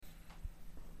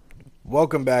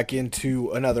Welcome back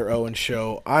into another Owen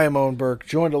Show. I am Owen Burke,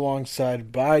 joined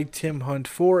alongside by Tim Hunt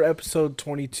for episode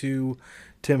 22.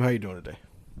 Tim, how you doing today?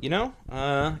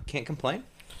 Can't complain.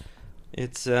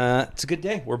 It's a good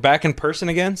day. We're back in person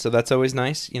again, so that's always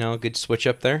nice. A good switch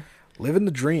up there. Living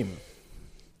the dream,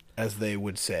 as they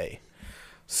would say.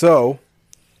 So,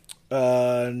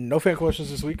 no fan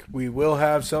questions this week. We will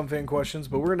have some fan questions,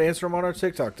 but we're going to answer them on our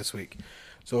TikTok this week.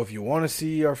 So if you want to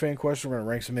see our fan question, we're going to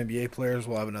rank some NBA players.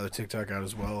 We'll have another TikTok out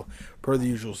as well, per the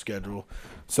usual schedule.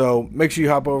 So make sure you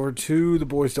hop over to the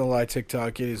Boys Don't Lie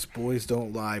TikTok. It is Boys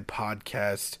Don't Lie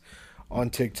podcast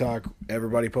on TikTok.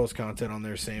 Everybody posts content on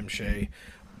there. Sam, Shay,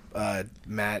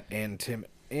 Matt, and Tim,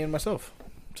 and myself.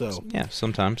 So yeah,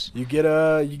 sometimes you get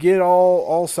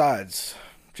all sides.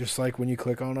 Just like when you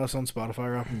click on us on Spotify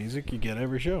or Apple Music, you get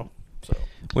every show. So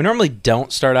we normally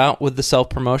don't start out with the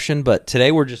self promotion, but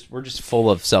today we're just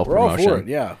full of self promotion. We're all for it,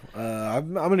 yeah.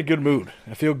 I'm in a good mood.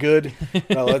 I feel good.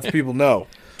 Lets people know.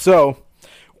 So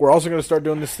we're also going to start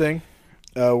doing this thing.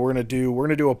 We're gonna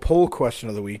do a poll question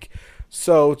of the week.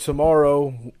 So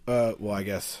tomorrow, I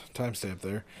guess timestamp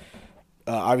there.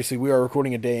 Obviously, we are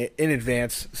recording a day in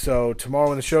advance. So tomorrow,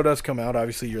 when the show does come out,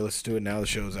 obviously you're listening to it now. The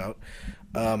show's out.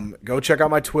 Go check out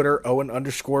my Twitter,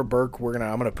 Owen_Burke.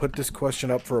 I'm gonna put this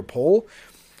question up for a poll,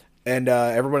 and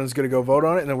everyone's gonna go vote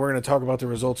on it, and then we're gonna talk about the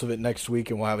results of it next week,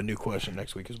 and we'll have a new question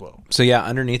next week as well. So yeah,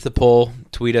 underneath the poll,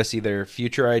 tweet us either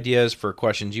future ideas for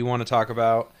questions you want to talk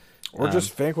about, or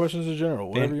just fan questions in general,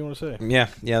 whatever you want to say. Yeah,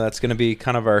 that's gonna be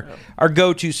kind of our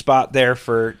go-to spot there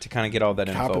to kind of get all that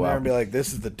info Hop in out. there and be like,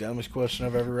 "This is the dumbest question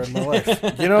I've ever read in my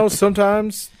life."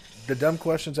 Sometimes the dumb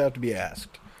questions have to be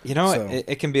asked.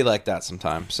 It can be like that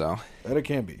sometimes. So that it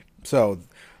can be. So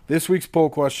this week's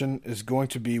poll question is going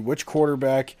to be: which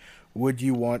quarterback would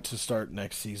you want to start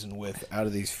next season with out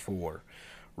of these four?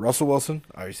 Russell Wilson,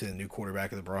 obviously the new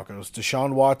quarterback of the Broncos.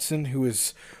 Deshaun Watson, who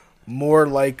is more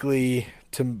likely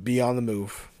to be on the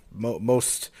move,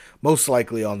 most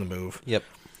likely on the move. Yep.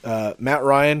 Matt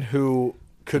Ryan, who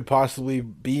could possibly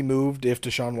be moved if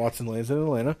Deshaun Watson lands in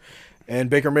Atlanta,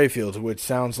 and Baker Mayfield, which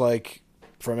sounds like,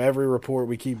 from every report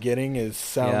we keep getting,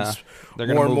 sounds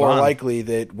more and more likely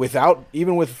that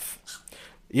even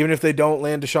if they don't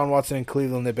land Deshaun Watson in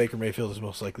Cleveland, that Baker Mayfield is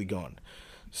most likely gone.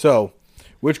 So,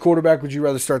 which quarterback would you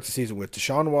rather start the season with?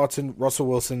 Deshaun Watson, Russell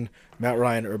Wilson, Matt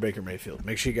Ryan, or Baker Mayfield?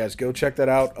 Make sure you guys go check that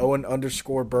out.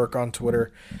 Owen_Burke on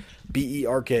Twitter,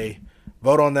 BERK.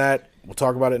 Vote on that. We'll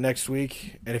talk about it next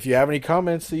week. And if you have any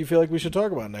comments that you feel like we should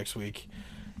talk about next week,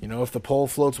 if the poll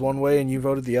floats one way and you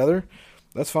voted the other,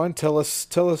 that's fine. Tell us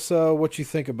what you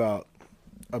think about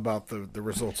the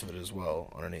results of it as well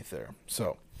underneath there.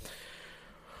 So,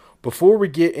 before we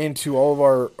get into all of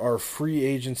our free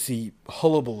agency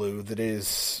hullabaloo that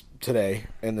is today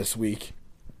and this week,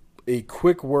 a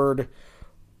quick word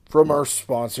from our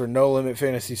sponsor, No Limit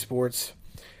Fantasy Sports.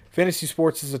 Fantasy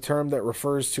sports is a term that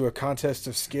refers to a contest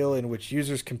of skill in which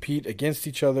users compete against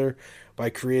each other by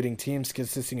creating teams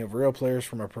consisting of real players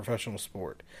from a professional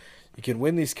sport. You can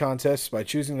win these contests by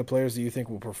choosing the players that you think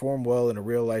will perform well in a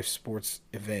real-life sports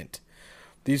event.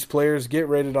 These players get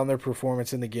rated on their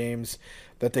performance in the games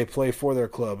that they play for their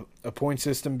club. A point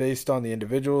system based on the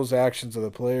individual's actions of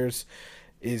the players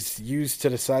is used to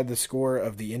decide the score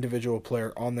of the individual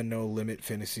player on the No Limit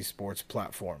Fantasy Sports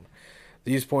platform.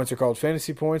 These points are called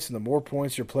fantasy points, and the more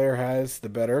points your player has, the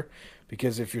better,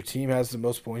 because if your team has the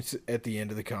most points at the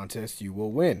end of the contest, you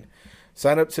will win.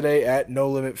 Sign up today at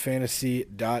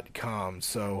nolimitfantasy.com.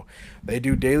 So they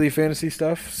do daily fantasy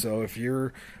stuff. So if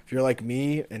you're like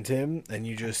me and Tim and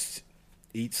you just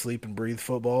eat, sleep, and breathe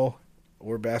football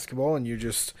or basketball, and I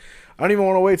don't even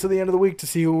want to wait till the end of the week to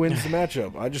see who wins the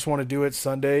matchup. I just want to do it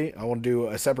Sunday. I want to do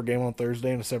a separate game on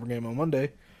Thursday and a separate game on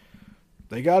Monday.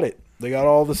 They got it. They got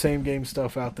all the same game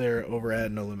stuff out there over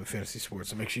at No Limit Fantasy Sports.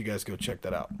 So make sure you guys go check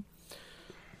that out.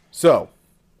 So,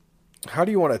 how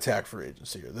do you want to attack free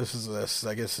agency here? I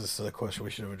guess this is the question we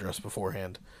should have addressed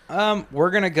beforehand. We're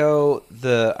going to go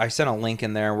I sent a link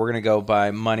in there. We're going to go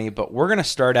by money, but we're going to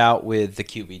start out with the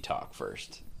QB talk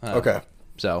first. Okay.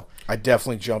 So I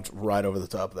definitely jumped right over the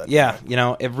top of that. Yeah.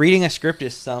 If reading a script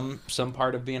is some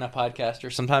part of being a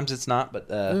podcaster, sometimes it's not, but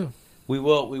we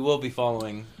will be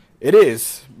following. It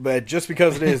is, but just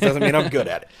because it is doesn't mean I'm good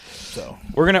at it. So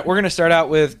we're gonna start out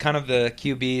with kind of the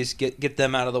QBs, get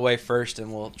them out of the way first,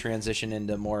 and we'll transition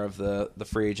into more of the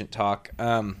free agent talk.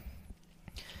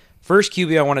 First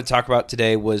QB I want to talk about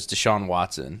today was Deshaun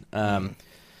Watson.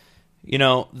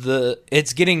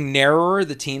 It's getting narrower,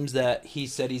 the teams that he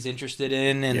said he's interested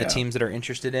in and the teams that are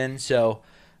interested in. So,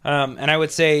 and I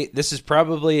would say this is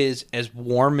probably as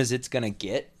warm as it's going to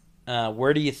get.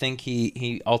 Where do you think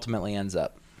he ultimately ends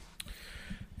up?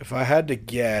 If I had to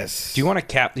guess, Do you want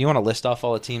to list off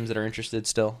all the teams that are interested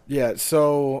still? Yeah,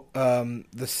 so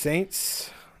the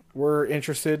Saints were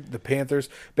interested, the Panthers,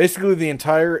 basically the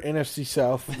entire NFC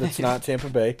South that's not Tampa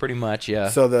Bay. Pretty much, yeah.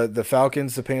 So the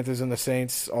Falcons, the Panthers, and the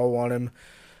Saints all want him.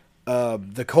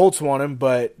 The Colts want him,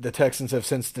 but the Texans have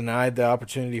since denied the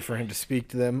opportunity for him to speak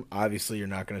to them. Obviously, you're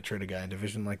not going to trade a guy in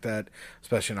division like that,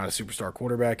 especially not a superstar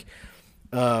quarterback.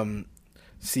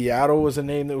 Seattle was a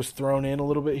name that was thrown in a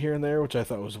little bit here and there, which I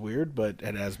thought was weird, but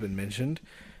it has been mentioned.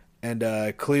 And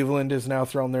Cleveland has now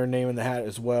thrown their name in the hat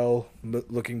as well,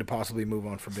 looking to possibly move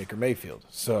on from Baker Mayfield.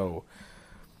 So,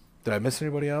 did I miss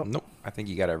anybody out? Nope. I think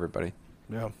you got everybody.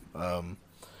 Yeah.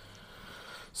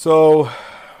 So,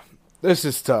 this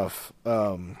is tough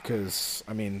because,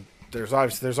 I mean, there's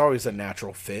always a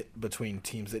natural fit between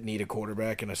teams that need a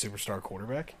quarterback and a superstar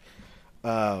quarterback.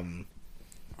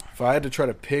 If I had to try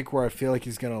to pick where I feel like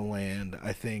he's going to land,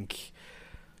 I think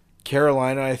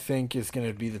Carolina, is going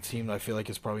to be the team that I feel like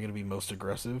is probably going to be most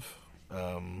aggressive.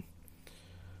 I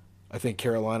think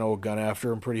Carolina will gun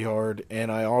after him pretty hard,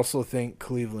 and I also think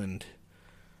Cleveland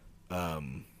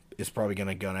is probably going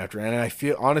to gun after him. And I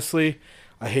feel, honestly,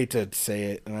 I hate to say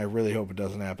it, and I really hope it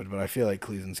doesn't happen, but I feel like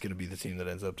Cleveland's going to be the team that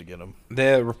ends up to get him.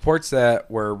 The reports that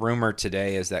were rumored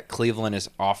today is that Cleveland is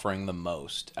offering the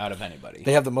most out of anybody.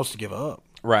 They have the most to give up.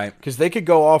 Right. Because they could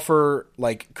go offer,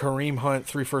 like, Kareem Hunt,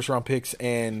 3 first-round picks,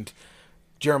 and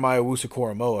Jeremiah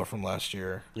Owusu-Koramoah from last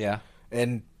year. Yeah.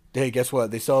 And, hey, guess what?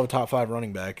 They still have a top-5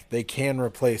 running back. They can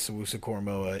replace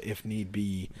Owusu-Koramoah if need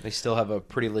be. They still have a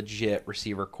pretty legit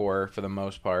receiver core for the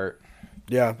most part.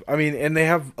 Yeah, I mean, and they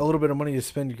have a little bit of money to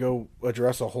spend to go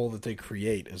address a hole that they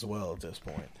create as well at this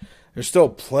point. There's still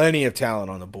plenty of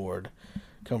talent on the board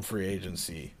come free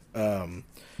agency.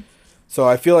 So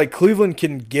I feel like Cleveland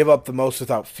can give up the most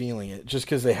without feeling it, just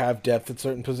because they have depth at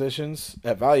certain positions,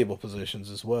 at valuable positions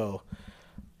as well.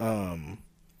 I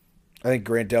think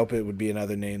Grant Delpit would be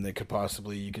another name that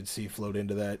you could see float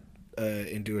into that,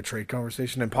 into a trade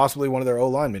conversation, and possibly one of their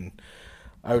O-linemen.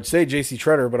 I would say J.C.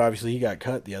 Treader, but obviously he got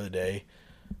cut the other day.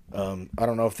 I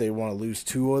don't know if they want to lose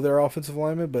 2 of their offensive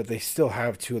linemen, but they still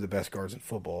have 2 of the best guards in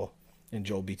football, in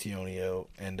Joel Bitonio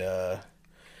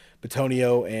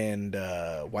and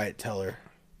Wyatt Teller.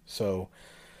 So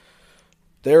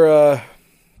they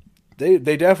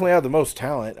definitely have the most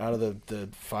talent out of the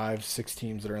 5-6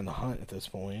 teams that are in the hunt at this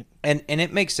point. And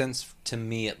it makes sense to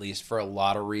me, at least, for a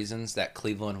lot of reasons that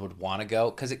Cleveland would want to go,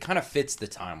 because it kind of fits the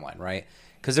timeline, right?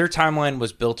 Because their timeline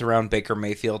was built around Baker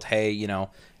Mayfield. Hey, you know,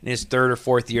 in his 3rd or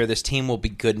 4th year, this team will be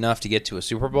good enough to get to a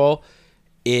Super Bowl.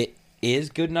 It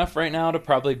is good enough right now to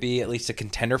probably be at least a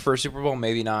contender for a Super Bowl.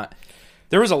 Maybe not.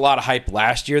 There was a lot of hype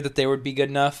last year that they would be good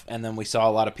enough, and then we saw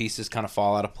a lot of pieces kind of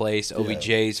fall out of place.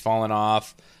 OBJ's fallen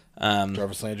off.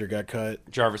 Jarvis Landry got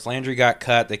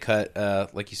cut. They cut,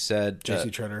 like you said, J.C.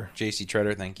 Treader. J.C.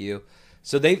 Treader, thank you.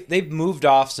 So they've moved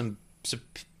off some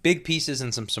big pieces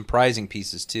and some surprising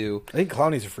pieces too. I think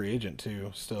Clowney's a free agent too.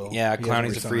 Still, yeah,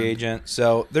 Clowney's a free agent.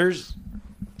 So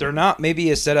they're not maybe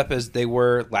as set up as they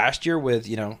were last year with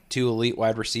 2 elite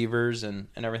wide receivers and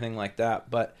everything like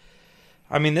that. But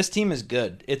I mean, this team is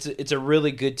good. It's a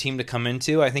really good team to come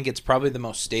into. I think it's probably the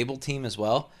most stable team as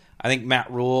well. I think Matt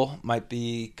Rule might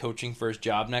be coaching for his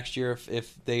job next year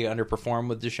if they underperform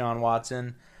with Deshaun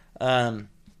Watson.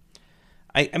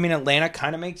 I mean, Atlanta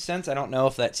kind of makes sense. I don't know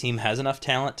if that team has enough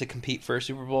talent to compete for a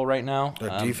Super Bowl right now.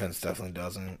 Their defense definitely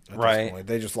doesn't. Right.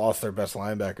 They just lost their best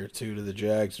linebacker, too, to the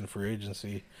Jags in free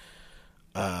agency.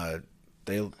 I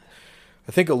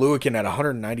think Oluwakin had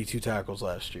 192 tackles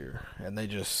last year, and they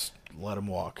just let him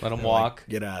walk. Walk.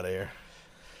 Get out of here.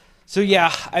 So,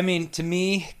 yeah, I mean, to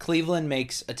me, Cleveland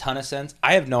makes a ton of sense.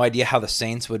 I have no idea how the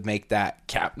Saints would make that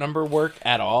cap number work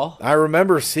at all. I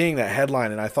remember seeing that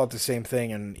headline, and I thought the same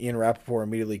thing, and Ian Rappaport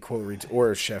immediately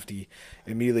or Shefty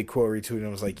immediately quote retweeted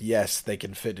and was like, yes, they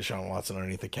can fit Deshaun Watson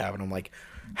underneath the cap. And I'm like,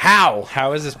 how?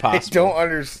 How is this possible? I don't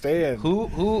understand.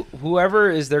 Whoever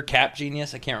is their cap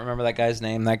genius, I can't remember that guy's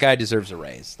name, that guy deserves a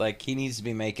raise. Like, he needs to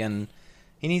be making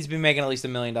at least $1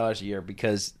 million a year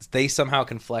because they somehow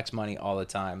can flex money all the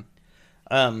time.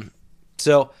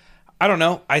 So I don't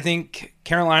know. I think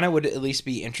Carolina would at least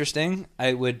be interesting.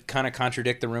 I would kind of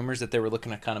contradict the rumors that they were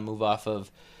looking to kind of move off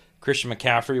of Christian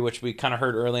McCaffrey, which we kind of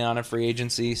heard early on in free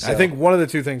agency. So. I think one of the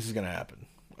 2 things is going to happen.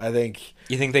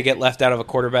 You think they get left out of a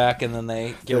quarterback and then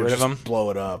they get rid of him? Blow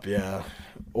it up, yeah.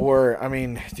 Or, I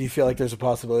mean, do you feel like there's a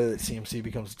possibility that CMC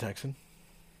becomes a Texan?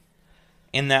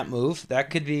 In that move,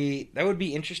 that would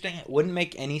be interesting. It wouldn't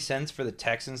make any sense for the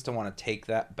Texans to want to take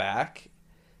that back.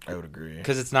 I would agree.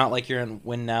 Because it's not like you're in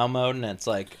win now mode and it's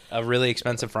like a really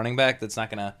expensive running back that's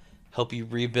not going to help you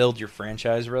rebuild your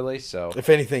franchise, really. So if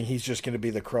anything, he's just going to be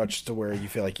the crutch to where you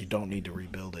feel like you don't need to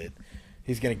rebuild it.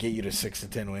 He's going to get you to 6 to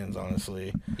 10 wins,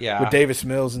 honestly. Yeah. With Davis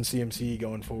Mills and CMC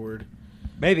going forward.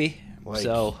 Maybe. Like,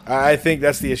 so I think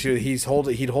that's the issue. He'd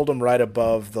hold them right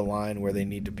above the line where they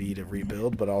need to be to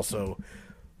rebuild, but also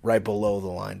right below the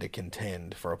line to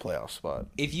contend for a playoff spot.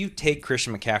 If you take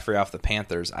Christian McCaffrey off the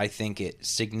Panthers, I think it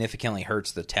significantly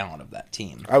hurts the talent of that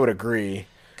team. I would agree.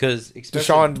 Because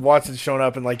Deshaun Watson's shown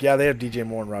up, and they have DJ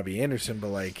Moore and Robbie Anderson, but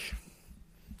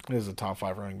he was a top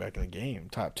 5 running back in the game,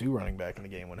 top 2 running back in the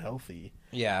game when healthy.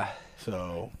 Yeah.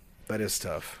 So that is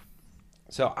tough.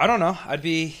 So I don't know. It'd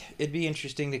be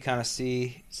interesting to kind of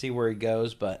see where he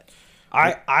goes, but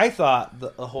I thought the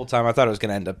whole time it was going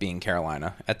to end up being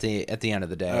Carolina at the end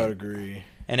of the day. I would agree,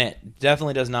 and it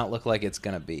definitely does not look like it's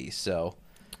going to be. So.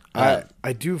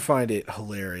 I do find it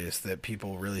hilarious that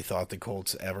people really thought the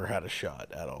Colts ever had a shot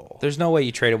at all. There's no way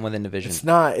you trade them within division. It's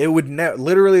not. It would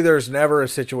literally. There's never a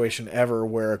situation ever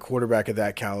where a quarterback of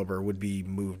that caliber would be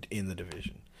moved in the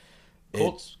division.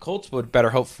 Colts would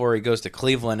better hope for he goes to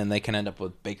Cleveland and they can end up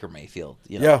with Baker Mayfield.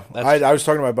 Yeah, I was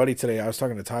talking to my buddy today. I was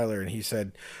talking to Tyler, and he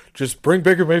said, "Just bring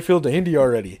Baker Mayfield to Indy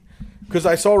already," because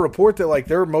I saw a report that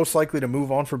they're most likely to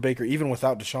move on for Baker even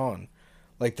without Deshaun.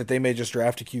 That they may just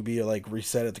draft a QB or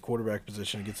reset at the quarterback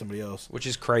position and get somebody else. Which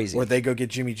is crazy. Or they go get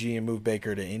Jimmy G and move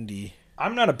Baker to Indy.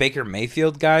 I'm not a Baker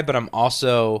Mayfield guy, but I'm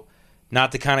also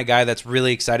not the kind of guy that's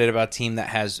really excited about a team that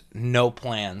has no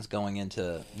plans going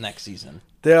into next season.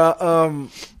 Yeah,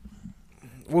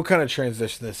 we'll kind of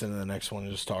transition this into the next one,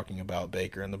 just talking about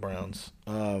Baker and the Browns.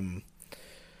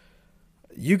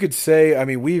 You could say,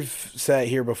 we've sat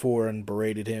here before and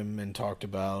berated him and talked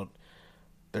about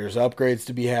there's upgrades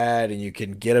to be had, and you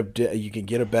can get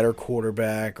a better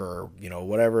quarterback, or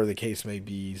whatever the case may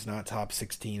be. He's not top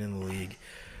 16 in the league.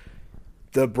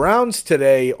 The Browns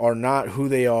today are not who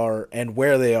they are and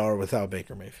where they are without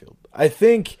Baker Mayfield. I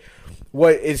think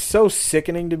what is so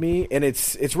sickening to me, and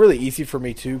it's really easy for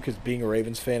me too, because being a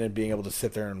Ravens fan and being able to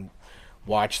sit there and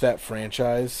watch that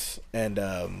franchise, and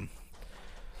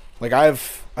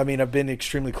I've been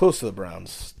extremely close to the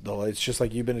Browns, though. It's just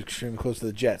like you've been extremely close to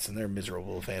the Jets and their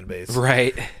miserable fan base.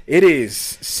 Right. It is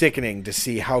sickening to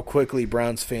see how quickly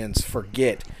Browns fans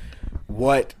forget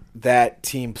what that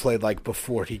team played like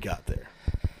before he got there.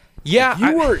 Yeah,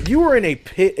 you were in a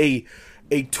pit, a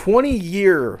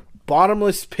 20-year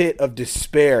bottomless pit of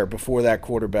despair before that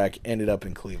quarterback ended up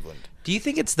in Cleveland. Do you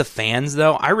think it's the fans,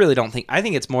 though? I really don't think. I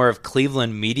think it's more of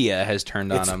Cleveland media has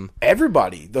turned on him.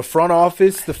 Everybody, the front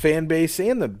office, the fan base,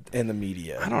 and the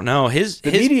media. I don't know. The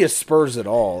media spurs it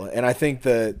all, and I think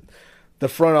the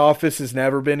front office has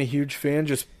never been a huge fan,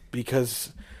 just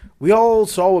because we all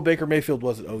saw what Baker Mayfield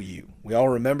was at OU. We all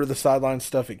remember the sideline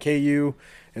stuff at KU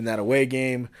and that away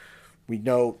game. We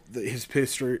know his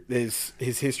history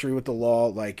with the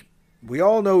law. We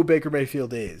all know who Baker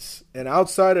Mayfield is, and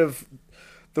outside of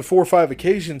the 4 or 5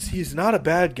 occasions, he's not a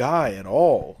bad guy at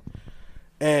all.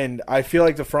 And I feel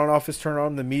like the front office turned on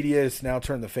him. The media has now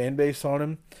turned the fan base on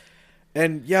him.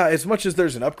 And yeah, as much as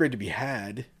there's an upgrade to be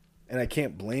had, and I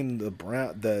can't blame the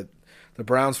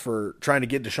Browns for trying to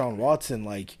get Deshaun Watson,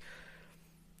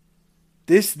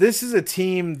 this is a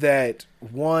team that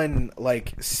won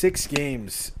 6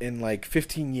 games in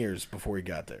 15 years before he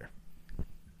got there.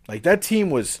 That team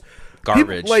was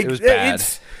garbage. It was bad.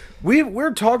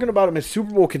 We're talking about them as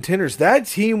Super Bowl contenders. That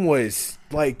team was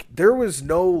there was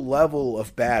no level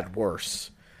of bad worse.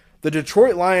 The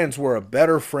Detroit Lions were a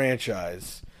better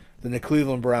franchise than the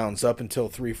Cleveland Browns up until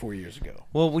 3-4 years ago.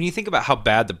 Well, when you think about how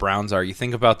bad the Browns are, you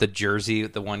think about the jersey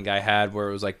the one guy had where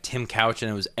it was Tim Couch,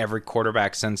 and it was every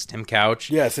quarterback since Tim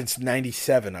Couch. Yeah, since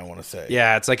 97, I want to say.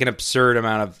 Yeah, it's an absurd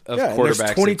amount of quarterbacks.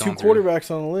 There's 22 quarterbacks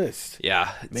on the list.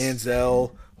 Yeah.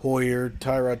 Manziel, Hoyer,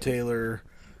 Tyrod Taylor.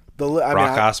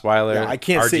 Brock Osweiler, yeah, I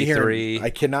can't RG3. sit here. I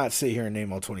cannot sit here and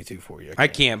name all 22 for you. I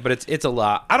can't, but it's a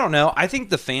lot. I don't know. I think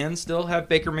the fans still have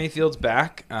Baker Mayfield's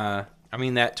back.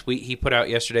 That tweet he put out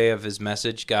yesterday of his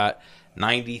message got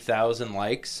 90,000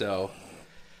 likes. So,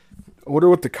 I wonder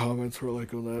what the comments were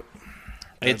like on that.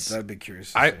 I'd be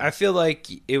curious. I feel like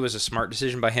it was a smart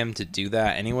decision by him to do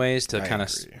that, anyways, to kind of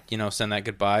send that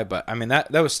goodbye. But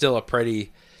that was still a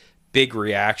pretty big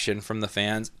reaction from the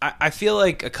fans. I feel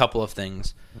like a couple of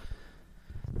things.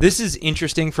 This is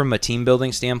interesting from a team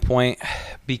building standpoint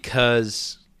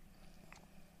because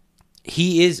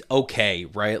he is okay,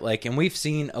 right? And we've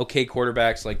seen okay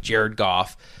quarterbacks like Jared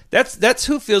Goff. That's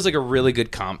who feels like a really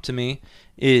good comp to me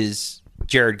is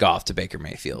Jared Goff to Baker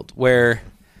Mayfield.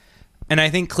 And I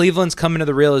think Cleveland's coming to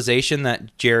the realization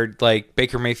that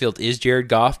Baker Mayfield is Jared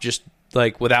Goff, just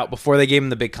before they gave him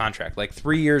the big contract,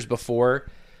 3 years before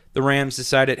the Rams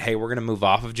decided, hey, we're going to move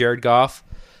off of Jared Goff.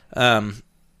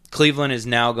 Cleveland is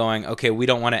now going, okay, we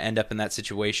don't want to end up in that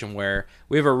situation where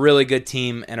we have a really good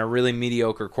team and a really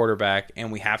mediocre quarterback, and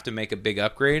we have to make a big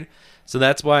upgrade. So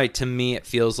that's why, to me, it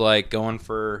feels like going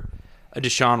for a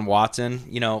Deshaun Watson,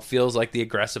 feels like the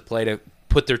aggressive play to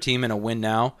put their team in a win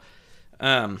now.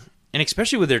 And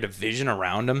especially with their division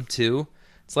around them, too.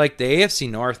 It's like the AFC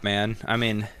North, man. I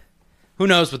mean, who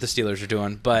knows what the Steelers are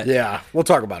doing, but yeah, we'll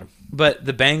talk about them. But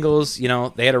the Bengals,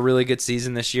 they had a really good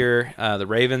season this year. The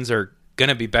Ravens are going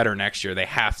to be better next year. They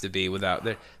have to be.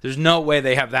 There's no way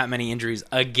they have that many injuries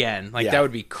again. That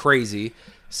would be crazy.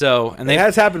 So, and it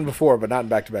has happened before, but not in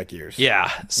back-to-back years.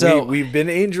 Yeah. So we've been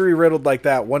injury riddled like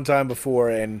that one time before,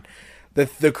 and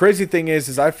the crazy thing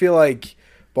is I feel like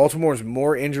Baltimore's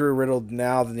more injury riddled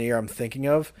now than the year I'm thinking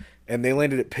of, and they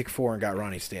landed at pick 4 and got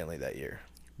Ronnie Stanley that year.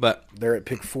 But they're at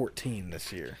pick 14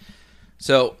 this year.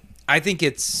 So I think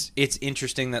it's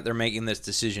interesting that they're making this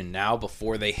decision now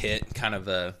before they hit kind of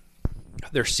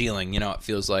their ceiling. It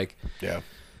feels like. Yeah.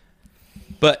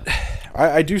 But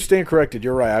I do stand corrected.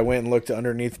 You're right. I went and looked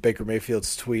underneath Baker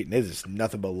Mayfield's tweet, and it is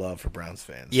nothing but love for Browns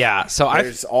fans. Yeah. So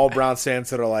there's all Browns fans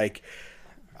that are like,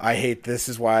 this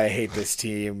is why I hate this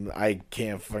team. I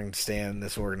can't fucking stand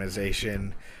this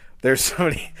organization. There's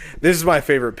somebody. This is my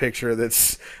favorite picture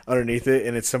that's underneath it,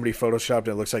 and it's somebody photoshopped. And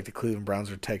it looks like the Cleveland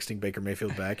Browns are texting Baker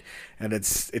Mayfield back, and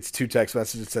it's 2 text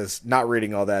messages. It says, "Not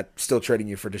reading all that. Still trading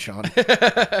you for Deshaun."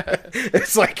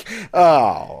 It's like,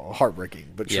 oh,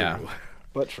 heartbreaking, but true. Yeah.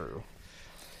 But true.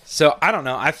 So I don't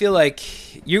know. I feel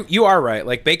like you are right.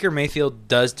 Like Baker Mayfield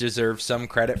does deserve some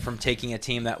credit from taking a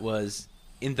team that was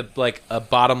in a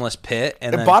bottomless pit,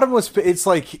 and then bottomless pit. It's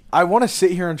like I want to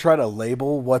sit here and try to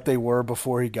label what they were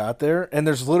before he got there, and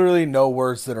there's literally no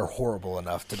words that are horrible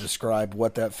enough to describe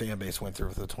what that fan base went through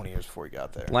for the 20 years before he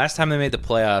got there. Last time they made the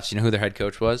playoffs, you know who their head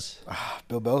coach was?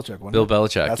 Bill Belichick. Bill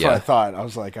Belichick. That's what I thought. I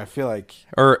was like, I feel like,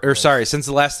 sorry, since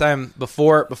the last time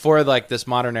before like this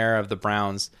modern era of the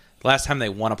Browns, the last time they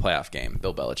won a playoff game,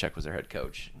 Bill Belichick was their head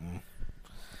coach,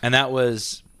 and that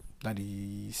was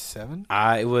 97.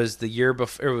 It was the year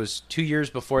before. It was 2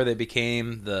 years before they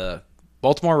became the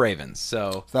Baltimore Ravens.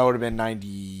 So that would have been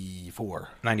 94.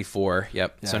 94.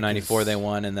 Yep. Yeah, so 94 they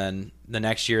won, and then the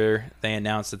next year they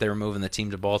announced that they were moving the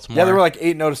team to Baltimore. Yeah, they were like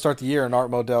 8-0 to start the year, and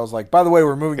Art Modell was like, "By the way,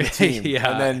 we're moving the team."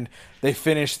 Yeah. And then they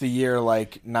finished the year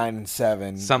like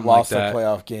 9-7, something lost like that. a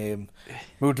playoff game,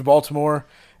 moved to Baltimore,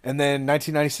 and then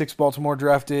 1996 Baltimore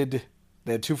drafted.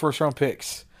 They had 2 first-round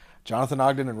picks. Jonathan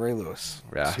Ogden and Ray Lewis,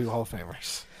 2 Hall of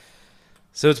Famers.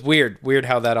 So it's weird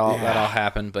how that all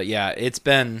happened. But yeah, it's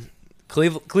been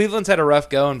Cleveland's had a rough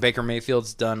go, and Baker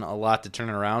Mayfield's done a lot to turn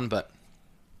it around. But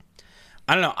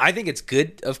I don't know. I think it's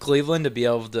good of Cleveland to be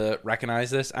able to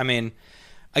recognize this. I mean,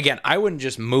 again, I wouldn't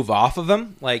just move off of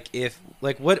him. What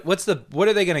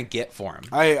are they going to get for him?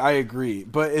 I agree,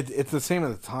 but it's the same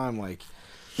at the time. Like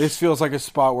this feels like a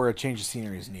spot where a change of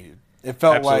scenery is needed. It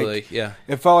felt Absolutely, yeah.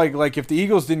 It felt like if the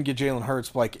Eagles didn't get Jalen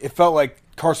Hurts, it felt like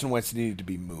Carson Wentz needed to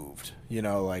be moved.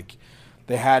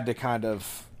 They had to kind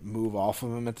of move off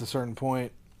of him at a certain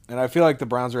point. And I feel like the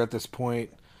Browns are at this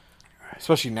point,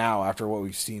 especially now after what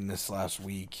we've seen this last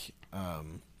week.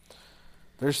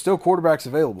 There's still quarterbacks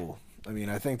available. I mean,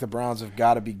 I think the Browns have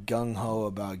got to be gung-ho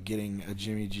about getting a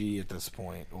Jimmy G at this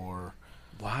point. Or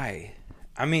why?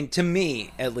 I mean, to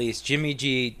me, at least,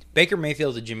 Baker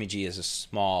Mayfield to Jimmy G is a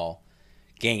small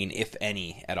gain, if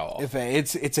any, at all. If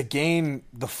it's a gain,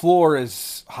 the floor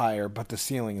is higher, but the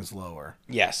ceiling is lower.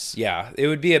 Yes, yeah. It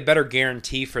would be a better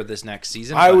guarantee for this next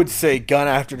season. I would say gun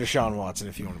after Deshaun Watson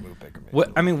if you want to move Baker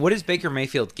Mayfield. What does Baker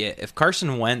Mayfield get? If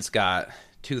Carson Wentz got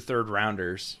 2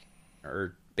 third-rounders,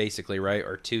 or basically, right,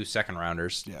 or 2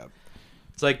 second-rounders. Yeah.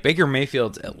 It's like Baker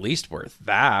Mayfield's at least worth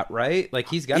that, right? Like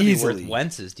he's got to be worth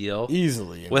Wentz's deal.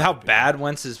 Easily. With how bad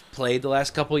Wentz has played the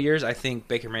last couple of years, I think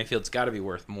Baker Mayfield's got to be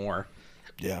worth more.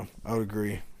 Yeah, I would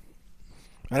agree.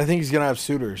 And I think he's going to have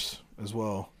suitors as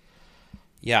well.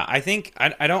 Yeah, I think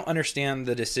I don't understand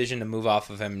the decision to move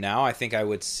off of him now. I think I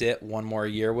would sit 1 more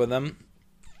year with him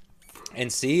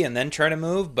and see, and then try to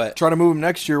move. But try to move him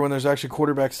next year when there's actually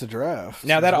quarterbacks to draft.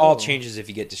 Now that all changes if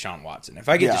you get Deshaun Watson. If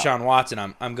I get Deshaun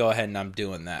Watson, I'm go ahead and I'm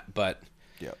doing that. But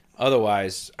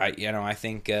otherwise, I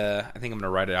think I'm going to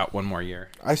ride it out 1 more year.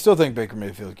 I still think Baker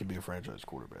Mayfield could be a franchise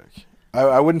quarterback.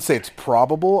 I wouldn't say it's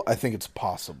probable. I think it's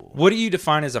possible. What do you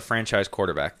define as a franchise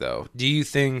quarterback, though? Do you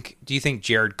think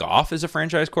Jared Goff is a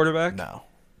franchise quarterback? No.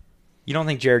 You don't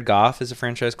think Jared Goff is a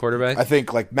franchise quarterback? I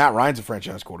think Matt Ryan's a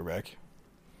franchise quarterback.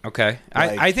 Okay.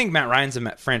 Like, I think Matt Ryan's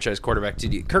a franchise quarterback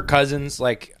too. Kirk Cousins,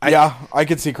 I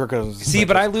could see Kirk Cousins. See,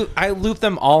 but I loop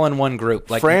them all in one group.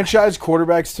 Like franchise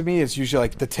quarterbacks to me is usually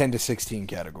like the 10 to 16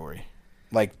 category.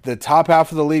 Like the top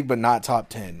half of the league, but not top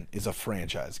 10, is a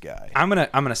franchise guy. I'm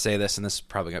gonna say this, and this is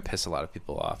probably gonna piss a lot of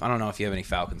people off. I don't know if you have any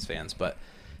Falcons fans, but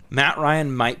Matt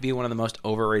Ryan might be one of the most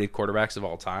overrated quarterbacks of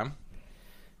all time.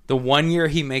 The 1 year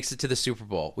he makes it to the Super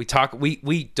Bowl,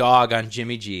 we dog on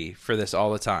Jimmy G for this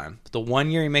all the time. But the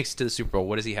 1 year he makes it to the Super Bowl,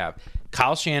 what does he have?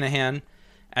 Kyle Shanahan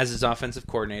as his offensive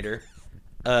coordinator,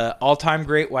 all-time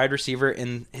great wide receiver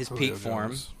in his peak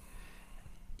form.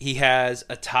 He has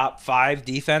a top 5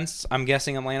 defense. I'm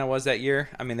guessing Atlanta was that year.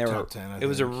 I mean, top 10, it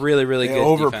was a really, really good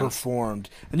overperformed,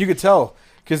 defense. And you could tell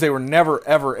because they were never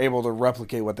ever able to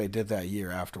replicate what they did that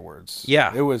year afterwards.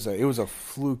 Yeah, it was a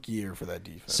fluke year for that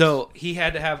defense. So he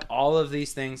had to have all of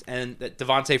these things, and that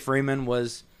Devontae Freeman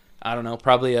was, I don't know,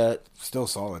 probably a still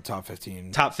solid top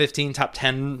 15, top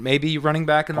 10, maybe running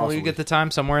back in the league at the time,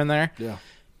 somewhere in there. Yeah.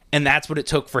 And that's what it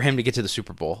took for him to get to the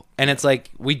Super Bowl. And it's like,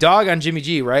 we dog on Jimmy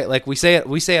G, right? Like we say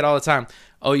it all the time.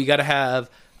 Oh, you got to have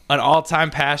an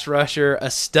all-time pass rusher, a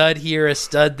stud here, a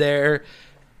stud there,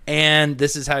 and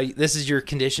this is your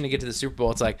condition to get to the Super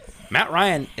Bowl. It's like Matt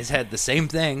Ryan has had the same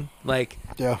thing. Like,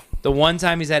 the one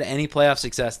time he's had any playoff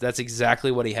success, that's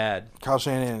exactly what he had. Kyle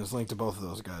Shanahan is linked to both of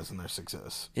those guys and their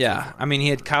success. Yeah, I mean, he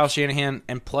had Kyle Shanahan,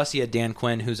 and plus he had Dan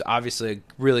Quinn, who's obviously a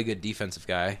really good defensive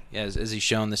guy, as he's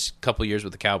shown this couple years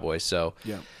with the Cowboys. So,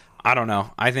 I don't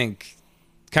know. I think,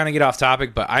 kind of get off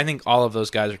topic, but I think all of those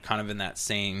guys are kind of in that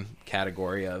same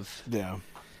category of... Yeah.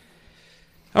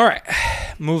 All right,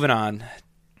 moving on.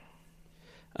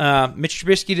 Mitch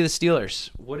Trubisky to the Steelers.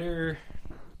 What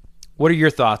are your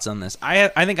thoughts on this? I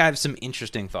think I have some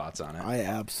interesting thoughts on it. I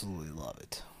absolutely love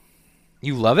it.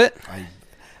 You love it?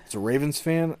 As a Ravens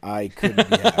fan, I couldn't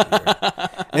be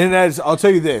happier. And I'll tell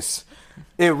you this,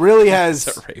 it really has.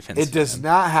 It does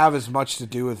not have as much to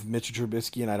do with Mitch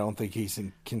Trubisky, and I don't think he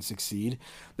can succeed.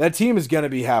 That team is going to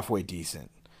be halfway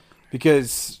decent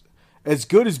because as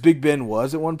good as Big Ben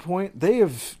was at one point, they were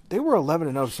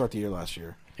 11-0 to start the year last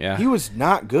year. Yeah. He was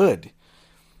not good.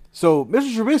 So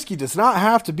Mr. Trubisky does not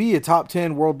have to be a top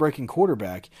 10 world-breaking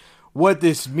quarterback. What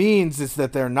this means is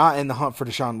that they're not in the hunt for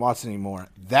Deshaun Watson anymore.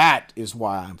 That is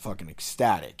why I'm fucking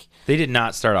ecstatic. They did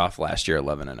not start off last year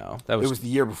 11-0. It was the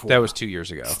year before. That was 2 years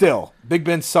ago. Still, Big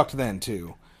Ben sucked then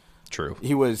too. True.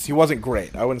 He wasn't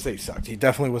great. I wouldn't say he sucked. He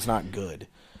definitely was not good.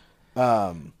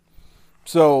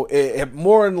 So it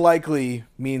more than likely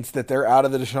means that they're out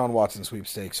of the Deshaun Watson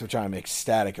sweepstakes, which I'm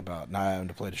ecstatic about, not having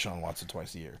to play Deshaun Watson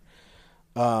twice a year.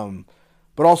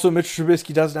 But also Mitch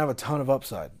Trubisky doesn't have a ton of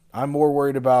upside. I'm more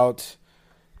worried about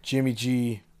Jimmy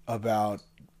G, about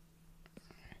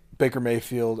Baker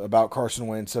Mayfield, about Carson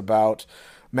Wentz, about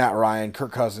Matt Ryan,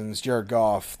 Kirk Cousins, Jared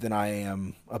Goff than I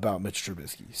am about Mitch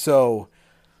Trubisky. So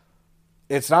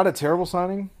it's not a terrible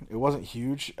signing. It wasn't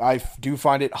huge. I do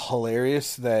find it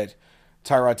hilarious that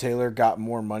Tyrod Taylor got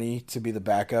more money to be the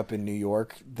backup in New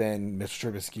York than Mitch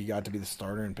Trubisky got to be the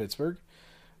starter in Pittsburgh.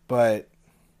 But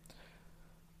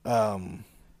I'm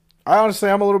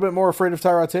a little bit more afraid of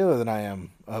Tyrod Taylor than I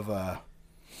am of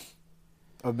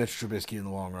Mitch Trubisky in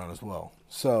the long run as well.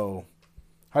 So,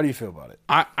 how do you feel about it?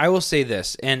 I will say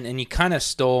this, and you kind of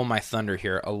stole my thunder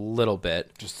here a little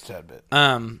bit, just a tad bit,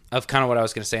 of kind of what I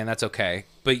was going to say, and that's okay.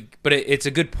 But it's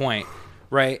a good point,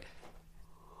 right?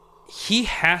 He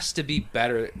has to be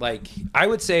better. Like, I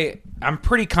would say I'm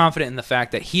pretty confident in the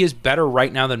fact that he is better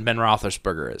right now than Ben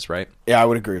Roethlisberger is, right? Yeah, I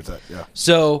would agree with that. Yeah.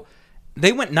 So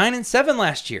they went 9-7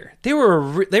 last year. They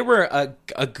were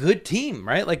a good team,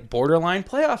 right? Like borderline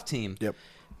playoff team. Yep.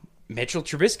 Mitchell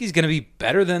Trubisky is going to be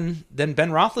better than Ben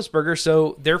Roethlisberger,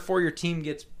 so therefore your team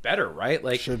gets better, right?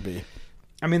 Like, should be.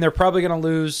 I mean, they're probably going to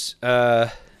lose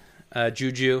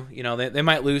Juju. You know, they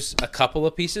might lose a couple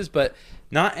of pieces, but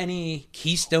not any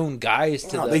keystone guys.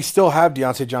 They still have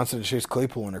Deontay Johnson and Chase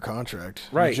Claypool under contract.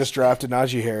 Right. You just drafted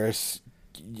Najee Harris.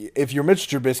 If you're Mitch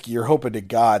Trubisky, you're hoping to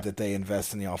God that they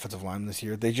invest in the offensive line this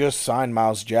year. They just signed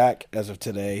Myles Jack as of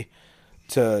today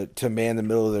to man the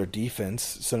middle of their defense.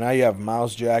 So now you have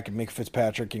Myles Jack and Mick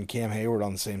Fitzpatrick and Cam Hayward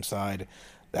on the same side.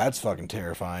 That's fucking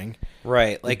terrifying.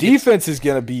 Right. Like, the defense is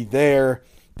going to be there.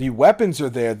 The weapons are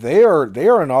there. They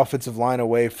are an offensive line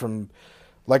away from,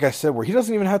 like I said, where he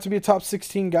doesn't even have to be a top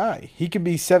 16 guy. He could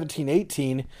be 17,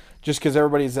 18 just because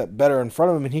everybody's better in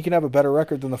front of him, and he can have a better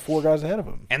record than the 4 guys ahead of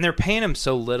him. And they're paying him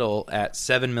so little at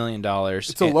 $7 million.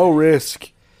 It's a low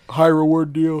risk, high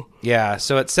reward deal. Yeah,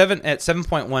 so at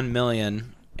 $7.1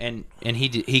 million, and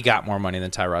he got more money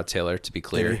than Tyrod Taylor, to be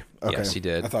clear. Did he? Okay. Yes, he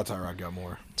did. I thought Tyrod got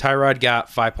more. Tyrod got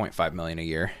 $5.5 million a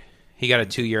year. He got a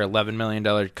 2-year, $11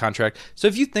 million contract. So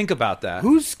if you think about that.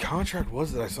 Whose contract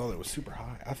was it I saw that was super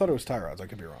high? I thought it was Tyrod's. I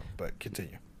could be wrong, but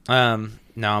continue. No,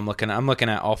 I'm looking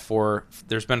at all 4.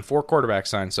 There's been 4 quarterbacks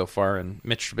signed so far, and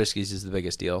Mitch Trubisky's is the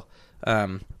biggest deal.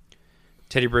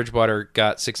 Teddy Bridgewater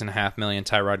got $6.5 million.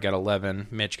 Tyrod got 11.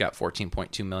 Mitch got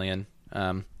 14.2 million.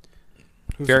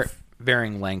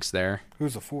 Varying lengths there.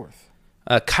 Who's the 4th?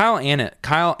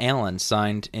 Kyle Allen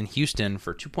signed in Houston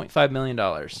for $2.5 million.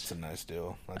 That's a nice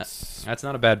deal. That's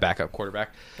not a bad backup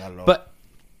quarterback. Not at all. But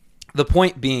the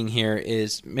point being here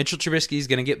is Mitchell Trubisky is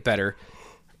going to get better.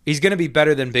 He's going to be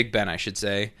better than Big Ben, I should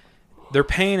say. They're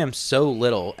paying him so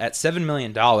little at $7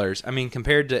 million. I mean,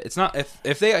 compared to, it's not,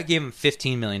 if they gave him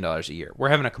 $15 million a year, we're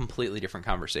having a completely different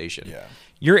conversation. Yeah.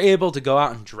 You're able to go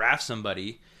out and draft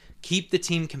somebody, keep the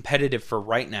team competitive for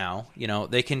right now. You know,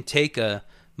 they can take a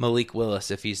Malik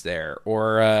Willis if he's there,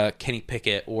 or Kenny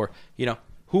Pickett, or, you know,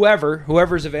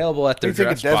 whoever's available at their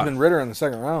draft spot. Desmond Ridder in the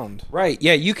second round. Right.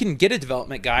 Yeah, you can get a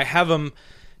development guy, have him,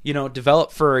 you know,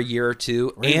 develop for a year or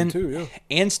two,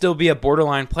 and still be a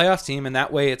borderline playoff team. And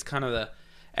that way it's kind of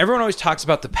everyone always talks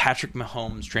about the Patrick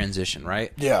Mahomes transition,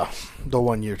 right? Yeah, the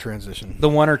 1-year transition. The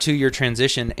 1 or 2 year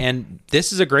transition. And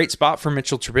this is a great spot for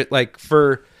Mitchell Trubisky. Like,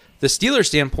 for the Steelers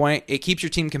standpoint, it keeps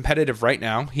your team competitive right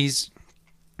now. He's,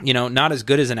 you know, not as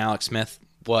good as an Alex Smith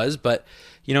was, but,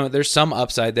 you know, there's some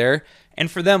upside there. And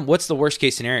for them, what's the worst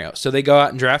case scenario? So they go out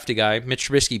and draft a guy. Mitch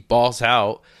Trubisky balls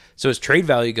out. So his trade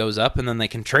value goes up, and then they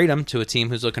can trade him to a team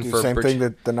who's looking for the same thing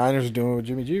that the Niners are doing with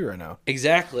Jimmy G right now.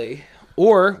 Exactly.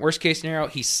 Or, worst case scenario,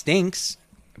 he stinks,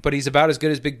 but he's about as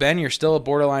good as Big Ben. You're still a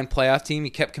borderline playoff team.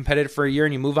 You kept competitive for a year,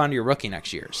 and you move on to your rookie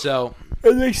next year. So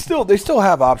and they still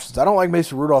have options. I don't like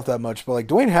Mason Rudolph that much, but like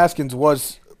Dwayne Haskins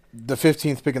was the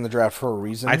 15th pick in the draft for a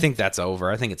reason. I think that's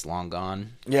over. I think it's long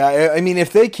gone. Yeah, I mean,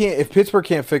 if Pittsburgh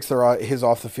can't fix his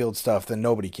off the field stuff, then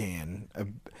nobody can.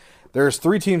 There's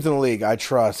 3 teams in the league I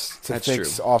trust to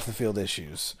fix off the field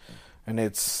issues, and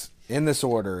it's in this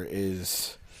order: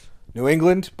 is New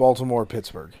England, Baltimore,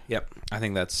 Pittsburgh. Yep, I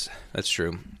think that's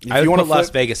true. I would put Las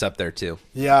Vegas up there too.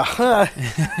 Yeah,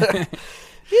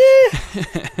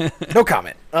 no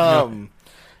comment.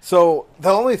 So the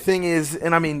only thing is,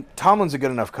 and I mean, Tomlin's a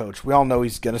good enough coach. We all know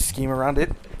he's going to scheme around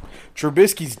it.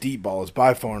 Trubisky's deep ball is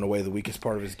by far and away the weakest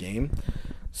part of his game.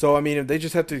 So, I mean, if they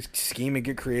just have to scheme and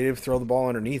get creative, throw the ball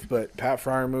underneath. But Pat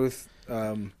Freiermuth,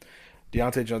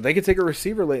 Deontay Jones, they could take a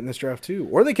receiver late in this draft too.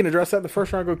 Or they can address that in the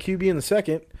first round, go QB in the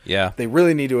second. Yeah. They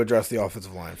really need to address the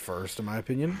offensive line first, in my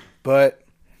opinion. But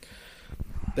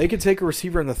they could take a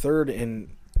receiver in the third. And,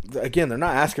 again, they're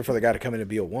not asking for the guy to come in and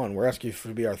be a 1. We're asking for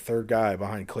to be our third guy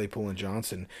behind Claypool and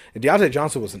Johnson. And Deontay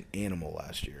Johnson was an animal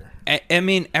last year. I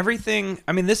mean, everything.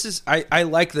 I mean, this is. I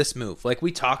like this move. Like,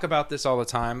 we talk about this all the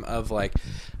time. Of like,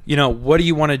 you know, what do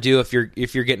you want to do if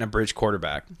you're getting a bridge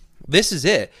quarterback? This is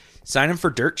it. Sign him for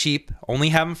dirt cheap. Only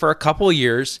have him for a couple of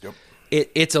years. Yep.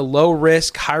 It's a low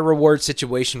risk, high reward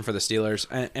situation for the Steelers,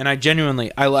 and I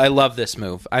genuinely I love this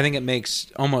move. I think it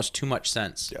makes almost too much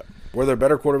sense. Yeah. Were there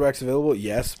better quarterbacks available?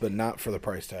 Yes, but not for the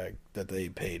price tag that they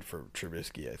paid for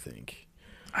Trubisky, I think.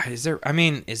 Is there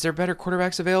better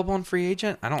quarterbacks available in free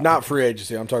agent? Not free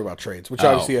agency. I'm talking about trades, which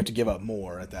obviously you have to give up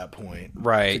more at that point,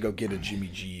 right? To go get a Jimmy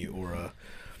G or a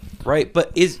right.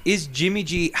 But is Jimmy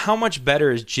G? How much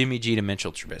better is Jimmy G to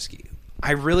Mitchell Trubisky?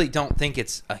 I really don't think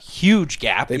it's a huge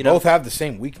gap. They both have the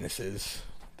same weaknesses.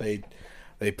 They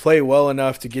play well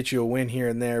enough to get you a win here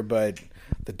and there, but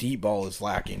the deep ball is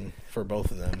lacking for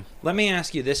both of them. Let me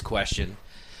ask you this question: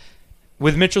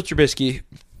 with Mitchell Trubisky,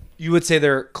 you would say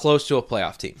they're close to a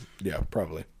playoff team. Yeah,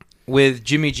 probably. With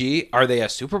Jimmy G, are they a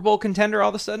Super Bowl contender all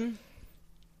of a sudden?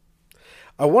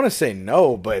 I want to say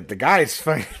no, but the guy's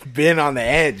been on the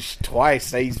edge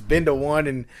twice. He's been to one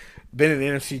and been in the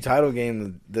NFC title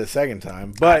game the second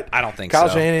time. But I don't think Kyle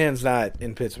so. Shanahan's not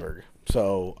in Pittsburgh.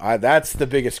 So that's the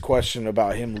biggest question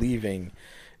about him leaving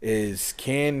is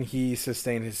can he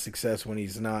sustain his success when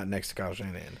he's not next to Kyle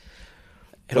Shanahan?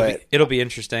 It'll be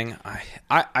interesting.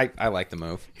 I like the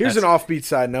move. Here's an offbeat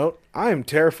side note. I am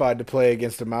terrified to play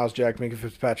against a Miles Jack, Minka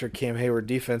Fitzpatrick, Cam Hayward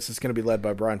defense that's going to be led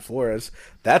by Brian Flores.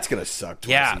 That's going to suck.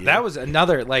 Yeah, that was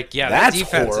another, that defense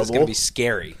horrible. Is going to be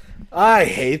scary. I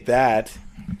hate that.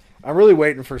 I'm really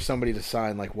waiting for somebody to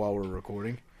sign while we're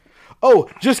recording. Oh,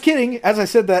 just kidding. As I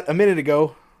said that a minute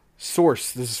ago,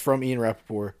 source, this is from Ian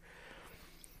Rappaport.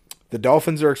 The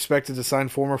Dolphins are expected to sign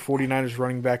former 49ers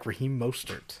running back Raheem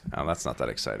Mostert. Oh, that's not that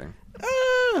exciting.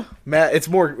 Matt, it's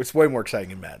way more exciting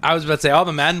than Madden. I was about to say, all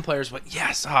the Madden players went,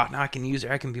 yes, now I can use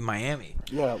it. I can be Miami.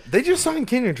 Well, they just signed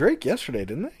Kenyon Drake yesterday,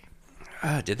 didn't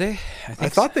they? Did they? I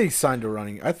thought they signed a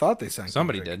running. I thought they signed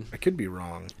somebody Kenyon Drake. did. I could be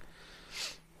wrong.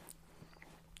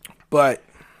 But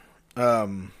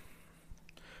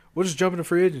We'll just jump into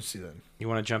free agency then. You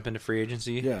want to jump into free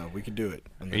agency? Yeah, we can do it.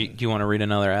 Do you want to read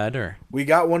another ad or? We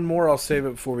got one more. I'll save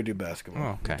it before we do basketball.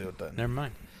 Oh, okay. We'll do it then. Never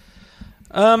mind.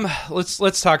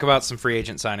 Let's talk about some free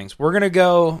agent signings. We're gonna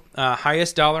go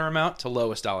highest dollar amount to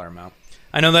lowest dollar amount.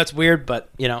 I know that's weird, but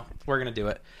we're gonna do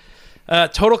it.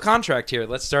 Total contract here.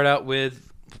 Let's start out with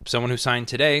someone who signed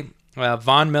today.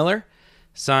 Von Miller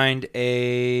signed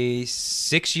a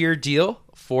 6-year deal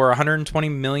for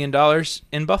 $120 million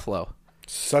in Buffalo.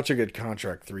 Such a good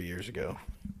contract 3 years ago.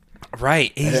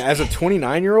 Right. As a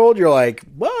 29-year-old, you're like,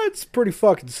 well, it's pretty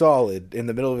fucking solid in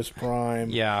the middle of his prime.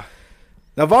 Yeah.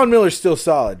 Now, Von Miller's still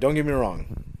solid. Don't get me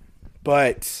wrong.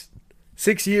 But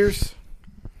 6 years.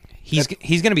 He's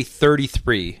going to be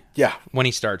 33 Yeah. when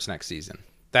he starts next season.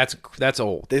 That's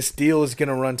old. This deal is going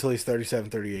to run till he's 37,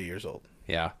 38 years old.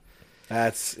 Yeah.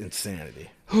 That's insanity.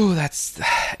 Ooh,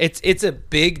 it's a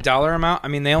big dollar amount. I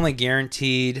mean, they only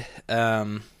guaranteed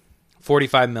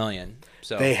 $45 million.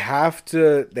 So they have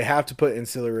to put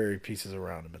ancillary pieces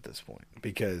around him at this point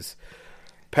because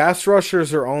pass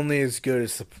rushers are only as good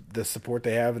as the support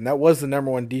they have, and that was the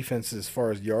number one defense as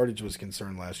far as yardage was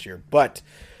concerned last year. But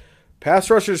pass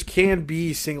rushers can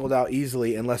be singled out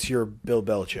easily unless you're Bill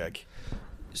Belichick.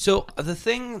 So the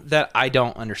thing that I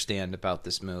don't understand about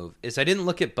this move is I didn't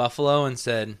look at Buffalo and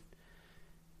said,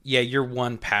 yeah, you're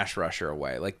one pass rusher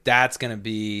away. Like, that's going to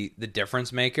be the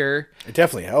difference maker. It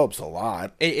definitely helps a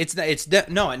lot. It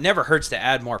never hurts to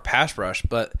add more pass rush,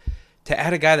 but to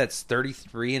add a guy that's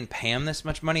 33 and pay him this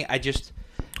much money,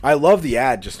 I love the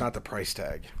ad, just not the price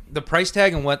tag. The price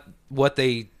tag and what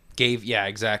they gave, yeah,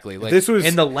 exactly. Like, this was,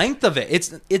 and the length of it.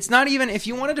 It's not even, if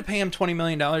you wanted to pay him $20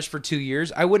 million for 2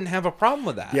 years, I wouldn't have a problem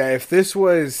with that. Yeah, if this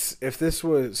was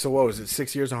so what was it,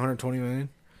 6 years, $120 million?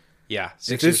 Yeah,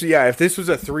 if this was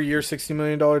a 3-year, $60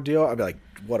 million deal, I'd be like,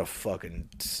 what a fucking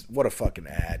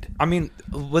ad. I mean,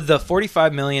 with the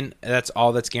 $45 million, that's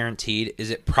all that's guaranteed.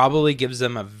 Is it probably gives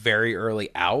them a very early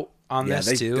out on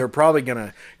this too? They're probably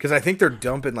gonna, because I think they're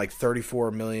dumping like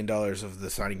 $34 million of the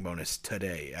signing bonus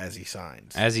today as he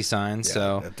signs. Yeah,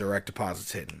 so direct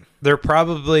deposits hitting. They're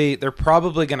probably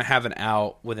gonna have an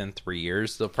out within 3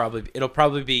 years. It'll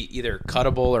probably be either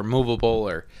cuttable or movable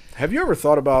or. Have you ever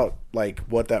thought about like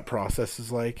what that process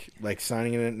is like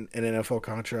signing an NFL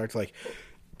contract? Like,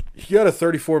 you got a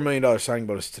 $34 million signing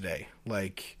bonus today.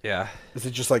 Like, yeah, is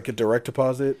it just like a direct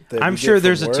deposit? I'm sure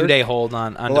there's a 2-day hold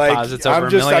on deposits over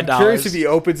 $1 million. I'm curious if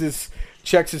he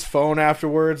checks his phone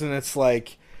afterwards, and it's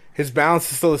like his balance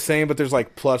is still the same, but there's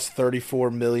like plus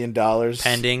 $34 million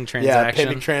pending transaction. Yeah,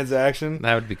 pending transaction.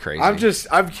 That would be crazy. I'm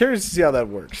curious to see how that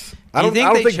works. I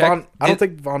don't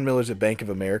think Von Miller's at Bank of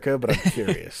America, but I'm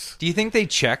curious. Do you think they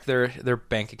check their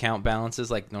bank account balances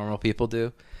like normal people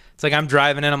do? It's like I'm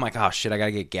driving in, I'm like, oh shit, I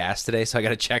gotta get gas today, so I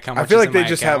gotta check how much. I feel is like they in my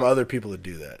just account. have other people that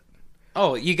do that.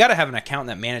 Oh, you gotta have an accountant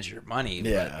that manages your money.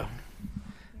 Yeah.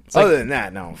 Other than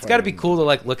that, no. It's gotta be cool to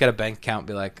like look at a bank account and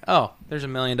be like, oh, there's $1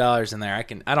 million in there.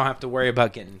 I don't have to worry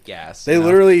about getting gas. They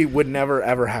literally would never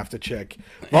ever have to check.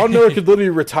 Von Miller could literally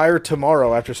retire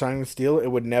tomorrow after signing this deal. It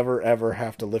would never ever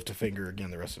have to lift a finger again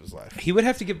the rest of his life. He would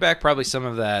have to give back probably some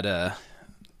of that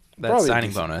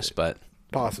signing bonus, but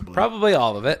possibly probably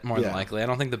all of it, more than likely. I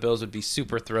don't think the Bills would be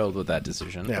super thrilled with that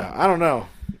decision. Yeah, I don't know.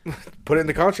 Put it in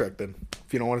the contract then,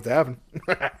 if you don't want it to happen.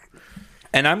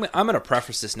 And I'm going to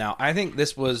preface this now. I think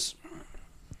this was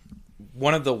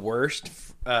one of the worst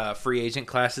free agent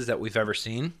classes that we've ever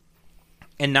seen.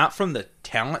 And not from the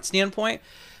talent standpoint,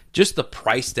 just the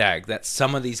price tag that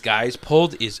some of these guys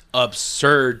pulled is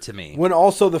absurd to me. When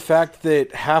also the fact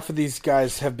that half of these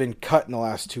guys have been cut in the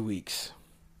last 2 weeks.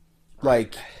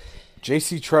 Like,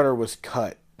 J.C. Tretter was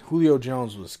cut. Julio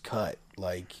Jones was cut.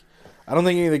 Like, I don't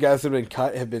think any of the guys that have been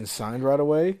cut have been signed right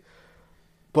away.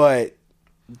 But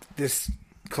this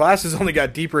class has only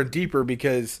got deeper and deeper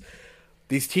because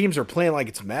these teams are playing like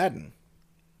it's Madden.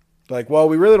 Like, well,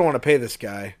 we really don't want to pay this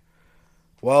guy.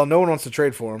 Well, no one wants to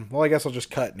trade for him. Well, I guess I'll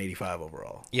just cut an 85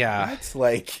 overall. Yeah. That's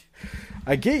like,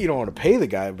 I get you don't want to pay the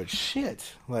guy, but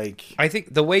shit. Like, I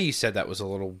think the way you said that was a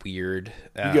little weird.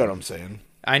 You get what I'm saying.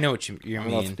 I know what you mean. I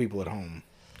don't know if the people at home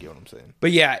get what I'm saying.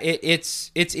 But yeah,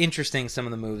 it's interesting, some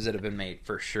of the moves that have been made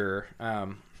for sure.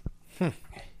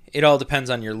 It all depends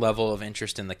on your level of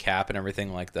interest in the cap and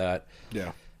everything like that.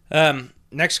 Yeah.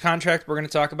 Next contract we're going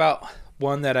to talk about,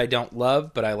 one that I don't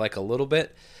love, but I like a little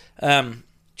bit.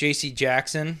 J.C.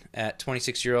 Jackson, at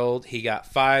 26-year-old, he got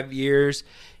 5 years,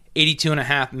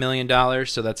 $82.5 million,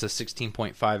 so that's a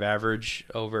 16.5 average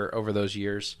over those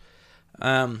years.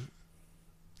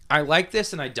 I like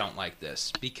this and I don't like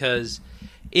this because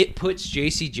it puts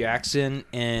J.C. Jackson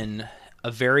in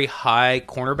a very high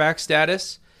cornerback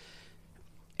status.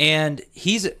 And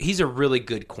he's a really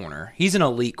good corner. He's an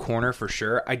elite corner for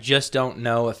sure. I just don't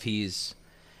know if he's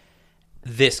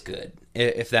this good,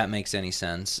 if that makes any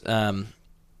sense.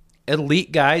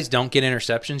 Elite guys don't get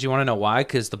interceptions. You want to know why?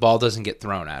 Because the ball doesn't get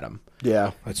thrown at him.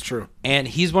 Yeah, that's true. And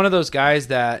he's one of those guys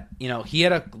that, he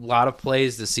had a lot of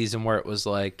plays this season where it was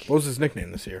like... What was his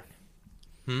nickname this year?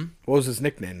 What was his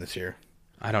nickname this year?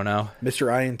 I don't know.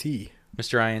 Mr. INT.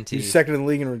 Mr. INT. He's second in the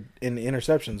league in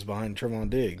interceptions behind Trevon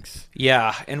Diggs.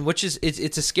 Yeah, and which is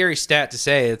it's a scary stat to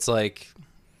say. It's like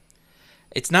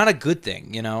it's not a good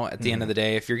thing, at the end of the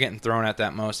day if you're getting thrown at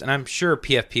that most. And I'm sure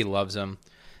PFP loves him.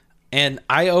 And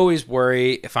I always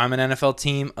worry if I'm an NFL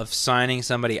team of signing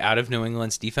somebody out of New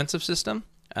England's defensive system.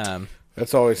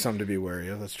 That's always something to be wary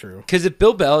of. That's true. Because if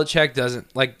Bill Belichick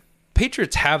doesn't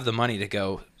Patriots have the money to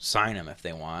go sign him if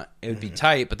they want. It would be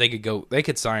tight, but they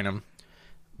could sign him.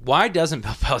 Why doesn't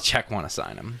Bill Belichick want to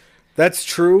sign him? That's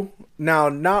true. Now,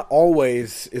 not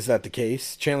always is that the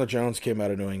case. Chandler Jones came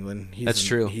out of New England. That's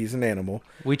true. He's an animal.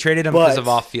 We traded him because of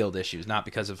off-field issues, not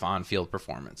because of on-field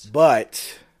performance.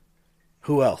 But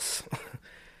who else?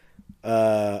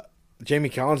 Jamie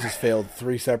Collins has failed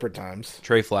 3 separate times.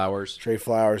 Trey Flowers. Trey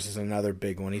Flowers is another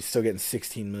big one. He's still getting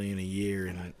 $16 million a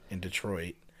year in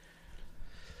Detroit.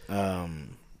 Kyle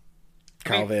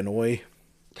Van Noy.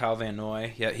 Kyle Van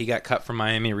Noy. Yeah, he got cut from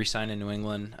Miami, re-signed in New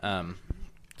England.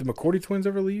 Did McCourty twins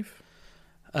ever leave?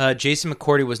 Jason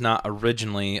McCourty was not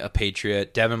originally a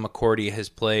Patriot. Devin McCourty has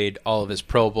played all of his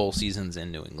Pro Bowl seasons in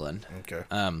New England. Okay.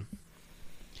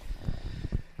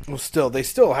 Well, they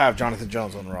still have Jonathan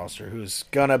Jones on the roster, who's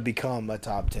gonna become a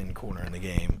top 10 corner in the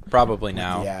game. Probably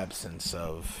now. The absence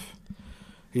of,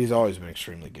 he's always been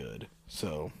extremely good.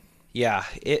 So. Yeah,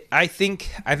 I think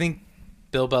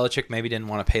Bill Belichick maybe didn't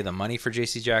want to pay the money for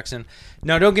J.C. Jackson.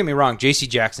 No, don't get me wrong. J.C.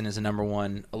 Jackson is a number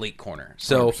 1 elite corner.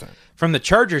 So 100%. From the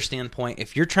Chargers standpoint,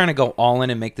 if you're trying to go all in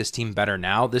and make this team better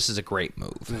now, this is a great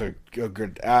move. This is a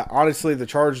good. Honestly, the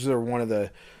Chargers are one of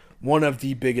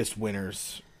the biggest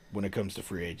winners when it comes to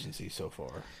free agency so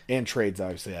far, and trades.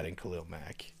 Obviously, adding Khalil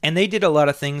Mack. And they did a lot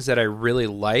of things that I really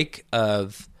like.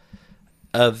 They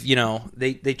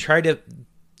tried to.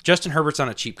 Justin Herbert's on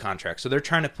a cheap contract, so they're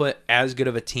trying to put as good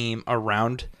of a team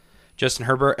around Justin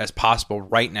Herbert as possible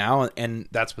right now, and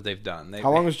that's what they've done.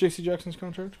 How long is J.C. Jackson's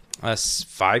contract?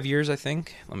 5 years, I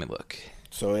think. Let me look.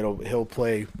 So he'll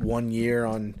play 1 year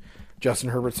on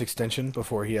Justin Herbert's extension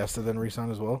before he has to then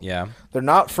re-sign as well? Yeah. They're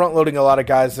not front-loading a lot of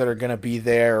guys that are going to be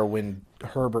there when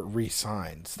Herbert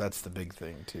re-signs. That's the big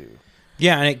thing, too.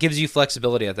 Yeah, and it gives you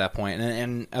flexibility at that point.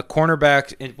 And a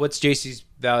cornerback, what's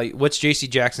J.C.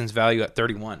 Jackson's value at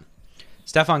 31?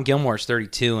 Stephon Gilmore's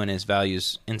 32, and his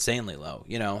value's insanely low.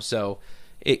 So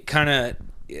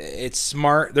it's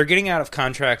smart. They're getting out of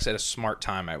contracts at a smart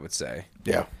time, I would say.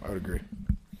 Yeah, I would agree.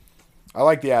 I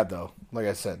like the ad though. Like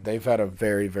I said, they've had a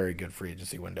very, very good free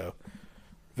agency window.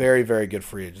 Very, very good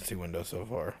free agency window so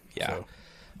far. Yeah, so.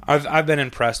 I've been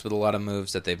impressed with a lot of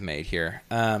moves that they've made here.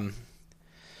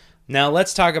 Now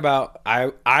let's talk about,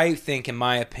 I think, in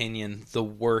my opinion, the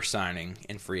worst signing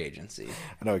in free agency.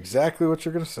 I know exactly what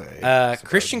you're going to say.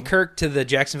 Christian Kirk to the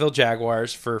Jacksonville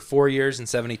Jaguars for 4 years and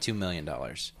 $72 million.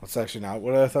 That's actually not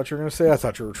what I thought you were going to say. I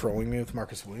thought you were trolling me with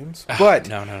Marcus Williams. But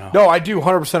No, I do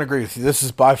 100% agree with you. This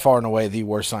is by far and away the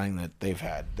worst signing that they've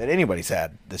had, that anybody's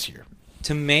had this year.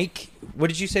 To make, what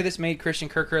did you say this made Christian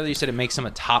Kirk earlier? You said it makes him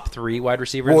a top 3 wide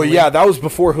receiver? Well, yeah, that was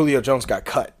before Julio Jones got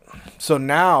cut. So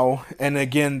now, and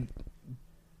again,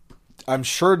 I'm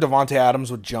sure Davante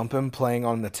Adams would jump him playing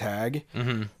on the tag,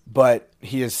 but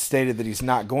he has stated that he's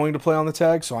not going to play on the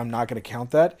tag, so I'm not going to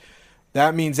count that.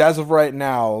 That means as of right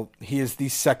now, he is the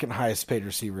second highest paid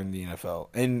receiver in the NFL.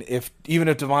 And even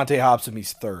if Davante hops him,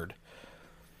 he's third.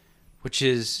 Which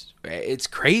is, it's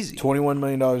crazy. $21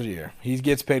 million a year. He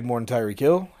gets paid more than Tyreek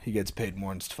Hill. He gets paid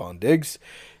more than Stephon Diggs.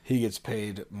 He gets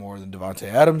paid more than Davante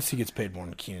Adams. He gets paid more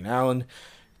than Keenan Allen.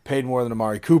 Paid more than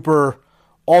Amari Cooper.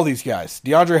 All these guys.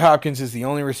 DeAndre Hopkins is the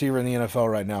only receiver in the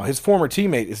NFL right now. His former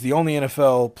teammate is the only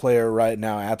NFL player right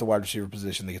now at the wide receiver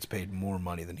position that gets paid more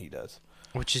money than he does.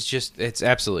 Which is just, it's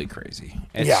absolutely crazy.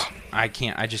 Yeah. I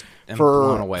just am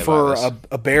blown away by this.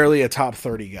 For barely a top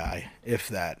 30 guy, if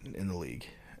that, in the league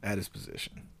at his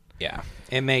position. Yeah.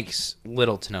 It makes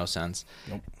little to no sense.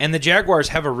 Nope. And the Jaguars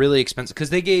have a really expensive, because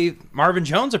they gave Marvin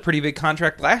Jones a pretty big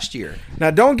contract last year.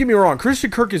 Now, don't get me wrong. Christian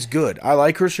Kirk is good. I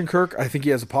like Christian Kirk. I think he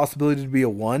has a possibility to be a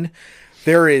 1.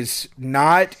 There is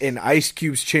not an Ice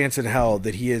Cube's chance in hell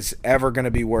that he is ever going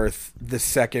to be worth the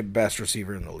second best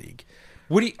receiver in the league.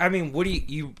 What do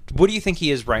you think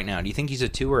he is right now? Do you think he's a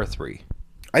 2 or a 3?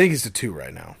 I think he's a 2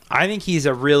 right now. I think he's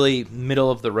a really middle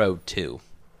of the road 2.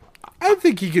 I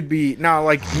think he could be now,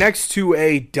 like next to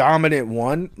a dominant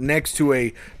one, next to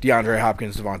a DeAndre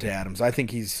Hopkins, Devontae Adams. I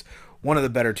think he's one of the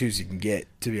better twos you can get.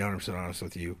 To be 100% honest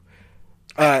with you,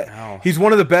 he's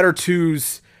one of the better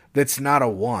twos that's not a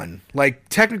one. Like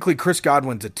technically, Chris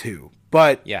Godwin's a two,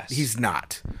 but he's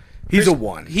not. He's a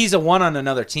one. He's a one on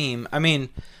another team. I mean,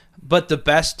 but the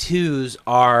best twos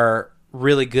are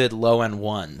really good low end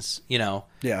ones. You know.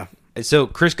 Yeah. So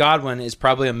Chris Godwin is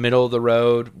probably a middle of the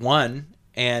road one.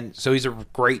 And so he's a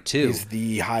great two. He's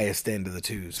the highest end of the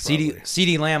twos.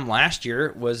 CeeDee Lamb last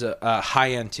year was a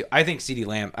high end two. I think CeeDee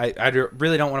Lamb. I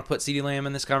really don't want to put CeeDee Lamb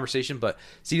in this conversation, but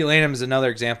CeeDee Lamb is another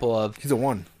example of he's a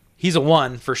one. He's a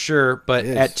one for sure, but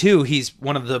at two, he's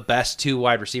one of the best two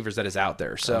wide receivers that is out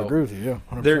there. So I agree with you.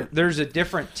 Yeah, there's a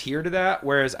different tier to that.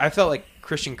 Whereas I felt like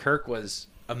Christian Kirk was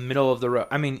a middle of the road.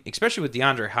 I mean, especially with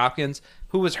DeAndre Hopkins,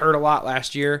 who was hurt a lot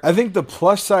last year. I think the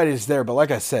plus side is there, but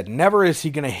like I said, never is he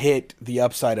going to hit the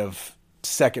upside of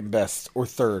second best or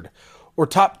third or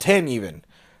top 10 even.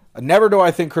 Never do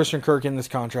I think Christian Kirk in this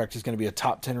contract is going to be a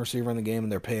top 10 receiver in the game,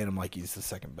 and they're paying him like he's the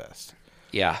second best.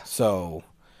 Yeah. So,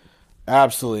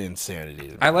 absolutely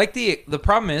insanity. I like the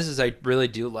problem is I really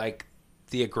do like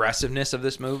the aggressiveness of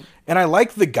this move. And I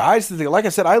like the guys that like I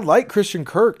said, I like Christian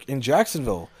Kirk in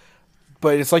Jacksonville.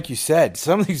 But it's like you said,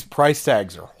 some of these price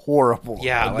tags are horrible.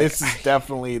 Yeah, this is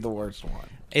definitely the worst one.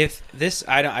 If this,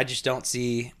 I just don't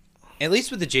see. At least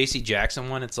with the J.C. Jackson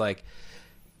one, it's like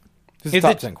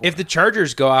if the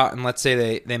Chargers go out and let's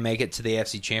say they make it to the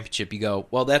AFC Championship, you go,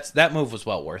 well, that move was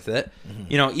well worth it.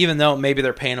 Mm-hmm. You know, even though maybe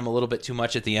they're paying him a little bit too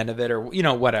much at the end of it, or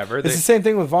whatever. It's the same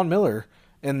thing with Von Miller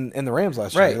in the Rams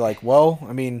last year. You're like, well,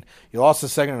 I mean, you lost the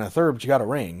second and a third, but you got a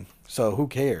ring. So who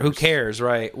cares? Who cares,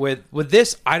 right? With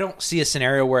this, I don't see a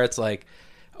scenario where it's like,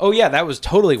 oh yeah, that was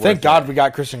totally worth it. Thank God we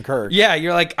got Christian Kirk. Yeah,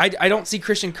 you're like, I don't see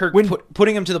Christian Kirk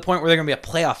putting him to the point where they're going to be a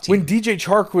playoff team. When DJ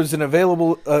Chark was an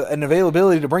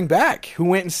availability to bring back, who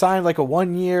went and signed like a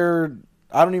 1 year,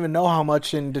 I don't even know how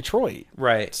much in Detroit.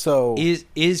 Right. So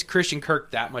is Christian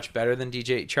Kirk that much better than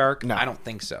DJ Chark? No, I don't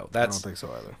think so. I don't think so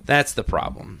either. That's the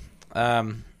problem.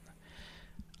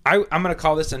 I'm going to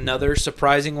call this another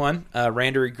surprising one.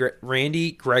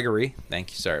 Randy Gregory,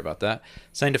 thank you, sorry about that,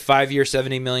 signed a 5-year,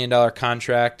 $70 million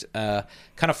contract. Kind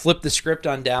of flipped the script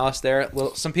on Dallas there.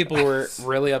 Some people were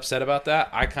really upset about that.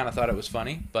 I kind of thought it was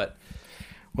funny, but...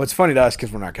 Well, it's funny to us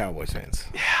because we're not Cowboys fans.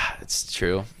 Yeah, it's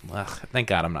true. Ugh, thank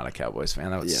God I'm not a Cowboys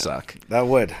fan. That would suck. That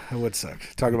would suck.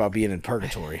 Talk about being in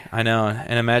purgatory. I know.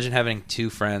 And imagine having two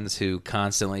friends who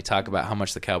constantly talk about how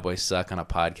much the Cowboys suck on a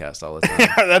podcast all the time.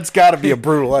 That's got to be a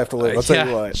brutal life to live. I'll tell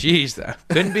you what. Jeez, that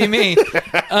couldn't be me.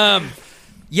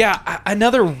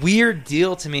 Another weird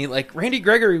deal to me. Like, Randy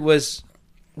Gregory was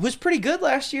pretty good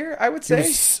last year, I would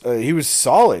say. He was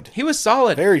solid. He was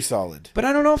solid. Very solid. But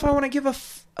I don't know if I want to give a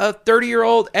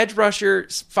 30-year-old edge rusher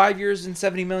 5 years and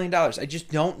 $70 million. I just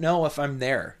don't know if I'm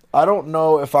there. I don't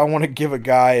know if I want to give a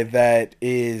guy that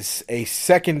is a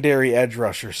secondary edge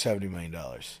rusher $70 million.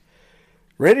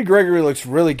 Randy Gregory looks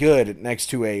really good next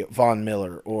to a Von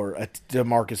Miller or a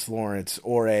DeMarcus Lawrence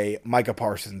or a Micah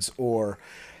Parsons or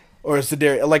a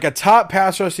Sedarius. Like a top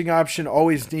pass rushing option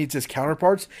always needs his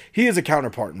counterparts. He is a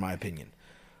counterpart in my opinion.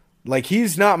 Like,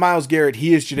 he's not Myles Garrett.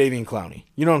 He is Jadeveon Clowney.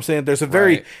 You know what I'm saying? There's a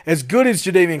very, as good as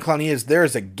Jadeveon Clowney is,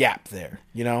 there's a gap there,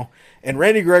 you know? And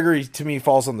Randy Gregory, to me,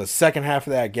 falls on the second half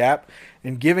of that gap.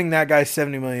 And giving that guy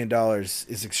 $70 million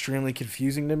is extremely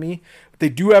confusing to me. But they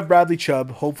do have Bradley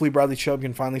Chubb. Hopefully Bradley Chubb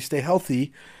can finally stay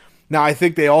healthy. Now, I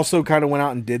think they also kind of went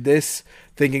out and did this,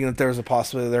 thinking that there was a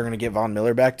possibility they're going to get Von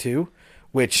Miller back too.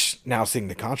 Which, now seeing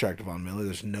the contract of Von Miller,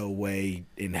 there's no way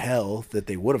in hell that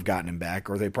they would have gotten him back,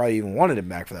 or they probably even wanted him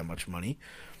back for that much money.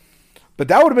 But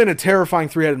that would have been a terrifying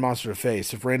three-headed monster to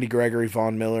face if Randy Gregory,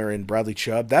 Von Miller, and Bradley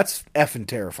Chubb. That's effing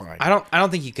terrifying. I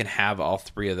don't think you can have all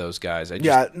three of those guys. I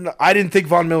didn't think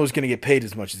Von Miller was going to get paid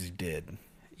as much as he did.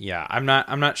 Yeah, I'm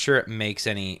not sure it makes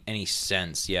any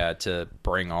sense, to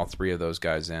bring all three of those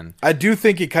guys in. I do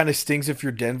think it kind of stings if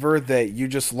you're Denver that you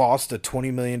just lost a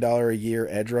 $20 million a year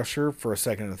edge rusher for a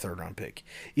second and a third round pick.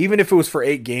 Even if it was for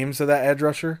 8 games of that edge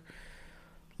rusher.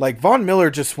 Like, Von Miller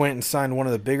just went and signed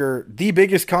the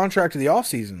biggest contract of the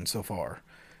offseason so far.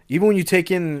 Even when you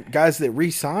take in guys that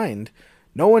re-signed,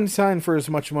 no one signed for as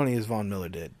much money as Von Miller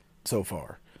did so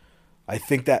far. I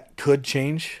think that could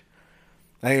change.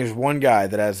 I think there's one guy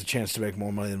that has a chance to make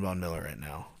more money than Von Miller right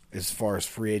now, as far as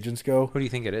free agents go. Who do you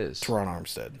think it is? Teron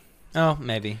Armstead. Oh,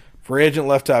 maybe. Free agent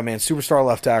left tackle, man. Superstar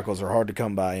left tackles are hard to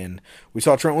come by, and we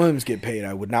saw Trent Williams get paid.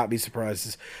 I would not be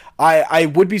surprised. I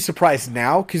would be surprised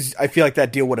now because I feel like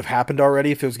that deal would have happened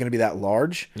already if it was going to be that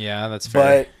large. Yeah, that's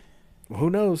fair. But who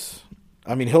knows?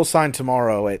 I mean, he'll sign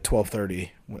tomorrow at 12:30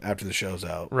 after the show's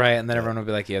out. Right, and then everyone will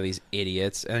be like, yeah, these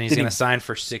idiots. And he's going to sign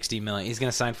for $60 million. He's going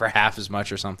to sign for half as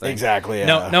much or something. Exactly,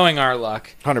 yeah. Knowing our luck.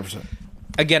 100%.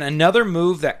 Again, another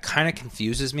move that kind of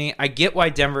confuses me. I get why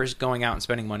Denver's going out and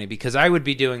spending money because I would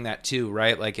be doing that too,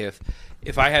 right? Like if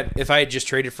I had just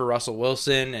traded for Russell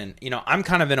Wilson and, I'm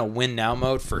kind of in a win now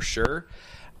mode for sure.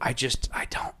 I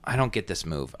don't get this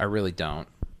move. I really don't.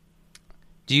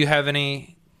 Do you have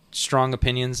any strong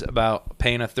opinions about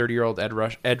paying a 30-year-old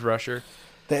edge rusher?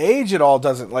 The age at all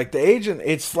doesn't like the age.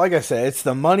 It's like I said, it's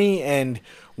the money and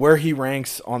where he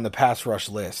ranks on the pass rush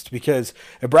list. Because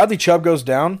if Bradley Chubb goes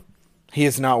down, he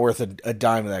is not worth a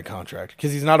dime of that contract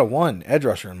because he's not a one edge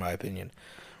rusher in my opinion.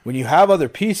 When you have other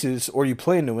pieces or you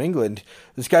play in New England,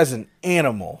 this guy's an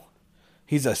animal.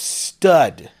 He's a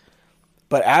stud.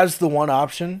 But as the one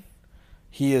option,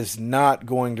 he is not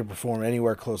going to perform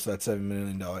anywhere close to that $7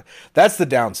 million. That's the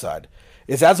downside.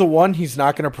 Is as a one, he's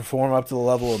not going to perform up to the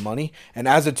level of money. And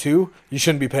as a two, you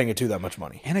shouldn't be paying a two that much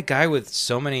money. And a guy with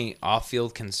so many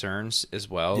off-field concerns as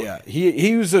well. Yeah,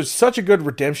 he was such a good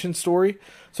redemption story,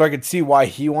 so I could see why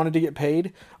he wanted to get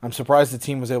paid. I'm surprised the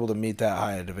team was able to meet that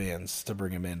high of demands to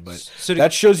bring him in. But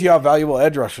that shows you how valuable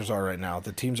edge rushers are right now.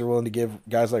 The teams are willing to give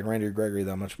guys like Randy Gregory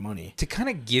that much money. To kind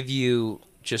of give you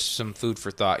just some food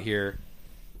for thought here,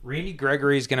 Randy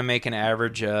Gregory is going to make an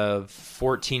average of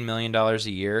 $14 million a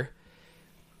year.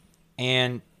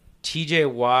 And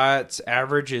TJ Watt's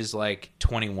average is like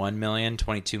 $21 million,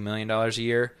 $22 million a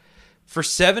year. For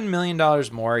 $7 million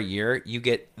more a year, you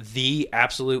get the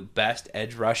absolute best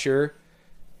edge rusher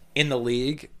in the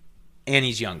league, and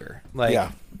he's younger. Like,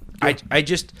 yeah. I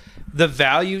just, the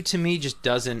value to me just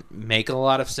doesn't make a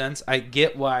lot of sense. I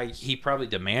get why he probably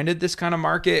demanded this kind of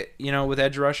market, with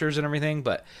edge rushers and everything,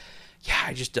 but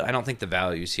yeah, I don't think the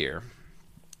value's here.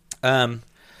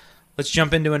 Let's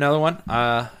jump into another one.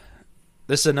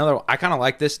 This is another. I kind of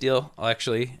like this deal,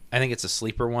 actually. I think it's a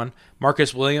sleeper one.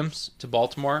 Marcus Williams to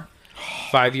Baltimore,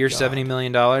 5 years, $70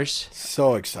 million.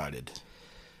 So excited.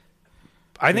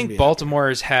 I think Baltimore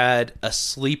has had a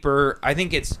sleeper. I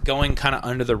think it's going kind of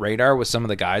under the radar with some of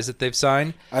the guys that they've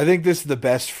signed. I think this is the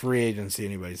best free agency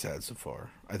anybody's had so far.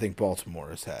 I think Baltimore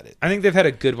has had it. I think they've had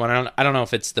a good one. I don't know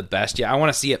if it's the best yet. I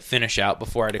want to see it finish out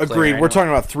before I declare. Agreed. We're talking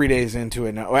about 3 days into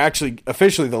it now. Well, actually,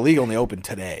 officially, the league only opened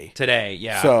today. Today,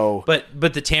 yeah. So, but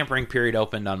the tampering period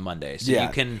opened on Monday, so you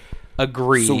can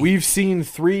agree. So we've seen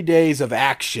 3 days of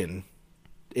action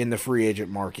in the free agent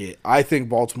market. I think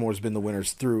Baltimore's been the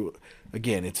winners through.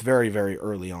 Again, it's very, very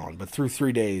early on, but through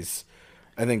 3 days,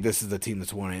 I think this is the team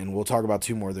that's won it, and we'll talk about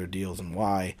 2 more of their deals and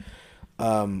why.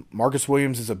 Marcus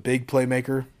Williams is a big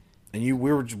playmaker, and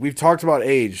we've talked about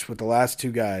age with the last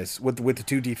 2 guys, with the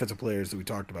 2 defensive players that we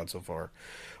talked about so far.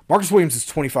 Marcus Williams is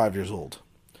 25 years old.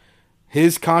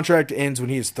 His contract ends when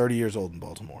he is 30 years old in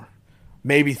Baltimore,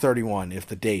 maybe 31 if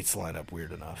the dates line up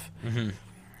weird enough.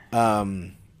 Mm-hmm.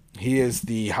 He is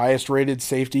the highest rated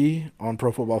safety on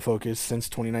Pro Football Focus since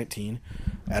 2019.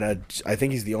 I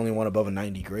think he's the only one above a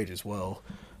 90 grade as well.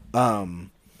 I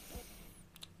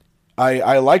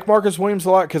like Marcus Williams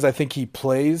a lot because I think he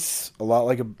plays a lot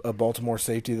like a Baltimore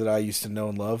safety that I used to know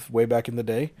and love way back in the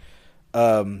day.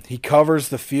 He covers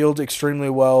the field extremely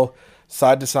well,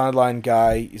 side to sideline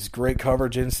guy. He's great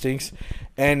coverage instincts,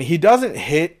 and he doesn't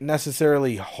hit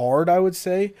necessarily hard, I would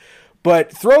say,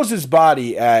 but throws his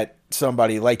body at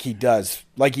somebody like he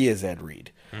is Ed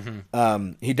Reed.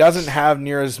 Mm-hmm. He doesn't have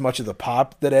near as much of the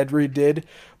pop that Ed Reed did,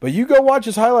 but you go watch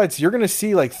his highlights, you're going to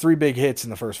see like 3 big hits in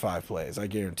the first 5 plays. I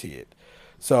guarantee it.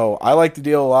 So I like the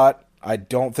deal a lot. I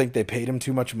don't think they paid him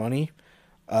too much money.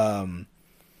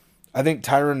 I think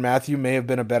Tyrann Mathieu may have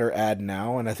been a better ad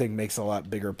now, and I think makes a lot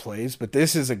bigger plays, but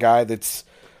this is a guy that's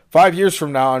 5 years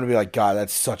from now, I'm going to be like, God,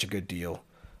 that's such a good deal.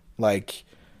 Like,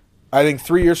 I think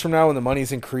 3 years from now, when the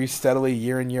money's increased steadily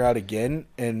year in, year out again,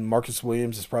 and Marcus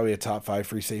Williams is probably a top 5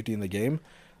 free safety in the game,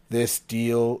 this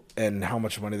deal and how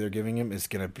much money they're giving him is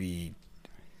going to be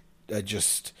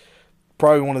just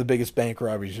probably one of the biggest bank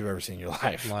robberies you've ever seen in your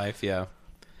life. Yeah.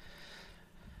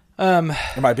 Am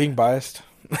I being biased?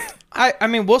 I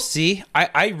mean, we'll see.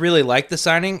 I really like the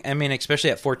signing. I mean, especially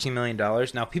at $14 million.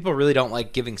 Now, people really don't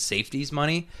like giving safeties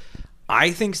money.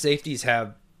 I think safeties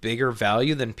have bigger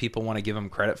value than people want to give them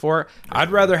credit for.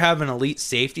 I'd rather have an elite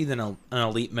safety than an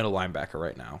elite middle linebacker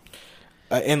right now.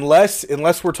 Unless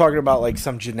we're talking about like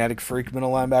some genetic freak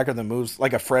middle linebacker that moves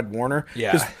like a Fred Warner.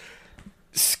 Yeah.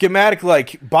 Schematic,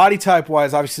 like body type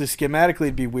wise, obviously schematically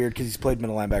it'd be weird because he's played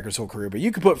middle linebacker his whole career. But you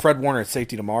could put Fred Warner at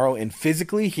safety tomorrow, and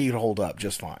physically he'd hold up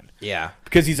just fine. Yeah.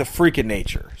 Because he's a freak of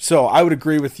nature. So I would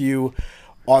agree with you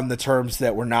on the terms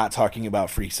that we're not talking about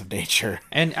freaks of nature.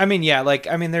 And I mean, yeah, like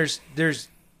I mean, there's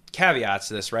caveats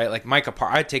to this, right? Like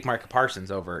I'd take Micah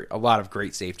Parsons over a lot of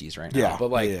great safeties right now. Yeah,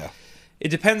 but it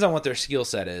depends on what their skill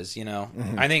set is,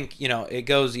 Mm-hmm. I think, it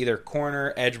goes either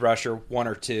corner, edge rusher, 1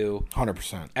 or 2.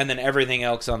 100%. And then everything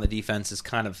else on the defense is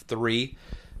kind of 3.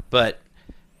 But,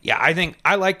 yeah, I think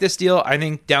I like this deal. I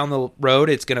think down the road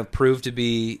it's going to prove to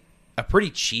be a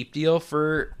pretty cheap deal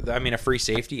for, a free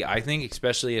safety, I think,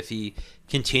 especially if he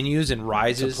continues and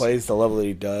rises. Plays the level that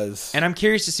he does. And I'm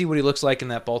curious to see what he looks like in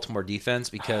that Baltimore defense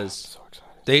because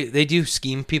they do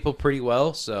scheme people pretty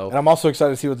well. So, and I'm also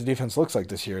excited to see what the defense looks like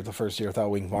this year, the first year without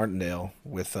Wink Martindale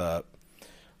with, what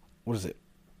is it?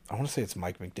 I want to say it's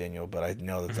Mike McDaniel, but I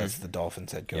know that that's the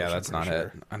Dolphins head coach. Yeah, that's not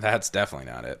it. That's definitely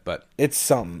not it. But it's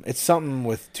something. It's something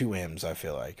with 2 M's, I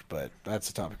feel like. But that's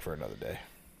a topic for another day.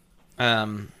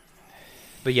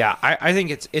 But yeah, I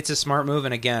think it's a smart move.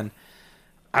 And again,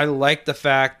 I like the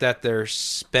fact that they're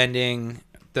spending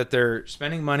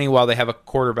money while they have a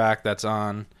quarterback that's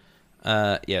on.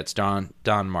 It's Don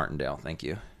Martindale. Thank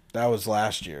you. That was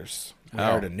last year's. We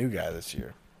hired a new guy this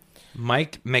year.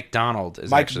 Mike McDonald is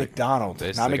Mike actually McDonald,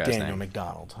 not McDaniel.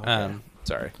 McDonald. Okay.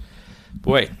 Sorry,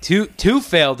 boy, two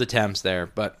failed attempts there,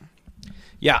 but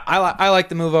yeah, I like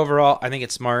the move overall. I think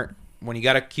it's smart. When you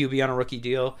got a QB on a rookie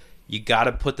deal, you got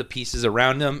to put the pieces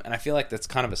around him, and I feel like that's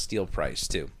kind of a steal price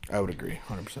too. I would agree,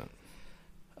 100%.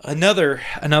 Another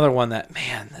one that,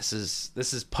 man, this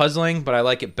is puzzling, but I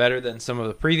like it better than some of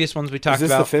the previous ones we talked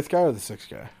about. Is this the 5th guy or the 6th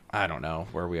guy? I don't know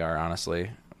where we are, honestly.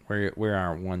 We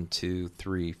are 1, 2,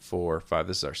 3, 4, 5.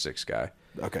 This is our 6th guy.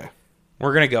 Okay.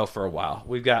 We're gonna go for a while.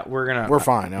 We're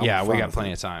fine. We got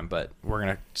plenty of time, but we're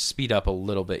gonna speed up a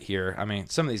little bit here. I mean,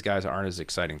 some of these guys aren't as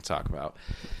exciting to talk about.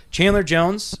 Chandler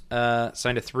Jones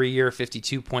signed a 3-year,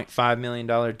 $52.5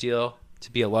 million deal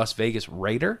to be a Las Vegas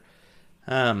Raider.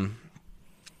 They've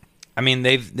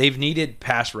needed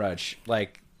pass rush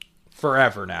like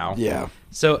forever now. Yeah.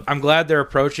 So I'm glad they're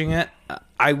approaching it.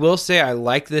 I will say I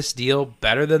like this deal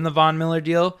better than the Von Miller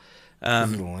deal.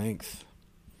 Length.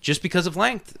 Just because of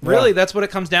length. Really, that's what it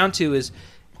comes down to is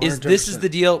 100%. This is the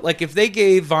deal. Like if they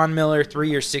gave Von Miller 3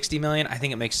 years, $60 million, I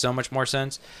think it makes so much more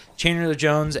sense. Chandler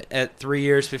Jones at 3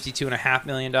 years, $52.5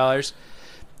 million.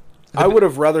 I would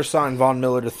have rather signed Von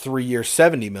Miller to 3 years,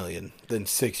 $70 million than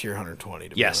 6 year,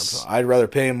 $120. Yes, I'd rather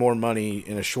pay him more money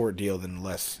in a short deal than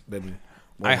less.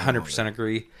 I 100%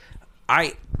 agree.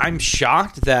 I'm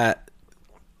shocked that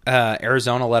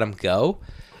Arizona let him go.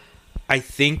 I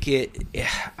think I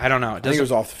don't know. I think it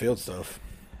was off the field stuff.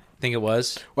 Think it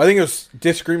was? Well, I think it was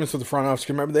disagreements with the front office.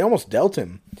 Remember, they almost dealt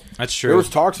him. That's true. There was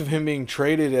talks of him being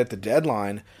traded at the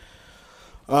deadline.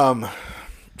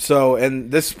 So,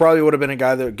 and this probably would have been a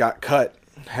guy that got cut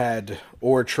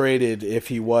or traded if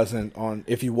he was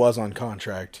on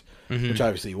contract, which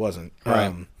obviously he wasn't.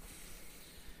 Right.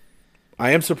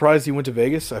 I am surprised he went to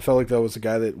Vegas. I felt like that was a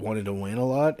guy that wanted to win a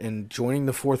lot, and joining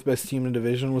the 4th best team in the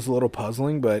division was a little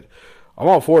puzzling, but I'm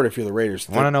all for it if you're the Raiders.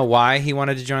 Want to know why he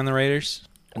wanted to join the Raiders?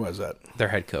 What is that? Their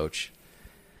head coach.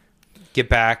 Get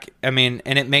back. I mean,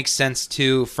 and it makes sense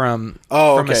too from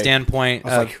a standpoint. I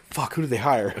was like, fuck, who did they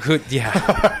hire?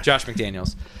 Josh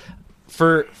McDaniels.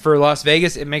 For Las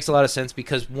Vegas, it makes a lot of sense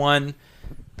because one,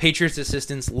 Patriots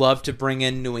assistants love to bring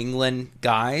in New England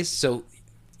guys, so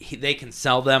they can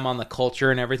sell them on the culture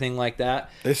and everything like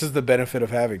that. This is the benefit of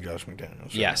having Josh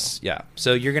McDaniels. Yes, yeah.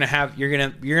 So you're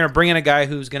gonna bring in a guy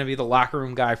who's gonna be the locker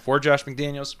room guy for Josh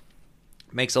McDaniels.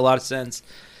 Makes a lot of sense.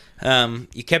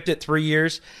 You kept it 3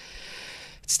 years.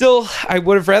 Still, I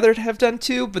would have rather have done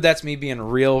 2, but that's me being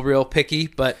real picky.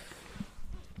 But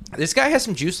this guy has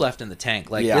some juice left in the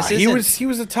tank. Like, yeah, he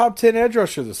was a top 10 edge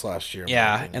rusher this last year.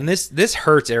 Yeah, and this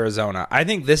hurts Arizona. I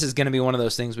think this is going to be one of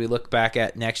those things we look back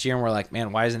at next year and we're like,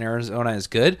 man, why isn't Arizona as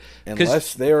good?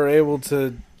 Unless they are able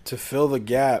to fill the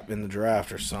gap in the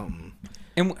draft or something.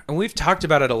 And we've talked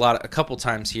about it a couple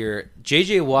times here.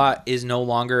 J.J. Watt is no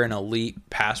longer an elite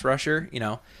pass rusher,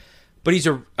 but he's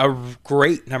a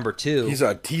great number 2. He's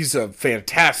a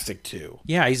fantastic 2.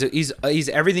 Yeah, he's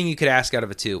everything you could ask out of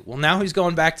a 2. Well, now he's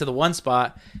going back to the 1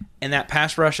 spot, and that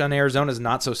pass rush on Arizona is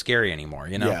not so scary anymore.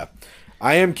 Yeah,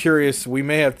 I am curious.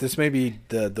 This may be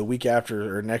the week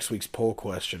after or next week's poll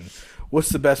question. What's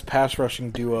the best pass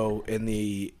rushing duo in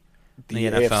the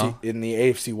NFL? In the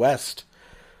AFC West?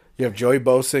 You have Joey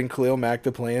Bosa and Khalil Mack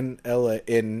to play in LA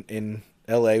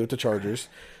with the Chargers.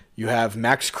 You have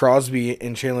Max Crosby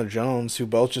and Chandler Jones, who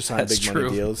both just signed money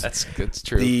deals. That's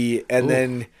true.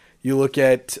 Then you look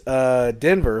at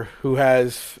Denver, who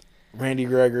has Randy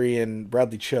Gregory and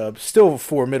Bradley Chubb, still a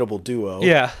formidable duo.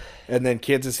 Yeah. And then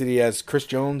Kansas City has Chris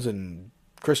Jones and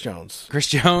Frank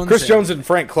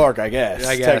Clark, I guess.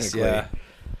 Technically. Yeah.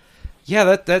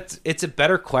 Yeah, it's a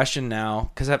better question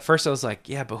now because at first I was like,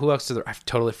 yeah, but who else? I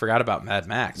totally forgot about Mad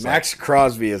Max. Max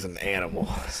Crosby is an animal.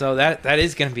 So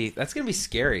that's gonna be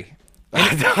scary.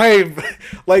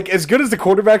 Like, as good as the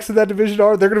quarterbacks in that division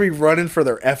are, they're going to be running for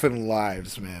their effing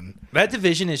lives, man. That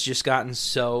division has just gotten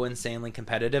so insanely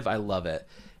competitive. I love it.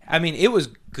 I mean, it was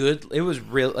good. It was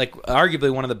real, like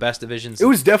arguably one of the best divisions. It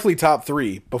was definitely top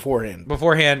 3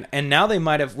 beforehand. And now they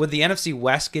might have, with the NFC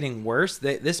West getting worse,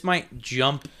 this might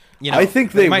jump. I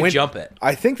think they might jump it.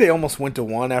 I think they almost went to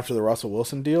 1 after the Russell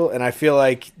Wilson deal, and I feel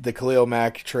like the Khalil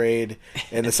Mack trade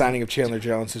and the signing of Chandler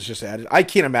Jones has just added. I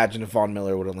can't imagine if Von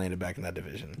Miller would have landed back in that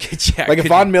division. If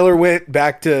Von Miller went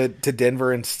back to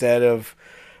Denver instead of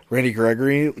Randy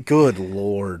Gregory, good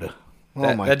Lord.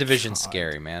 That division's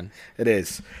scary, man. It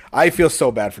is. I feel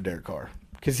so bad for Derek Carr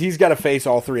because he's got to face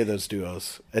all 3 of those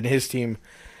duos, and his team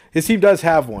does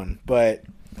have one, but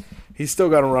he's still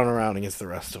got to run around against the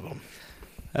rest of them.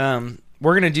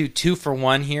 We're gonna do 2 for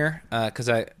 1 here because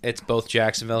it's both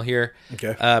Jacksonville here.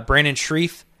 Okay. Brandon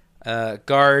Shreve,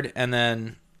 guard, and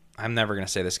then I'm never gonna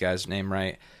say this guy's name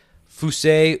right.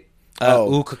 Fusay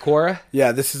Ukakora.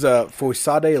 Yeah, this is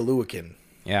Foyesade Oluwakin.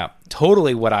 Yeah,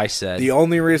 totally what I said. The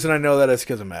only reason I know that is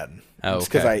because of Madden. Oh, it's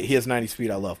because he has 90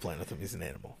 speed. I love playing with him. He's an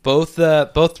animal. Both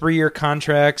 3-year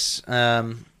contracts.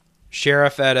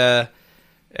 Sheriff at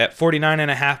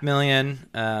 $49.5 million.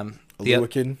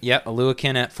 Oluwakin.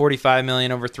 Oluwakin at $45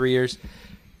 million over 3 years.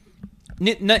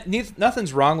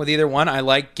 Nothing's wrong with either one. I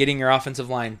like getting your offensive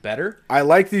line better. I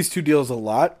like these 2 deals a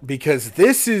lot because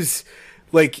this is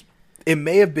like it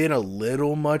may have been a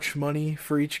little much money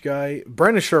for each guy.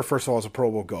 Brandon Scherff, first of all, is a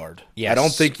Pro Bowl guard. Yes. I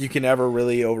don't think you can ever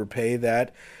really overpay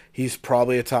that. He's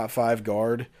probably a top 5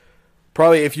 guard.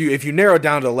 Probably if you narrow it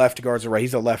down to left guards, right,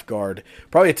 he's a left guard.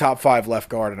 Probably a top 5 left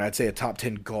guard, and I'd say a top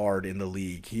 10 guard in the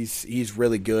league. He's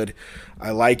really good.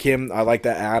 I like him. I like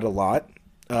that ad a lot.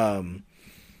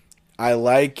 I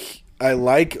like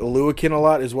Oluwakin a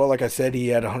lot as well. Like I said, he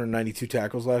had 192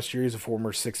 tackles last year. He's a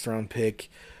former 6th-round pick.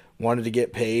 Wanted to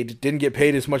get paid. Didn't get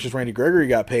paid as much as Randy Gregory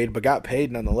got paid, but got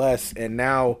paid nonetheless. And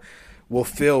now will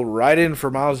fill right in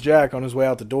for Miles Jack on his way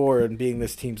out the door and being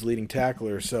this team's leading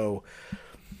tackler. So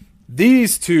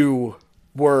these 2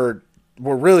 were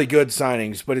really good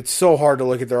signings, but it's so hard to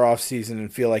look at their offseason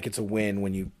and feel like it's a win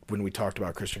when we talked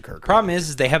about Christian Kirk. Problem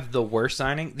is they have the worst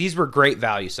signing. These were great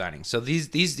value signings. So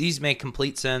these make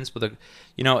complete sense with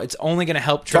it's only going to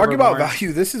help Trevor Talking about Lawrence.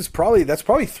 Value, that's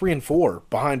probably 3 and 4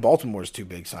 behind Baltimore's 2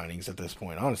 big signings at this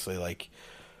point, honestly. Like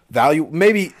value,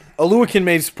 maybe Oluwakin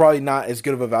is probably not as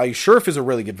good of a value. Scherff is a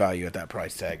really good value at that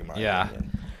price tag in my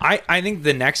opinion. I think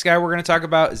the next guy we're going to talk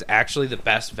about is actually the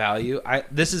best value.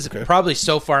 This is probably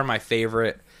so far my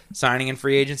favorite signing in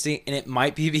free agency, and it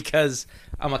might be because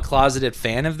I'm a closeted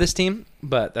fan of this team,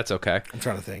 but that's okay. I'm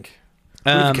trying to think.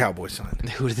 Who did the Cowboys sign?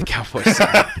 Who did the Cowboys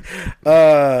sign?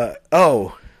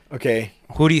 Okay.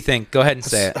 Who do you think? Go ahead and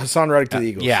say it. Hassan Reddick to the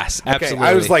Eagles. Yes, absolutely.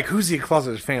 Okay, I was like, who's he a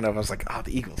closeted fan of? I was like,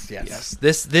 the Eagles. Yes.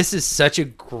 This is such a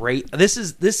great. This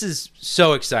is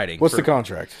so exciting. What's the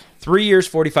contract? 3 years,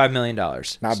 $45 million.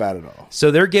 Not bad at all. So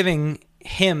they're giving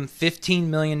him $15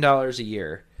 million a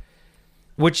year,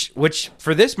 which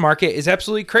for this market is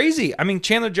absolutely crazy. I mean,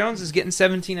 Chandler Jones is getting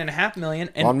 $17.5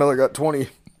 million, and Von Miller got 20.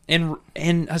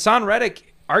 And Hassan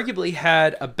Reddick arguably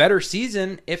had a better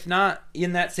season, if not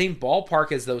in that same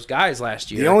ballpark as those guys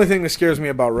last year. The only thing that scares me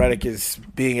about Reddick is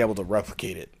being able to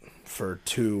replicate it for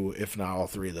 2, if not all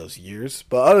 3 of those years.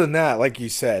 But other than that, like you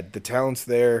said, the talent's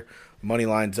there, money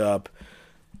lines up,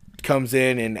 comes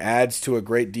in and adds to a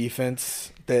great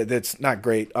defense that's not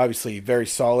great, obviously very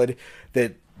solid,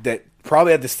 that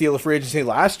probably had the steal of free agency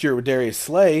last year with Darius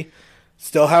Slay.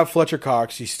 Still have Fletcher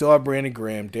Cox. You still have Brandon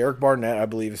Graham. Derek Barnett, I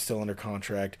believe, is still under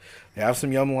contract. They have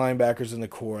some young linebackers in the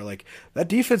core. Like, that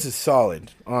defense is solid,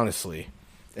 honestly.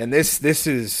 And this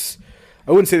is,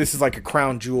 I wouldn't say this is like a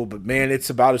crown jewel, but man,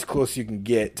 it's about as close you can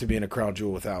get to being a crown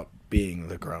jewel without being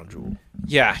the crown jewel.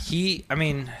 Yeah,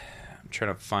 I'm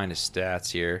trying to find his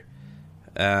stats here.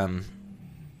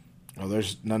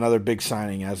 There's another big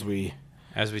signing as we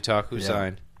talk. Who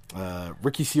signed?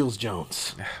 Ricky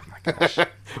Seals-Jones. Oh my gosh.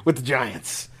 With the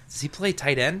Giants. Does he play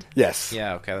tight end? Yes.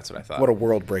 Yeah, okay, that's what I thought. What a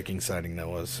world-breaking signing that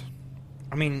was.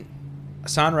 I mean,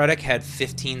 Hassan Reddick had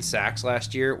 15 sacks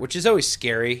last year, which is always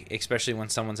scary, especially when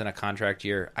someone's in a contract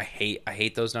year. I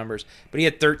hate those numbers. But he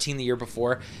had 13 the year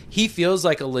before. He feels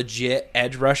like a legit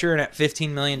edge rusher, and at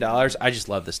 $15 million, I just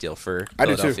love this deal for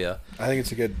Philadelphia. I do too. I think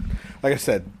it's a good, like I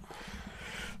said,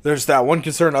 There's that one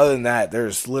concern. Other than that,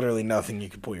 there's literally nothing you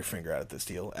can pull your finger at this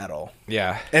deal at all.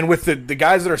 Yeah. And with the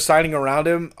guys that are signing around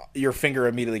him, your finger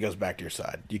immediately goes back to your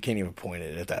side. You can't even point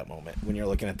it at that moment when you're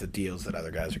looking at the deals that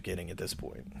other guys are getting at this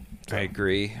point. So. I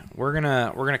agree. We're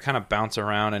gonna kind of bounce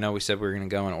around. I know we said we were gonna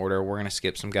go in order. We're gonna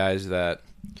skip some guys that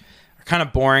are kind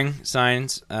of boring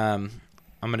signs. I'm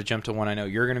gonna jump to one I know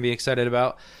you're gonna be excited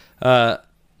about.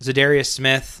 Zadarius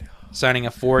Smith signing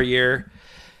a 4-year,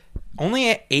 only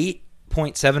at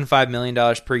 $8.75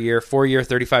 million per year, 4-year,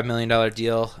 $35 million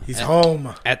deal. He's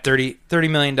home at $30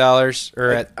 million,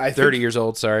 or at 30 years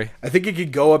old. Sorry, I think it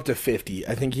could go up to 50.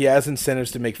 I think he has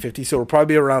incentives to make 50, so it'll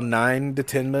probably be around $9 to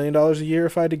 $10 million a year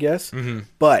if I had to guess. Mm-hmm.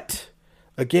 But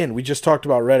again, we just talked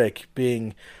about Redick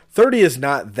being 30 is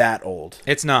not that old.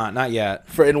 It's not yet.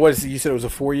 And what is it? You said it was a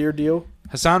 4-year deal.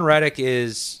 Hassan Reddick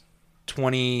is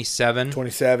 27.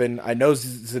 27. I know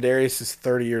Zadarius is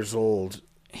 30 years old.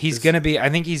 He's going to be, I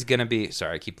think he's going to be,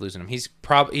 sorry, I keep losing him. He's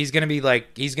going to be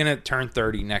he's going to turn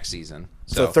 30 next season.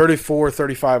 So 34,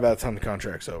 35 by the time the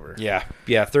contract's over. Yeah,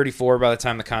 34 by the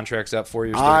time the contract's up, 4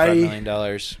 years, $35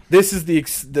 million. This is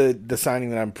the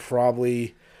signing that I'm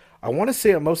probably, I want to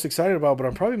say I'm most excited about, but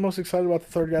I'm probably most excited about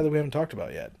the third guy that we haven't talked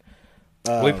about yet.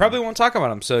 We probably won't talk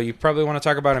about him, so you probably want to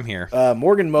talk about him here.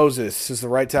 Morgan Moses is the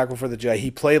right tackle for the Jets.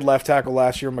 He played left tackle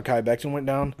last year. Mekhi Becton went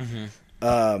down.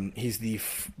 Mm-hmm. He's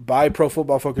by Pro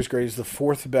Football Focus grade, he's the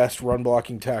 4th best run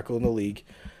blocking tackle in the league,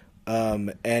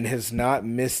 and has not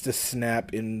missed a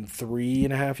snap in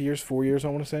 3.5 years, 4 years, I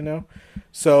want to say now.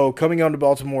 So coming on to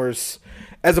Baltimore's,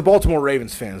 as a Baltimore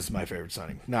Ravens fan, this is my favorite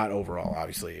signing. Not overall,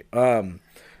 obviously.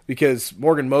 Because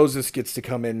Morgan Moses gets to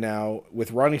come in now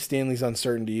with Ronnie Stanley's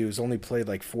uncertainty, who's only played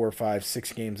like 4, 5,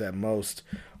 6 games at most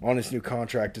on his new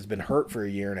contract, has been hurt for a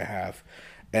year and a half.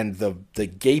 And the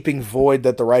gaping void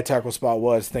that the right tackle spot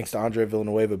was, thanks to Andre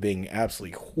Villanueva being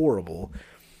absolutely horrible.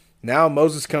 Now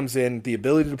Moses comes in, the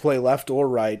ability to play left or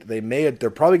right. They're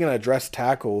probably going to address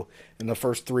tackle in the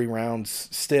first 3 rounds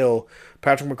still.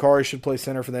 Patrick McCarry should play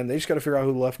center for them. They just got to figure out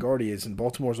who the left guard is, and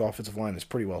Baltimore's offensive line is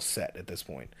pretty well set at this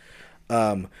point.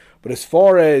 But as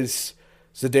far as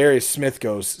Zadarius Smith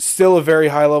goes, still a very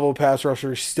high-level pass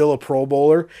rusher, still a Pro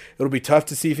Bowler. It'll be tough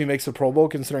to see if he makes the Pro Bowl,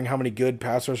 considering how many good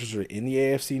pass rushers are in the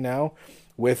AFC now,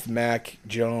 with Mack,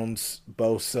 Jones,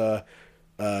 Bosa,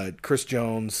 Chris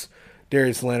Jones,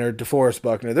 Darius Leonard, DeForest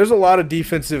Buckner. There's a lot of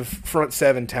defensive front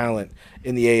 7 talent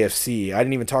in the AFC. I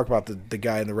didn't even talk about the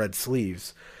guy in the red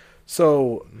sleeves.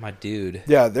 So my dude,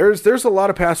 yeah, there's a lot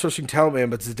of pass rushing talent, man.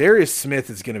 But Zadarius Smith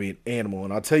is going to be an animal,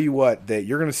 and I'll tell you what, that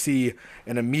you're going to see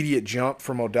an immediate jump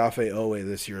from Odafe Owe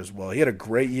this year as well. He had a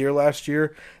great year last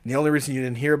year, and the only reason you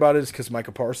didn't hear about it is because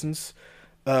Micah Parsons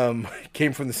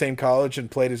came from the same college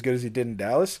and played as good as he did in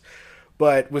Dallas.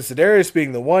 But with Zadarius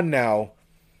being the one now,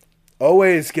 Owe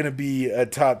is going to be a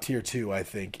top tier 2, I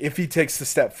think. If he takes the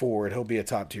step forward, he'll be a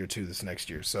top tier 2 this next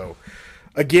year. So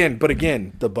again,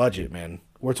 the budget, man.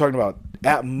 We're talking about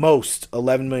at most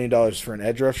 $11 million for an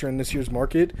edge rusher in this year's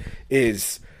market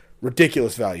is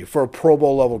ridiculous value for a Pro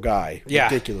Bowl level guy. Yeah.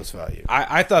 Ridiculous value.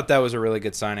 I thought that was a really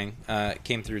good signing. It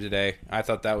came through today. I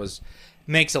thought that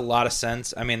makes a lot of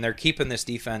sense. I mean, they're keeping this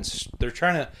defense. They're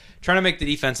trying to make the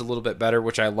defense a little bit better,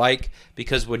 which I like,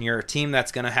 because when you're a team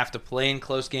that's going to have to play in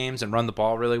close games and run the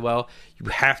ball really well, you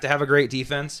have to have a great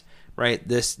defense, right?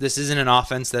 This isn't an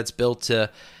offense that's built to,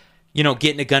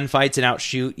 get into gunfights and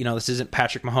outshoot. This isn't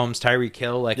Patrick Mahomes, Tyreek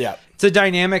Hill. It's a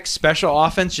dynamic special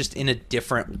offense, just in a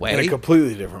different way. In a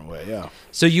completely different way, yeah.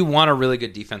 So you want a really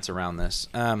good defense around this.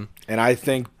 And I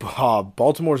think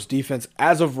Baltimore's defense,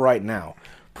 as of right now,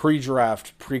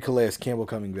 pre-draft, pre-Calais Campbell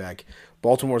coming back,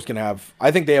 Baltimore's going to have,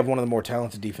 I think they have one of the more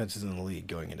talented defenses in the league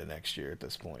going into next year at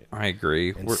this point. I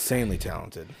agree. Insanely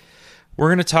talented. We're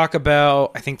going to talk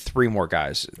about, I think, 3 more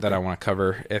guys that I want to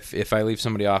cover. If I leave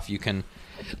somebody off, you can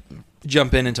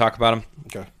jump in and talk about them.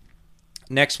 Okay.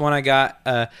 Next one I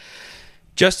got,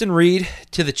 Justin Reed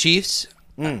to the Chiefs.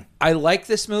 I like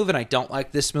this move and I don't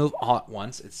like this move all at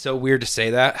once. It's so weird to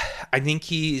say that. I think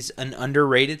he's an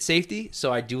underrated safety,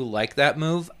 so I do like that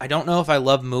move. I don't know if I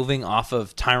love moving off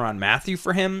of Tyrann Mathieu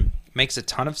for him. Makes a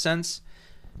ton of sense.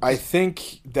 I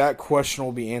think that question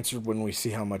will be answered when we see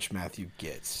how much Mathieu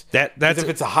gets. That's if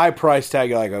it's a high price tag,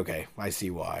 you're like, okay, I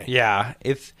see why. Yeah.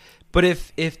 If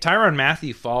Tyrann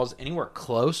Mathieu falls anywhere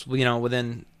close,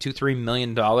 within $2-3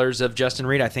 million of Justin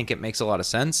Reed, I think it makes a lot of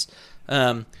sense.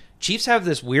 Chiefs have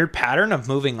this weird pattern of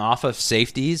moving off of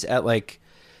safeties at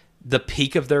the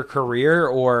peak of their career,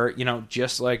 or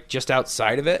just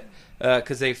outside of it,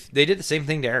 because they did the same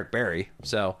thing to Eric Berry.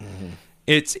 So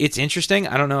it's interesting.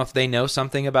 I don't know if they know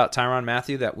something about Tyrann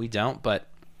Mathieu that we don't, but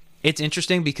it's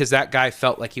interesting because that guy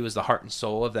felt like he was the heart and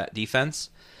soul of that defense.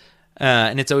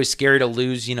 And it's always scary to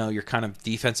lose, your kind of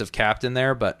defensive captain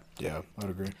there. But yeah, I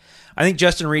would agree. I think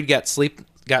Justin Reed got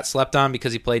slept on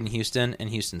because he played in Houston, and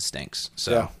Houston stinks.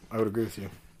 So yeah, I would agree with you,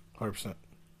 100%.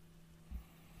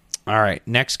 All right,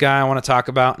 next guy I want to talk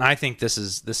about, and I think this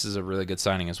is a really good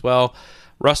signing as well.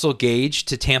 Russell Gage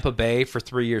to Tampa Bay for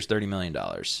 3 years, $30 million.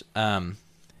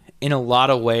 In a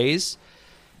lot of ways,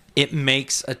 it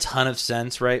makes a ton of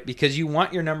sense, right? Because you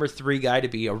want your number 3 guy to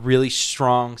be a really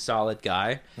strong, solid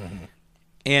guy. Mm-hmm.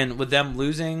 And with them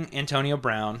losing Antonio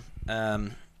Brown,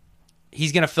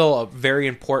 he's going to fill a very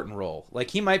important role.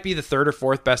 Like, he might be the 3rd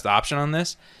or 4th best option on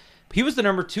this. He was the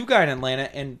number 2 guy in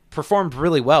Atlanta and performed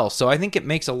really well. So I think it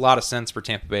makes a lot of sense for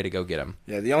Tampa Bay to go get him.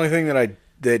 Yeah, the only thing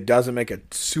that doesn't make a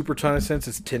super ton of sense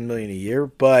is $10 million a year,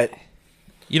 but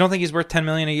you don't think he's worth $10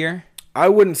 million a year? I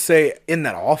wouldn't say in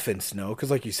that offense, no,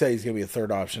 because like you said, he's going to be a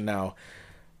 3rd option now.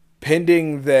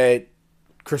 Pending that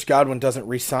Chris Godwin doesn't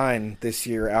re-sign this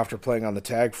year after playing on the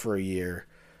tag for a year,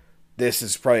 this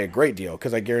is probably a great deal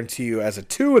because I guarantee you, as a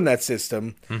 2 in that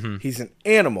system, he's an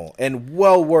animal and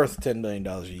well worth $10 million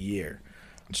a year.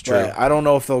 It's true. But I don't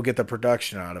know if they'll get the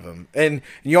production out of him. And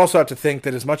you also have to think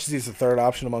that as much as he's the 3rd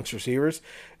option amongst receivers,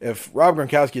 if Rob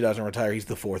Gronkowski doesn't retire, he's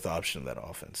the 4th option of that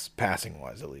offense,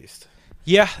 passing-wise at least.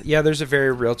 Yeah, there's a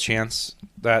very real chance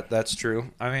that that's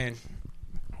true. I mean,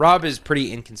 Rob is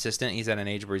pretty inconsistent. He's at an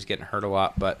age where he's getting hurt a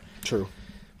lot, but true.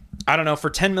 I don't know. For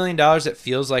 $10 million, it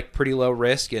feels like pretty low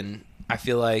risk, and I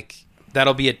feel like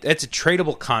it's a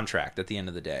tradable contract at the end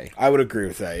of the day. I would agree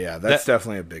with that. Yeah, that's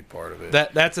definitely a big part of it.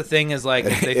 That's the thing is, like,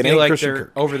 if they feel like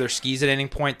they're over their skis at any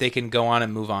point, they can go on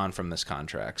and move on from this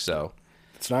contract. So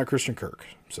it's not Christian Kirk.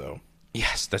 So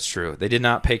yes, that's true. They did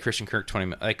not pay Christian Kirk $20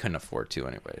 million. They couldn't afford to,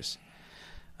 anyways.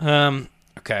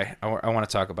 Okay, I want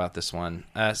to talk about this one.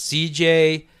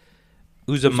 CJ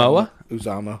Uzama.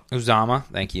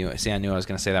 Thank you. See, I knew I was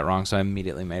going to say that wrong, so I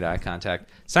immediately made eye contact.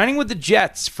 Signing with the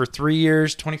Jets for 3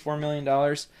 years, $24 million.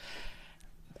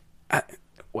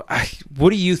 What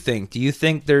do you think? Do you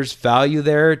think there's value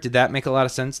there? Did that make a lot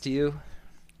of sense to you?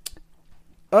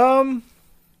 I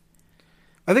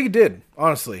think it did,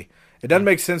 honestly. It doesn't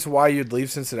make sense why you'd leave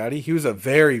Cincinnati. He was a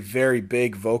very, very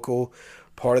big vocal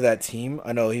part of that team.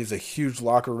 I know he's a huge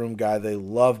locker room guy. They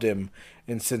loved him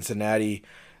in Cincinnati.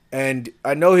 And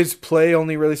I know his play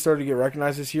only really started to get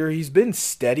recognized this year. He's been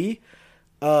steady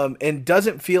and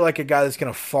doesn't feel like a guy that's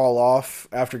going to fall off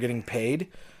after getting paid.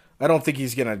 I don't think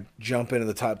he's going to jump into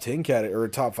the top 10 or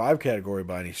top 5 category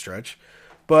by any stretch.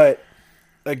 But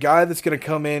a guy that's going to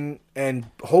come in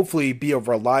and hopefully be a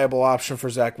reliable option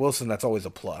for Zach Wilson, that's always a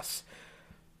plus.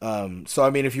 So,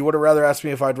 I mean, if you would have rather asked me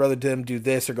if I'd rather them do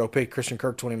this or go pay Christian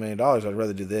Kirk $20 million, I'd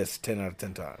rather do this 10 out of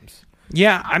 10 times.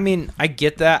 Yeah, I mean, I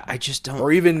get that. I just don't.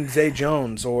 Or even Zay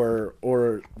Jones or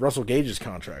Russell Gage's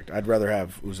contract. I'd rather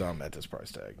have Uzama at this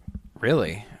price tag.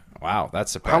 Really? Wow,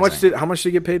 that's surprising. How much did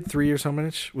he get paid? 3 years? How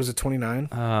much was it? 29?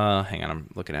 Hang on, I'm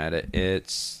looking at it.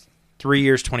 It's 3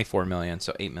 years, $24 million,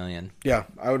 so $8 million. Yeah,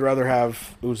 I would rather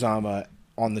have Uzama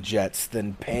on the Jets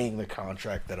than paying the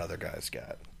contract that other guys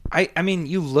got. I mean,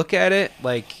 you look at it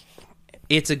like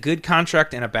it's a good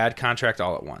contract and a bad contract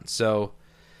all at once. So,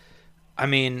 I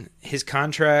mean, his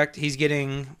contract, he's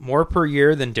getting more per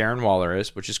year than Darren Waller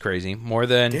is, which is crazy. More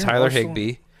than Tyler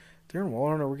Higbee. Darren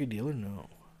Waller on a rookie deal or no?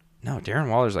 No, Darren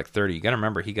Waller's like 30. You got to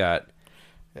remember he got...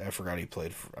 Yeah, I forgot he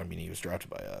played. He was drafted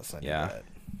by us. I knew that.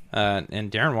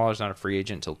 And Darren Waller's not a free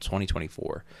agent until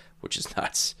 2024, which is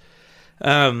nuts.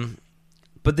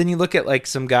 But then you look at like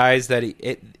some guys that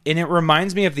it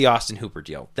reminds me of the Austin Hooper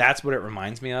deal. That's what it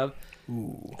reminds me of.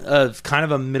 Ooh. Of kind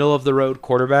of a middle of the road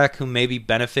quarterback who maybe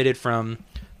benefited from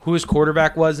who his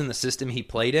quarterback was in the system he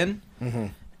played in. Mm-hmm.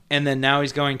 And then now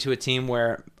he's going to a team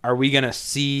where are we going to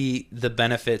see the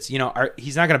benefits? He's not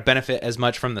going to benefit as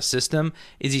much from the system.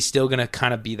 Is he still going to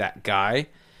kind of be that guy?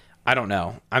 I don't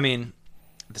know. I mean,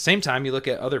 at the same time, you look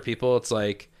at other people, it's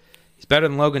like, he's better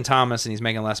than Logan Thomas, and he's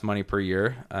making less money per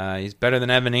year. He's better than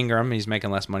Evan Ingram, and he's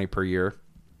making less money per year,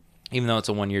 even though it's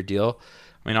a one-year deal.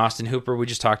 I mean, Austin Hooper, we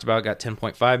just talked about, got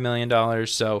 $10.5 million.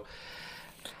 So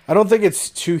I don't think it's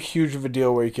too huge of a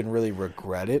deal where you can really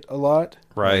regret it a lot.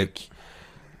 Right. Like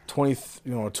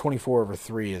 24 over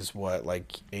 3 is what,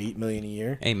 like $8 million a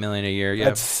year? $8 million a year,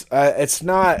 yeah. It's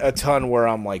not a ton where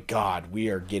I'm like, God, we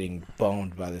are getting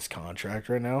boned by this contract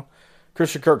right now.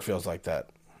 Christian Kirk feels like that.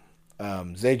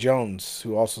 Zay Jones,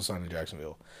 who also signed in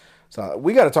Jacksonville. So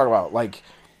we got to talk about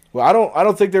I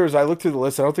don't think there was. I looked through the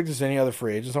list. I don't think there's any other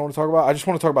free agents I want to talk about. I just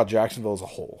want to talk about Jacksonville as a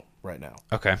whole right now.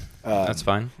 Okay, that's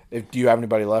fine. Do you have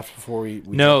anybody left before we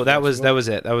no, that was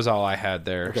it. That was all I had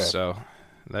there. Okay. So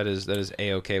That is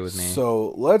A-okay with me.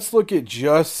 So let's look at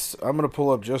I'm going to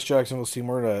pull up just Jacksonville's team.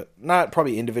 We're going to not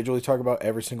probably individually talk about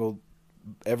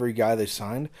every guy they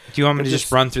signed. Do you want me to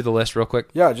just run through the list real quick?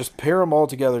 Yeah, just pair them all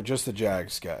together, just the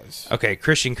Jags guys. Okay,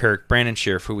 Christian Kirk, Brandon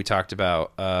Scherff, who we talked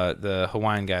about, the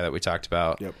Hawaiian guy that we talked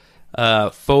about. Yep.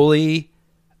 Foley.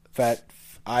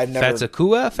 Fatzakui.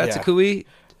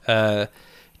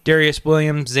 Darius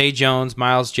Williams, Zay Jones,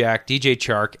 Miles Jack, DJ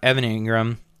Chark, Evan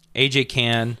Ingram, AJ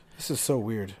Cann. This is so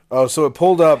weird. Oh, so it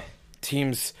pulled up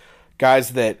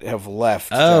guys that have left.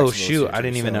 Oh, shoot. I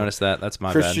didn't even notice that. That's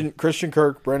my bad. Christian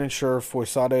Kirk, Brandon Scherff,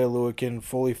 Foyesade Oluwakin,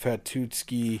 Foley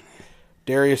Fatzakui,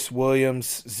 Darius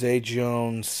Williams, Zay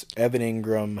Jones, Evan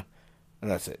Ingram,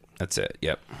 and that's it. That's it,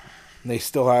 yep. And they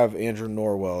still have Andrew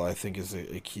Norwell, I think, is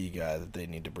a key guy that they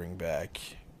need to bring back.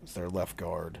 It's their left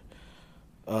guard.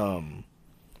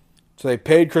 So they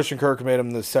paid Christian Kirk and made him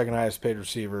the second highest paid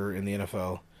receiver in the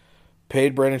NFL.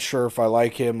 Paid Brandon Scherff. I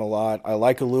like him a lot. I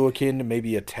like Oluwakin,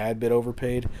 maybe a tad bit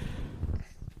overpaid.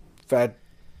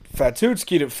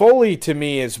 Fatzakui, Foley to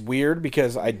me is weird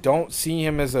because I don't see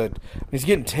him as he's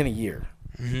getting 10 a year.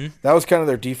 Mm-hmm. That was kind of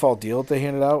their default deal that they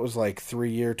handed out. It was like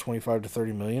 3-year, 25 to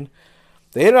 30 million.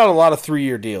 They handed out a lot of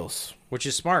 3-year deals, which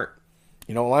is smart.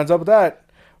 You know what lines up with that?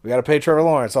 We got to pay Trevor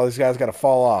Lawrence. All these guys got to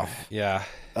fall off. Yeah.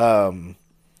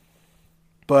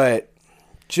 But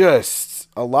just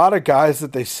a lot of guys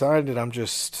that they signed, and I'm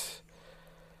just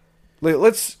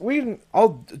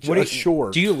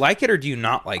sure. Do you like it or do you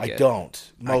not like it? I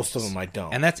don't. Most of them I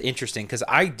don't. And that's interesting because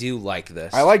I do like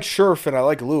this. I like Scherff and I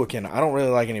like Oluwakin. I don't really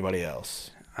like anybody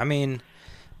else. I mean,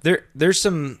 there's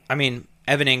some. I mean,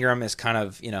 Evan Ingram is kind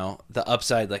of, the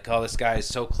upside, like, oh, this guy is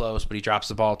so close, but he drops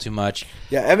the ball too much.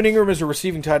 Yeah, Evan Ingram is a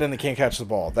receiving tight end that can't catch the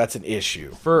ball. That's an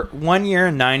issue. For 1 year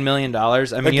and $9 million, I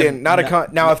mean, again,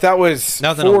 now if that was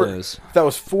nothing to lose. If that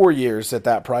was 4 years at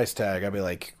that price tag, I'd be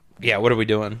like, yeah, what are we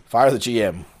doing? Fire the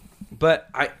GM. But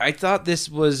I thought this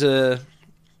was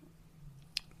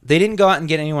they didn't go out and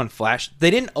get anyone flash. They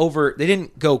didn't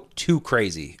go too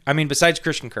crazy. I mean, besides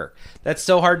Christian Kirk, that's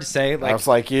so hard to say. Like, I was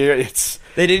like, yeah,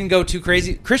 they didn't go too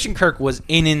crazy. Christian Kirk was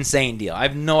an insane deal. I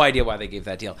have no idea why they gave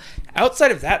that deal.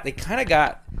 Outside of that, they kind of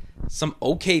got some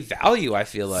okay value, I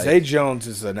feel like. Zay Jones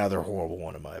is another horrible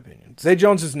one, in my opinion. Zay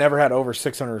Jones has never had over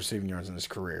 600 receiving yards in his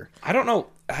career. I don't know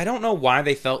why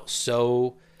they felt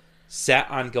so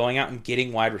set on going out and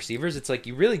getting wide receivers. It's like,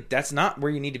 that's not where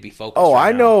you need to be focused. Oh, right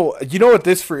I now. know. You know what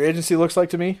this free agency looks like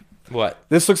to me? What?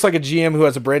 This looks like a GM who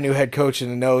has a brand new head coach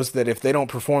and knows that if they don't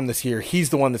perform this year, he's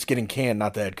the one that's getting canned,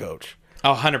 not the head coach.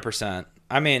 Oh, 100%.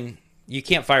 I mean, you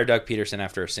can't fire Doug Peterson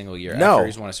after a single year. No. After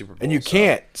he's won a Super Bowl. And you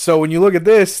can't. So when you look at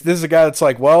this is a guy that's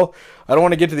like, well, I don't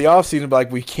want to get to the offseason and be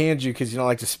like, we canned you because you don't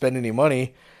like to spend any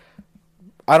money.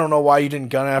 I don't know why you didn't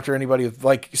gun after anybody.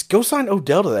 Like, just go sign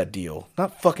Odell to that deal,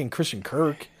 not fucking Christian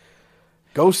Kirk.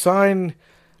 Go sign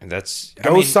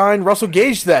Russell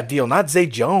Gage to that deal, not Zay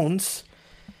Jones.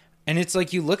 And it's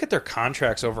like you look at their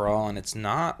contracts overall, and it's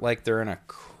not like they're in a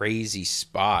crazy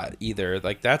spot either.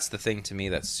 Like, that's the thing to me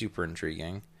that's super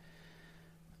intriguing.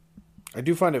 I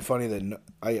do find it funny that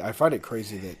I find it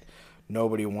crazy that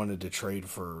nobody wanted to trade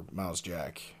for Miles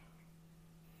Jack.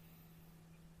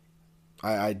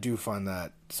 I do find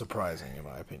that surprising, in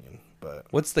my opinion. But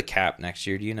what's the cap next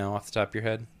year? Do you know off the top of your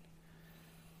head?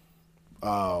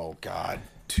 Oh, God.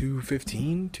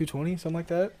 215, 220, something like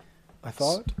that, I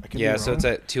thought. So it's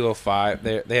at 205.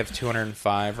 They have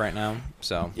 205 right now.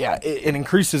 So yeah, it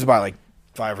increases by like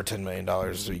 $5 or $10 million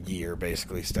a year,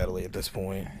 basically, steadily at this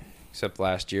point. Except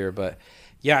last year. But,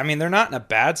 yeah, I mean, they're not in a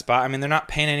bad spot. I mean, they're not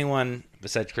paying anyone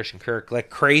besides Christian Kirk like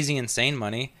crazy, insane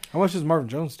money. How much does Marvin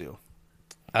Jones do?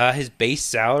 His base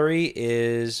salary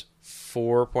is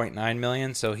 $4.9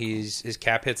 million, so his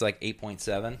cap hit's like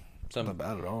 8.7. So not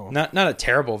bad at all. Not a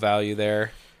terrible value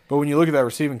there. But when you look at that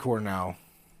receiving core now,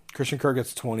 Christian Kirk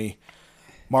gets 20,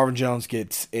 Marvin Jones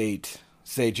gets 8,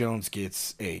 Zay Jones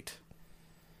gets 8.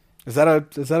 That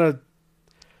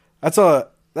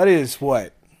is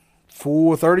what?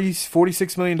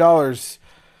 $46 million.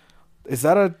 Is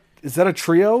that a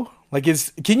trio? Like,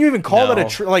 can you even call that a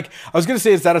trio? Like, I was going to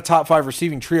say, is that a top 5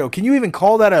 receiving trio? Can you even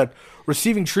call that a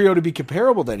receiving trio to be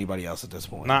comparable to anybody else at this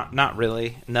point? Not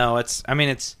really. No, it's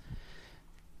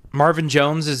Marvin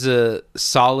Jones is a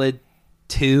solid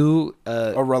 2.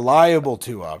 A reliable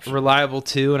 2 option. Reliable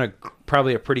 2 and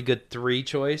probably a pretty good 3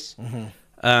 choice.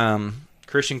 Mm-hmm.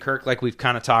 Christian Kirk, like we've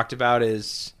kind of talked about,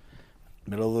 is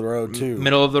middle of the road 2.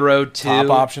 Middle of the road 2. Top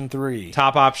option 3.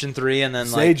 Top option 3, and then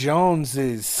Zay Jones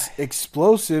is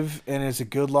explosive and is a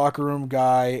good locker room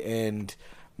guy and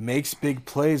makes big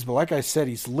plays, but like I said,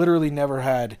 he's literally never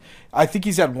had. I think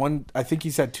he's had 2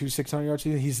 600-yard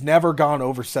seasons. He's never gone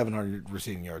over 700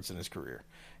 receiving yards in his career.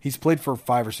 He's played for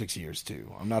 5 or 6 years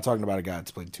too. I'm not talking about a guy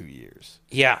that's played 2 years.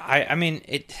 Yeah, I mean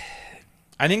it.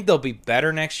 I think they'll be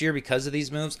better next year because of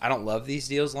these moves. I don't love these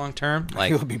deals long term.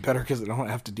 Like, it'll be better because they don't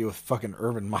have to deal with fucking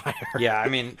Urban Meyer. Yeah, I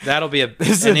mean that'll be an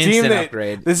instant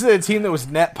upgrade. This is a team that was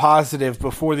net positive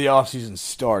before the offseason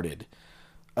started.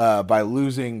 By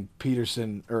losing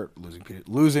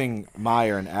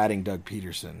Meyer and adding Doug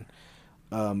Peterson.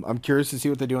 I'm curious to see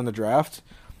what they do in the draft.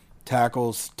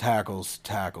 Tackles.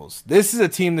 This is a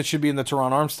team that should be in the Teron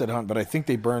Armstead hunt, but I think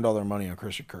they burned all their money on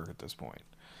Christian Kirk at this point.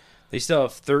 They still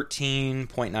have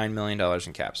 $13.9 million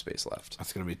in cap space left.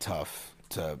 That's going to be tough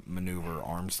to maneuver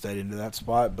Armstead into that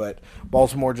spot, but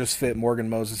Baltimore just fit Morgan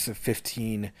Moses at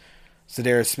 15,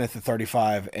 Zadarius Smith at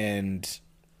 35, and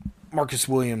Marcus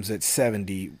Williams at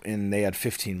 70, and they had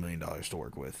 $15 million to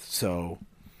work with. So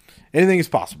anything is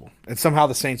possible. And somehow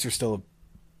the Saints are still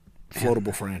a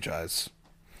floatable franchise.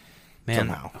 Man,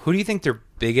 somehow. Who do you think their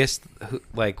biggest,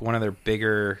 like one of their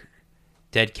bigger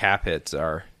dead cap hits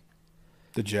are?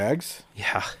 The Jags?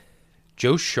 Yeah.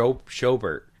 Joe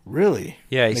Schobert. Really?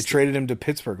 Yeah. They traded him to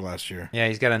Pittsburgh last year. Yeah,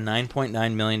 he's got a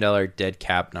 $9.9 million dead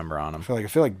cap number on him. I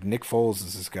feel like Nick Foles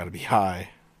has got to be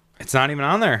high. It's not even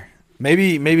on there.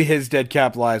 Maybe his dead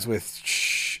cap lies with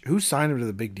who signed him to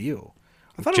the big deal?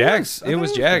 I thought Jags. It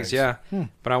was Jags, yeah.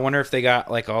 But I wonder if they got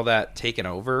like all that taken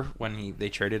over when they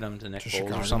traded him to Nick Foles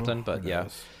Chicago? Or something. But yeah.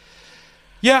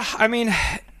 Yeah, I mean,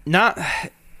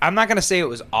 I'm not going to say it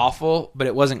was awful, but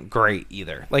it wasn't great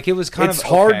either. Like it was kind of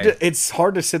okay. It's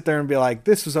hard to sit there and be like,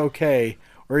 this was okay,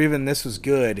 or even this was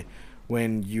good,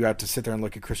 when you have to sit there and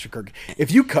look at Christian Kirk.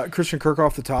 If you cut Christian Kirk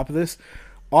off the top of this,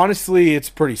 honestly,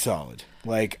 it's pretty solid.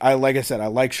 Like I said, I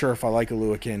like Scherf, I like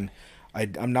Oluwakin.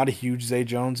 I'm not a huge Zay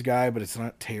Jones guy, but it's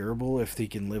not terrible if he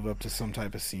can live up to some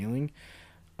type of ceiling.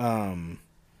 And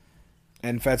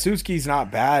Fatsuski's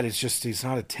not bad. It's just he's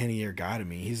not a 10-a-year guy to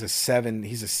me. He's a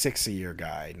 6-a-year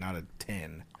guy, not a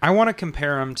 10. I want to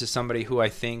compare him to somebody who I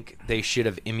think they should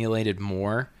have emulated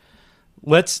more.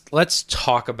 Let's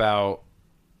talk about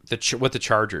what the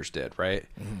Chargers did, right?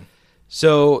 Mm-hmm.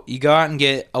 So you go out and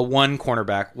get a one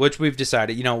cornerback, which we've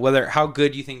decided, whether how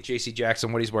good you think J.C.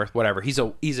 Jackson, what he's worth, whatever. He's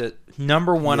a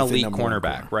number one elite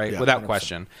cornerback, right? Yeah, without 100%.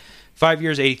 Question. 5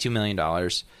 years, $82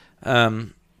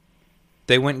 million.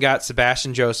 They went and got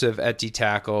Sebastian Joseph at D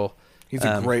tackle. He's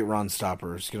a great run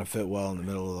stopper. He's going to fit well in the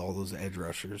middle of all those edge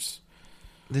rushers.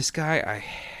 This guy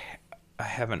I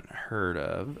haven't heard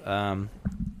of.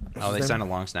 They signed a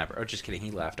long snapper. Oh, just kidding.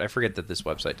 He left. I forget that this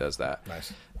website does that.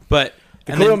 Nice. But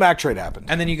the Khalil Mack trade happened.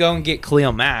 And then you go and get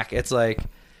Khalil Mack. It's like,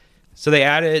 so they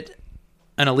added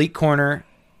an elite corner,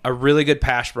 a really good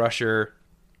pass rusher,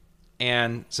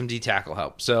 and some D tackle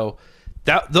help. So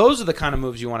those are the kind of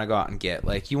moves you want to go out and get.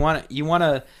 Like you want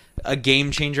a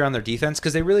game changer on their defense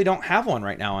because they really don't have one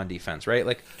right now on defense, right?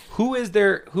 Like who is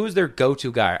their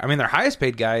go-to guy? I mean, their highest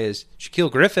paid guy is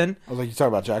Shaquille Griffin. I was like, you talking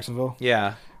about Jacksonville?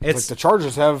 Yeah, it's like the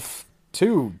Chargers have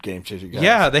 2 game changer guys.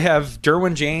 Yeah, they have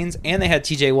Derwin James and they had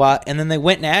T.J. Watt, and then they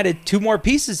went and added 2 more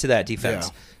pieces to that defense.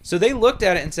 Yeah. So they looked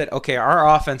at it and said, okay, our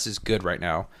offense is good right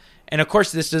now. And of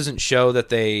course, this doesn't show that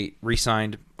they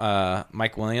re-signed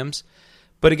Mike Williams.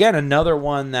 But again, another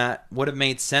one that would have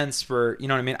made sense for, you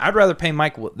know what I mean? I'd rather pay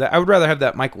I would rather have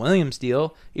that Mike Williams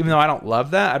deal, even though I don't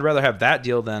love that. I'd rather have that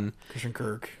deal than Christian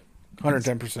Kirk.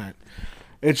 110%.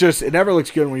 It's just, it never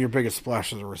looks good when your biggest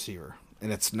splash is a receiver,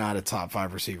 and it's not a top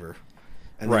 5 receiver.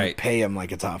 And then you pay him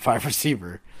like a top 5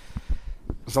 receiver.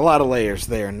 There's a lot of layers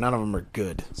there, and none of them are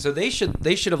good. So they should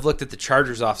have looked at the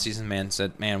Chargers offseason, man, and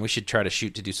said, man, we should try to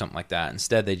shoot to do something like that.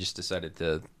 Instead, they just decided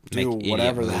to make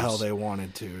whatever the hell they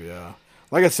wanted to, yeah.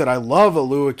 Like I said, I love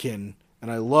Oluwakin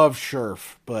and I love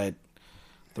Scherf, but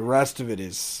the rest of it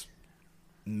is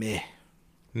meh.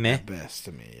 At best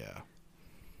to me, yeah.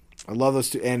 I love those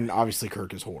 2, and obviously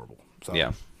Kirk is horrible. So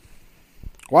yeah.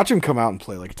 Watch him come out and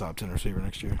play like a top 10 receiver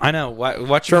next year. I know.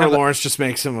 Watch Trevor Lawrence just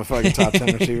makes him a fucking top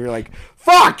 10 receiver. You're like,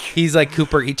 fuck! He's like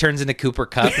Cooper. He turns into Cooper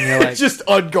Kupp, and you're like... just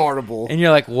unguardable. And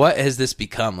you're like, what has this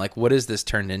become? Like, what has this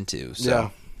turned into?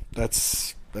 So, yeah,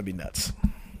 that'd be nuts.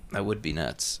 That would be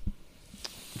nuts.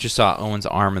 Just saw Owen's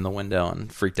arm in the window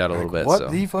and freaked out a little bit.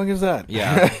 What the fuck is that?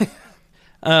 Yeah.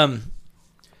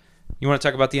 You want to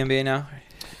talk about the NBA now?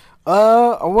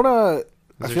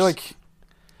 I feel like,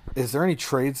 is there any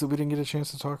trades that we didn't get a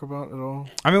chance to talk about at all?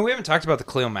 I mean, we haven't talked about the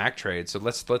Khalil Mack trade, so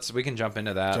we can jump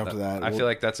into that. I feel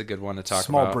like that's a good one to talk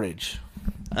about. Small bridge.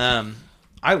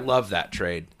 I love that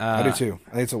trade. I do too.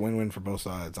 I think it's a win-win for both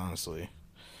sides, honestly.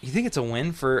 You think it's a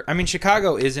win for? I mean,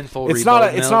 Chicago is in full. It's not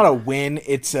a win.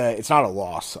 It's not a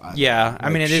loss. Yeah, I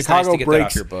mean, it is nice to get that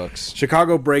off your books.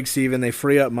 Chicago breaks even. They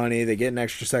free up money. They get an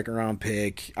extra second round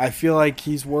pick. I feel like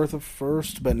he's worth a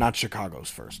first, but not Chicago's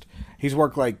first. He's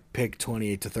worth like pick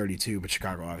 28 to 32, but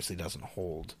Chicago obviously doesn't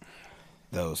hold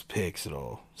those picks at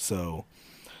all. So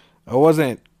it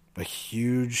wasn't a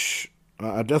huge.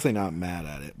 I'm definitely not mad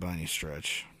at it by any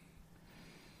stretch.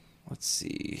 Let's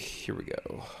see. Here we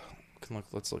go.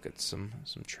 Let's look at some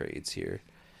trades here.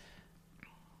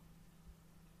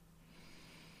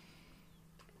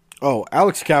 Oh,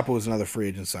 Alex Cappa was another free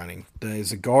agent signing.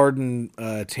 He's a guard in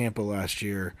Tampa last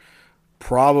year.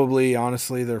 Probably,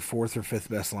 honestly, their fourth or fifth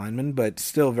best lineman, but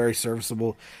still very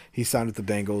serviceable. He signed with the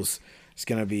Bengals. It's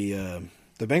going to be the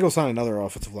Bengals signed another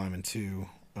offensive lineman too.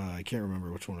 I can't remember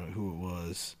who it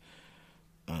was.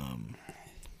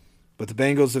 But the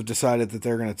Bengals have decided that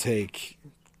they're going to take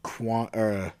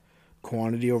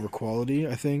quantity over quality,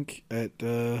 I think, at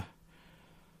when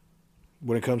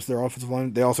it comes to their offensive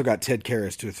line. They also got Ted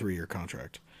Karras to a 3-year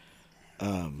contract,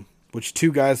 which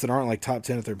 2 guys that aren't like top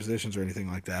 10 at their positions or anything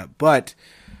like that, but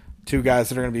 2 guys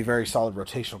that are going to be very solid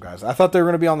rotational guys. I thought they were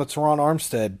going to be on the Teron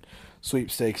Armstead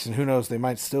sweepstakes, and who knows, they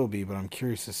might still be, but I'm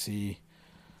curious to see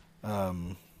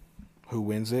who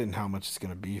wins it and how much it's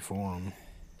going to be for them.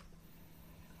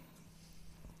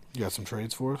 You got some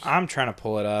trades for us? I'm trying to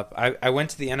pull it up. I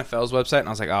went to the NFL's website and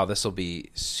I was like, oh, this will be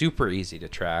super easy to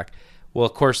track. Well,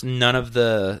 of course, none of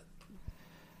the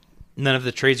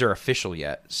trades are official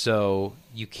yet, so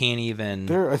you can't even.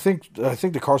 I think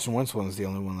the Carson Wentz one is the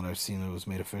only one that I've seen that was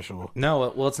made official.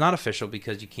 No, well, it's not official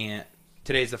because you can't.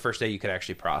 Today's the first day you could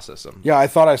actually process them. Yeah, I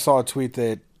thought I saw a tweet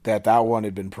that one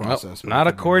had been processed. Well, not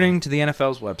according to the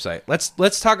NFL's website.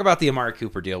 Let's talk about the Amari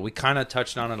Cooper deal. We kind of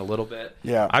touched on it a little bit.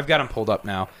 Yeah, I've got him pulled up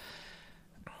now.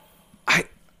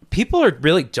 People are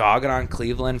really dogging on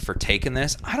Cleveland for taking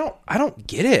this. I don't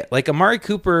get it. Like Amari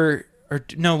Cooper,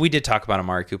 no, we did talk about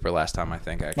Amari Cooper last time. I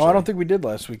think actually. No, I don't think we did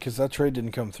last week because that trade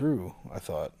didn't come through. I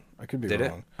thought I could be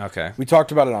wrong. It? Okay. We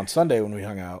talked about it on Sunday when we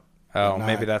hung out. Oh,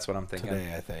 maybe that's what I'm thinking.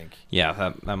 Today, I think.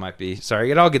 Yeah, that might be.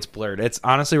 Sorry, it all gets blurred. It's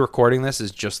honestly recording this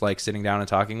is just like sitting down and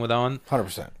talking with Owen.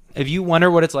 100%. If you wonder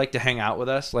what it's like to hang out with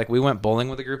us, like we went bowling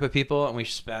with a group of people and we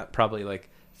spent probably like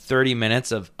 30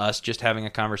 minutes of us just having a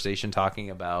conversation talking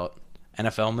about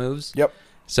NFL moves. Yep.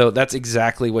 So that's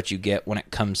exactly what you get when it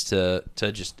comes to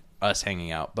just us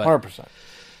hanging out. But 100%.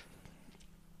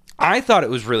 I thought it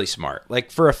was really smart.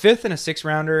 Like for a 5th and a 6th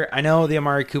rounder, I know the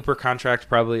Amari Cooper contract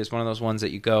probably is one of those ones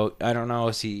that you go, I don't know,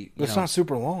 is he... It's not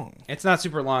super long. It's not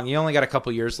super long. You only got a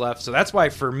couple years left. So that's why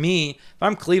for me, if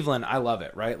I'm Cleveland, I love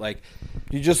it, right? Like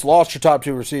you just lost your top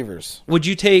 2 receivers. Would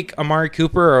you take Amari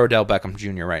Cooper or Odell Beckham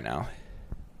Jr. right now?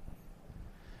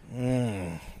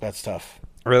 That's tough.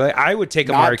 Really? I would take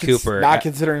Amari Cooper. Not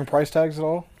considering price tags at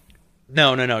all?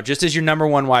 No. Just as your number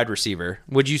 1 wide receiver.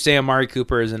 Would you say Amari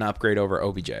Cooper is an upgrade over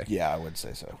OBJ? Yeah, I would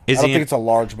say so. I don't think it's a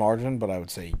large margin, but I would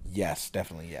say yes,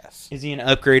 definitely yes. Is he an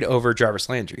upgrade over Jarvis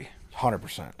Landry?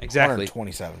 100%. Exactly.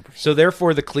 127%. So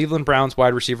therefore, the Cleveland Browns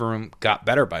wide receiver room got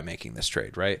better by making this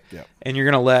trade, right? Yep. And they're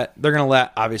gonna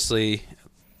let obviously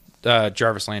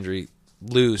Jarvis Landry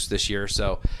lose this year.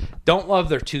 So don't love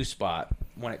their 2 spot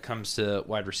when it comes to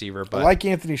wide receiver. But I like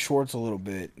Anthony Schwartz a little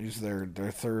bit. He's their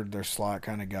slot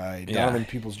kind of guy. Yeah. Donovan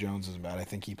Peoples-Jones isn't bad. I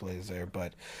think he plays there.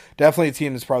 But definitely a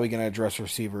team that's probably going to address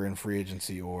receiver in free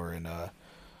agency or in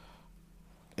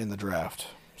the draft.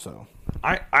 So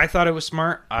I thought it was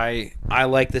smart. I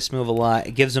like this move a lot.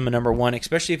 It gives them a number 1,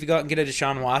 especially if you go out and get a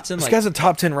Deshaun Watson. This guy's a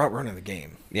top 10 route runner in the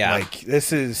game. Yeah. Like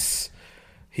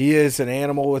he is an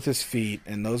animal with his feet,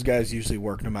 and those guys usually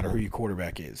work no matter who your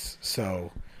quarterback is.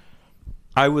 So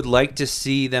I would like to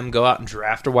see them go out and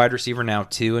draft a wide receiver now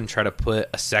too, and try to put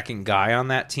a second guy on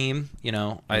that team. You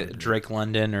know, Drake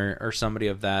London or somebody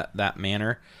of that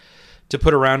manner to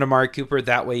put around Amari Cooper.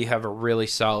 That way, you have a really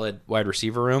solid wide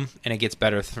receiver room, and it gets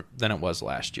better than it was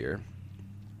last year.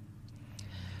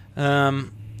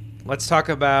 Let's talk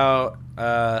about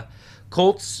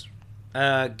Colts.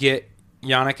 Get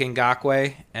Yannick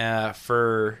Ngakoue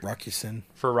for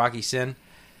Rocky Sin.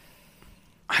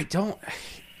 I don't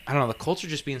know. The Colts are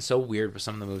just being so weird with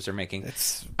some of the moves they're making.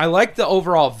 I like the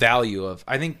overall value of.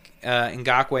 I think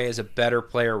Ngakoue is a better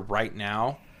player right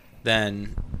now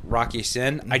than Rocky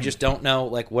Sin. Mm-hmm. I just don't know.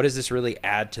 Like, what does this really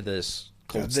add to this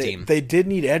Colts team? They did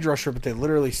need edge rusher, but they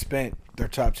literally spent their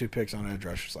top 2 picks on edge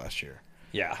rushers last year.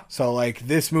 Yeah. So like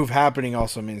this move happening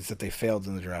also means that they failed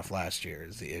in the draft last year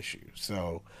is the issue.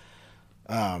 So,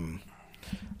 I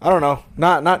don't know.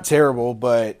 Not terrible,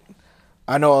 but.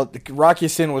 I know Rocky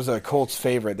Sin was a Colts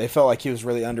favorite. They felt like he was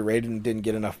really underrated and didn't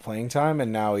get enough playing time,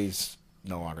 and now he's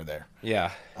no longer there.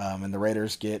 Yeah. And the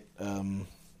Raiders get a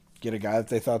guy that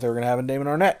they thought they were going to have in Damon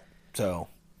Arnette. So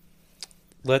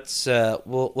let's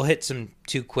we'll hit some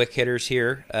 2 quick hitters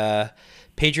here.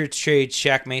 Patriots trade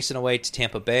Shaq Mason away to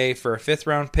Tampa Bay for a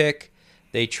 5th-round pick.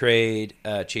 They trade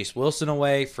Chase Wilson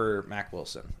away for Mac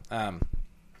Wilson.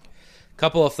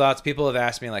 Couple of thoughts. People have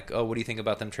asked me, like, oh, what do you think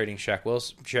about them trading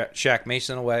Shaq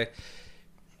Mason away?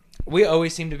 We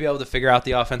always seem to be able to figure out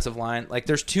the offensive line. Like,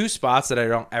 there's 2 spots that I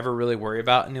don't ever really worry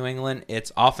about in New England.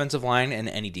 It's offensive line and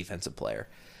any defensive player.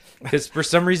 Because for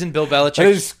some reason, Bill Belichick... That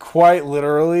is quite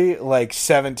literally like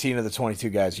 17 of the 22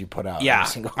 guys you put out. Yeah.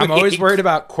 I'm always worried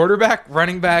about quarterback,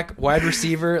 running back, wide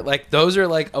receiver. Like, those are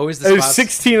like always the spots.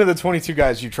 16 of the 22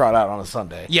 guys you trot out on a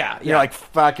Sunday. Yeah. You're like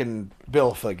fucking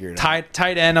Bill figured out.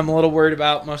 Tight end, I'm a little worried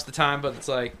about most of the time, but it's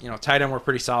like, tight end, we're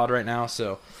pretty solid right now.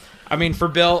 So, I mean, for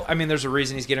Bill, there's a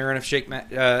reason he's getting rid of Shake. Man,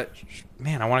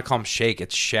 I want to call him Shake.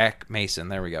 It's Shaq Mason.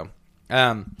 There we go.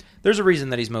 There's a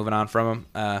reason that he's moving on from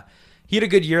him. He had a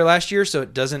good year last year, so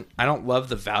I don't love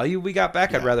the value we got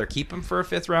back. Yeah. I'd rather keep him for a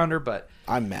 5th-rounder, but...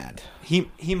 I'm mad.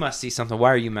 He must see something.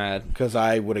 Why are you mad? Because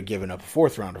I would have given up a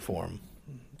 4th-rounder for him.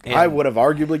 And I would have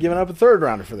arguably given up a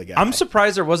 3rd-rounder for the guy. I'm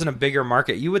surprised there wasn't a bigger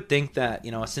market. You would think that,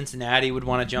 a Cincinnati would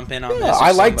want to jump in on this.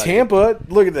 I like Tampa.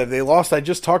 Look at that. They lost. I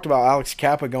just talked about Alex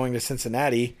Kappa going to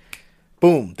Cincinnati.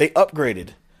 Boom. They upgraded.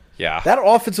 Yeah. That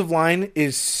offensive line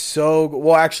is so...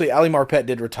 Well, actually, Ali Marpet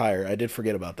did retire. I did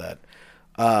forget about that.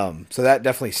 So that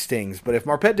definitely stings. But if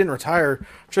Marpet didn't retire,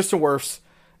 Tristan Wirfs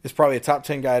is probably a top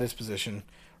 10 guy at his position.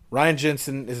 Ryan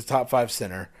Jensen is a top 5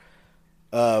 center.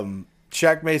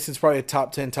 Shaq Mason's probably a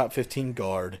top 10, top 15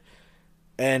 guard.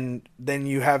 And then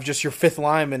you have just your 5th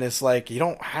lineman. It's like you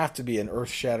don't have to be an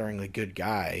earth-shatteringly good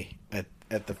guy at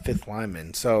the 5th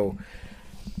lineman. So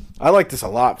I like this a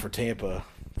lot for Tampa.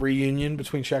 Reunion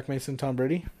between Shaq Mason and Tom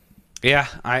Brady. Yeah,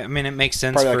 it makes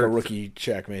sense. Probably like a rookie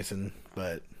Shaq Mason,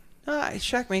 but...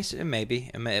 Shaq Mason,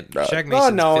 maybe. Shaq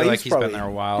Mason, I feel like he's been there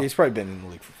a while. He's probably been in the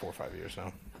league for 4 or 5 years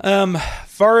now.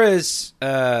 Far as,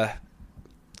 the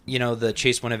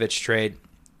Chase Winovich trade,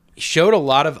 he showed a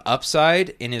lot of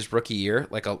upside in his rookie year.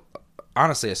 Like,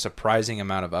 honestly, a surprising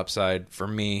amount of upside for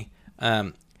me.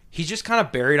 He's just kind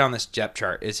of buried on this depth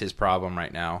chart is his problem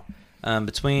right now.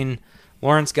 Between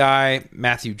Lawrence Guy,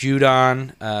 Matthew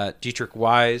Judon, Dietrich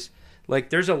Wise, like,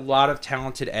 there's a lot of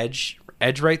talented edge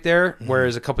right there,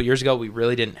 whereas a couple years ago we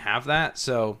really didn't have that,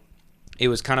 so it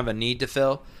was kind of a need to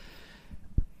fill.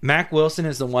 Mac Wilson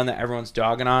is the one that everyone's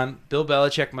dogging on. Bill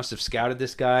Belichick must have scouted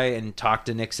this guy and talked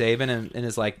to Nick Saban and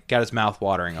is like got his mouth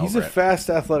watering over it. He's a fast,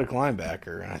 athletic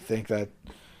linebacker, and I think that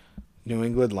New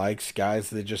England likes guys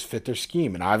that just fit their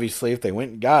scheme. And obviously, if they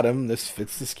went and got him, this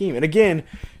fits the scheme. And again,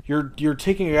 you're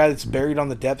taking a guy that's buried on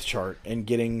the depth chart and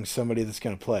getting somebody that's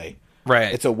going to play.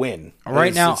 Right. It's a win.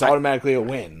 Now, it's automatically a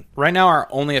win. Right now, our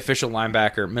only official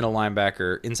linebacker, middle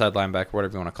linebacker, inside linebacker,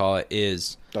 whatever you want to call it,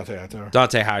 is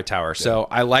Dante Hightower. Yeah. So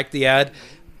I like the ad.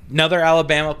 Another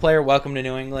Alabama player, welcome to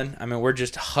New England. We're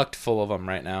just hucked full of them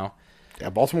right now. Yeah,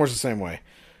 Baltimore's the same way.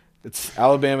 It's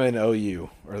Alabama and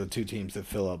OU are the 2 teams that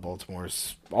fill up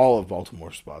all of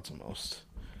Baltimore's spots the most.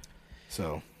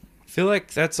 So I feel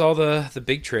like that's all the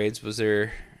big trades. Was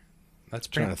there... That's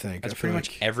pretty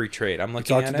much every trade. I'm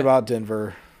looking at it. We talked about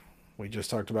Denver. We just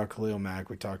talked about Khalil Mack.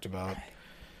 We talked about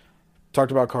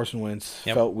Carson Wentz.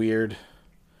 Yep. Felt weird.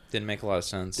 Didn't make a lot of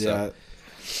sense. Yeah.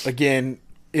 So. Again,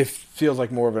 it feels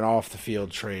like more of an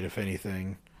off-the-field trade, if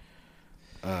anything.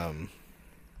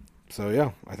 So,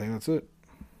 yeah, I think that's it.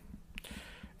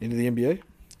 Into the NBA?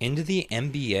 Into the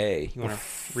NBA. You want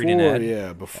to read an ad?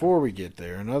 Yeah, before we get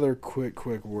there, another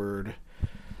quick word.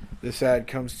 This ad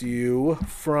comes to you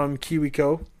from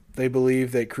KiwiCo. They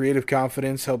believe that creative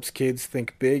confidence helps kids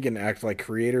think big and act like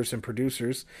creators and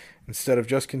producers instead of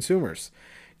just consumers.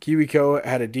 KiwiCo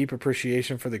had a deep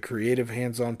appreciation for the creative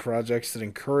hands-on projects that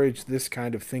encourage this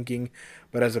kind of thinking,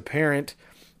 but as a parent,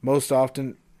 most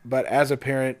often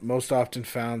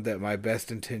found that my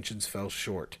best intentions fell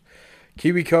short.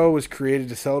 KiwiCo was created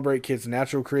to celebrate kids'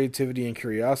 natural creativity and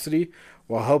curiosity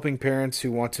while helping parents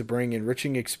who want to bring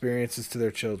enriching experiences to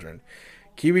their children.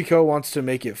 KiwiCo wants to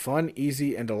make it fun,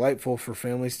 easy, and delightful for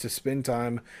families to spend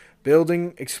time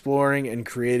building, exploring, and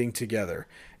creating together.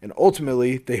 And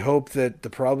ultimately, they hope that the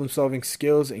problem-solving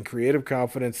skills and creative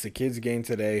confidence the kids gain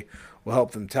today will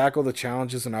help them tackle the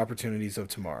challenges and opportunities of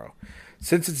tomorrow.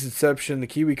 Since its inception, the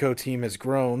KiwiCo team has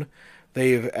grown.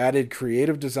 They have added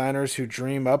creative designers who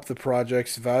dream up the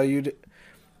projects, valued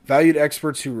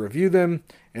experts who review them,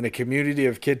 and a community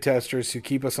of kid testers who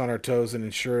keep us on our toes and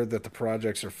ensure that the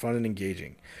projects are fun and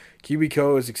engaging.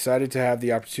 KiwiCo is excited to have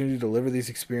the opportunity to deliver these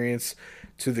experiences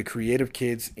to the creative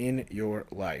kids in your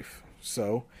life.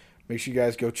 So, make sure you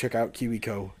guys go check out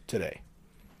KiwiCo today.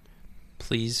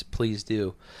 Please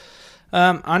do.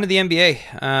 On to the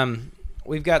NBA.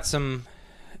 We've got some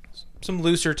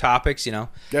looser topics, Yeah.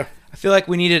 I feel like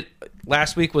we needed.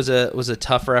 Last week was a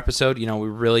tougher episode. We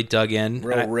really dug in.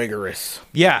 Real rigorous.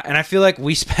 Yeah, and I feel like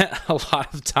we spent a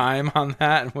lot of time on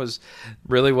that and was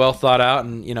really well thought out.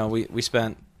 And we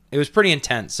spent. It was pretty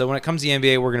intense. So when it comes to the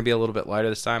NBA, we're going to be a little bit lighter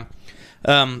this time.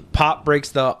 Pop breaks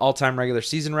the all-time regular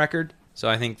season record, so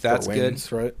I think that's for wins,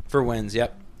 good. Right? For wins,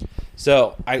 yep.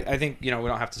 So I think we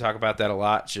don't have to talk about that a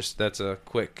lot. It's just that's a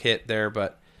quick hit there,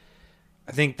 but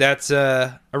I think that's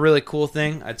a really cool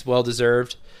thing. It's well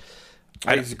deserved.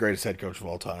 I think he's the greatest head coach of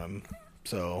all time.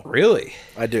 So Really?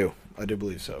 I do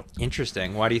believe so.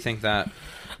 Interesting. Why do you think that?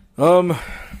 I don't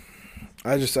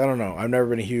know. I've never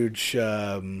been a huge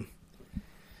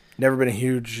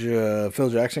Phil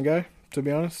Jackson guy, to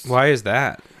be honest. Why is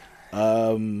that?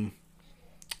 I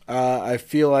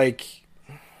feel like,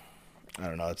 I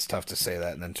don't know, it's tough to say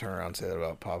that and then turn around and say that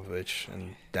about Popovich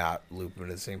and not loop him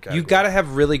into the same category. You've got to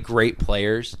have really great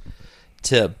players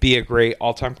to be a great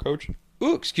all-time coach.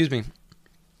 Ooh, excuse me.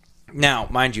 Now,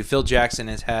 mind you, Phil Jackson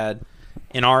has had,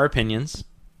 in our opinions,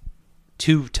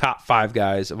 2 top 5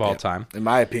 guys of all time. In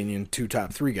my opinion, 2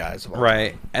 top 3 guys of all time.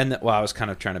 Right. And I was kind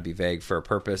of trying to be vague for a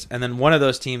purpose. And then one of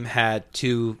those team had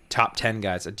 2 top 10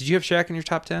 guys. Did you have Shaq in your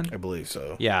top 10? I believe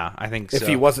so. Yeah, I think so. If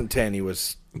he wasn't 10, he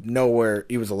was nowhere.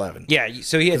 He was 11. Yeah,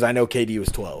 so he had. Because I know KD was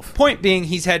 12. Point being,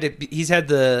 he's had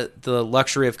the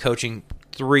luxury of coaching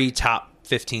 3 top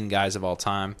 15 guys of all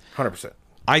time. 100%.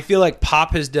 I feel like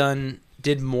Pop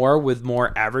did more with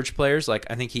more average players. Like,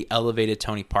 I think he elevated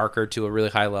Tony Parker to a really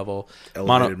high level.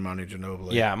 Elevated Manu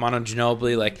Ginobili. Yeah, Manu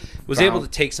Ginobili was able to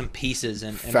take some pieces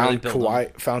and really build them.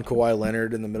 Found Kawhi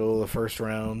Leonard in the middle of the first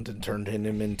round and turned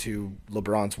him into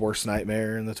LeBron's worst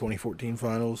nightmare in the 2014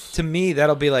 finals. To me,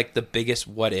 that'll be like the biggest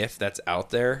what if that's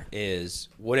out there is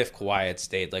what if Kawhi had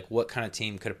stayed? Like, what kind of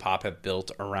team could Pop have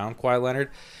built around Kawhi Leonard?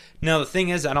 No, the thing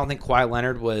is, I don't think Kawhi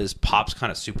Leonard was Pop's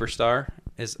kind of superstar,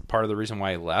 is part of the reason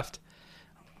why he left.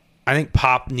 I think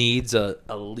Pop needs a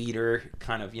leader,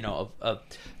 kind of, a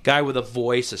guy with a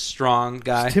voice, a strong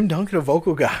guy. Is Tim Duncan a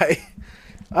vocal guy?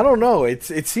 I don't know.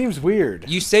 It seems weird.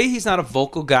 You say he's not a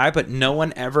vocal guy, but no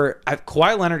one ever...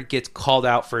 Kawhi Leonard gets called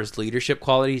out for his leadership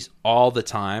qualities all the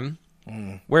time.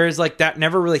 Whereas, that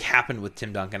never really happened with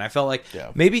Tim Duncan. I felt like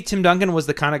maybe Tim Duncan was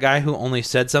the kind of guy who only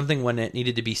said something when it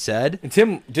needed to be said. And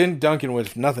Tim Duncan,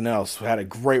 with nothing else, had a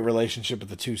great relationship with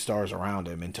the 2 stars around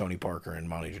him in Tony Parker and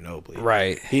Manu Ginobili.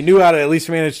 Right. He knew how to at least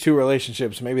manage 2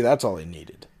 relationships. Maybe that's all he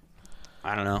needed.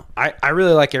 I don't know. I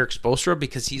really like Eric Spoelstra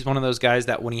because he's one of those guys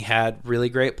that when he had really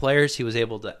great players, he was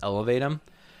able to elevate them.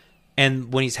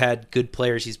 And when he's had good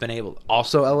players, he's been able to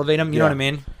also elevate them. You know what I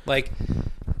mean?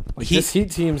 This Heat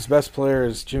team's best player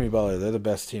is Jimmy Butler. They're the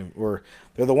best team.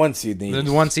 They're the 1 seed in the East. They're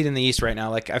the 1 seed in the East right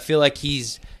now. I feel like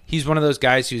he's one of those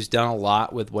guys who's done a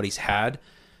lot with what he's had.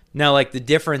 Now, the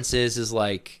difference is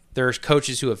there's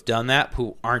coaches who have done that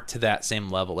who aren't to that same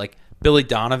level. Like Billy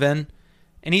Donovan,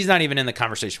 and he's not even in the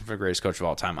conversation for the greatest coach of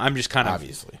all time. I'm just kind of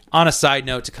obviously on a side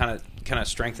note to kind of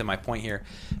strengthen my point here.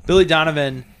 Billy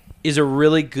Donovan is a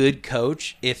really good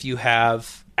coach if you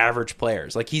have average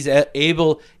players. He's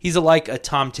like a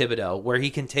Tom Thibodeau where he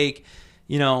can take,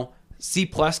 C+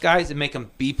 guys and make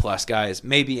them B+ guys,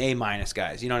 maybe A-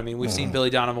 guys. You know what I mean? We've seen Billy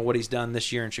Donovan, what he's done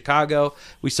this year in Chicago.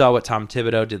 We saw what Tom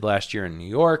Thibodeau did last year in New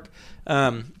York.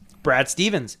 Brad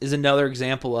Stevens is another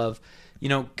example of,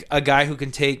 a guy who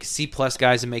can take C+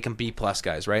 guys and make them B+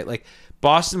 guys, right?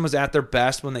 Boston was at their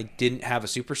best when they didn't have a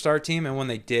superstar team, and when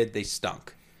they did, they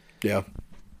stunk. Yeah.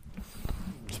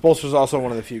 Spoelstra's also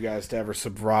one of the few guys to ever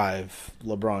survive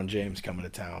LeBron James coming to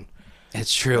town.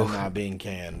 It's true. And not being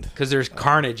canned. Because there's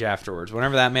carnage afterwards.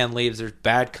 Whenever that man leaves, there's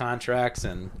bad contracts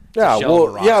and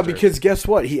because guess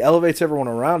what? He elevates everyone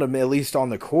around him, at least on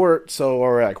the court. So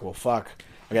we're like, well, fuck.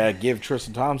 I got to give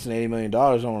Tristan Thompson $80 million.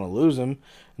 I don't want to lose him.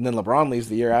 And then LeBron leaves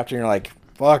the year after, and you're like,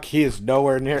 fuck, he is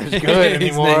nowhere near as good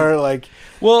anymore.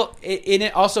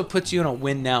 It also puts you in a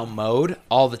win now mode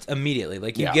immediately.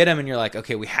 You get him, and you're like,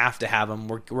 okay, we have to have him.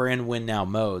 We're in win now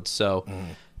mode, so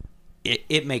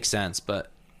it makes sense.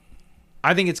 But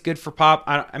I think it's good for Pop.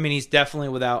 I mean, he's definitely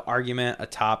without argument a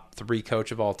top 3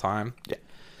 coach of all time. Yeah,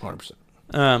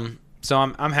 100%. So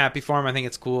I'm happy for him. I think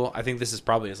it's cool. I think this is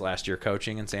probably his last year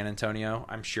coaching in San Antonio.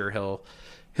 I'm sure he'll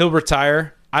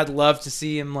retire. I'd love to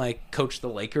see him coach the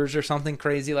Lakers or something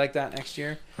crazy like that next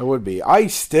year. It would be. I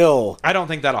don't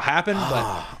think that'll happen,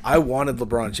 but I wanted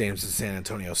LeBron James in San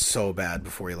Antonio so bad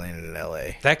before he landed in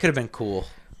LA. That could have been cool.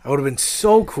 That would have been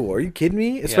so cool. Are you kidding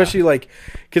me? Especially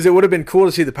because it would have been cool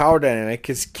to see the power dynamic.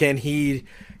 Because can he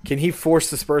can he force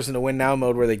the Spurs into win now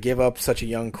mode where they give up such a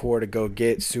young core to go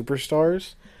get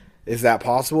superstars? Is that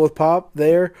possible with Pop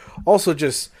there? Also,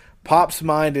 just Pop's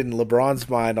mind and LeBron's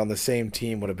mind on the same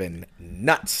team would have been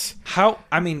nuts.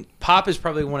 Pop is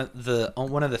probably one of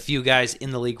the few guys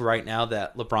in the league right now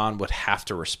that LeBron would have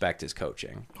to respect his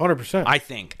coaching. 100%. I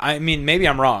think. I mean, maybe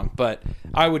I'm wrong, but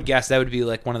I would guess that would be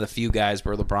like one of the few guys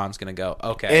where LeBron's going to go,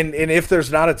 okay. And if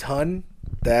there's not a ton,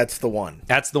 that's the one.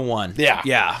 That's the one. Yeah.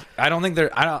 Yeah. I don't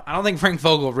think Frank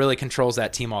Vogel really controls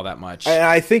that team all that much.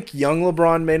 I think young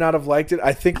LeBron may not have liked it.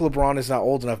 I think LeBron is not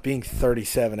old enough, being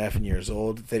 37 effing years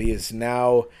old, that he is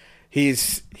now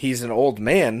he's an old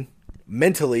man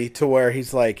mentally to where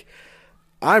he's like,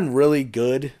 I'm really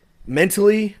good.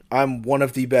 Mentally, I'm one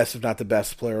of the best, if not the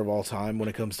best player of all time when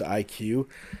it comes to IQ.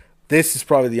 This is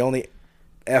probably the only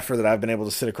effort that I've been able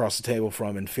to sit across the table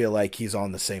from and feel like he's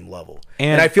on the same level.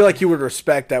 And I feel like you would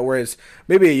respect that, whereas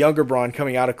maybe a younger Bron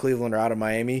coming out of Cleveland or out of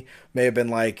Miami may have been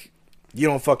like, you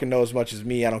don't fucking know as much as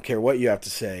me. I don't care what you have to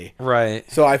say. Right.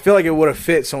 So I feel like it would have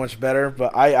fit so much better,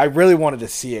 but I really wanted to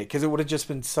see it because it would have just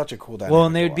been such a cool dynamic. Well,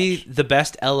 and they would be the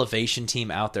best elevation team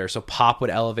out there. So Pop would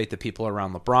elevate the people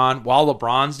around LeBron while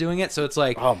LeBron's doing it. So it's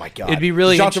like, oh my God. It'd be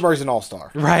really Johnson an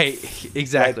all-star. Right.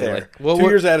 Exactly. Right there. Like, 2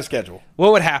 years out of schedule.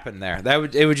 What would happen there?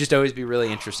 It would just always be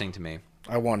really interesting to me.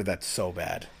 I wanted that so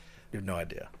bad. You have no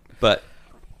idea. But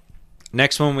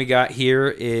next one we got here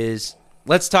is,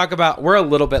 let's talk about, we're a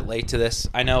little bit late to this.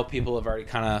 I know people have already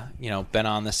kind of, been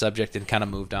on the subject and kind of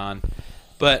moved on.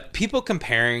 But people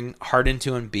comparing Harden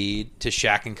to Embiid to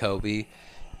Shaq and Kobe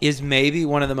is maybe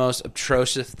one of the most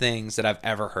atrocious things that I've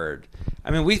ever heard. I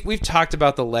mean, we've talked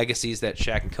about the legacies that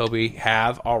Shaq and Kobe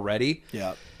have already.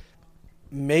 Yeah.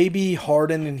 Maybe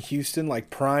Harden in Houston,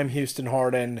 like prime Houston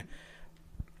Harden.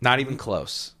 Not even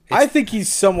close. I think he's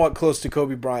somewhat close to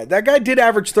Kobe Bryant. That guy did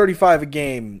average 35 a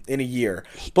game in a year.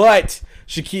 But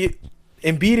Embiid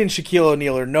and Shaquille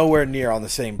O'Neal are nowhere near on the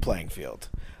same playing field.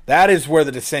 That is where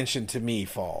the dissension to me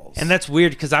falls. And that's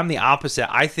weird because I'm the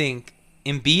opposite. I think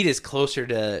Embiid is closer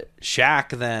to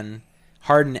Shaq than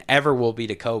Harden ever will be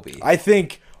to Kobe. I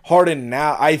think Harden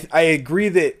now, I agree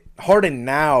that Harden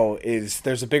now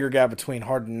there's a bigger gap between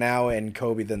Harden now and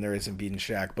Kobe than there is Embiid and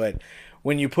Shaq. But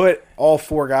when you put all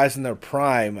four guys in their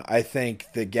prime, I think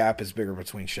the gap is bigger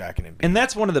between Shaq and Embiid. And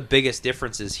that's one of the biggest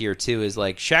differences here, too, is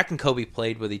like Shaq and Kobe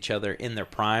played with each other in their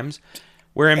primes,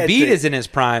 where Embiid is in his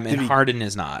prime and Harden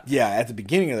is not. Yeah, at the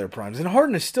beginning of their primes. And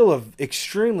Harden is still an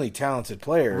extremely talented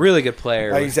player. Really good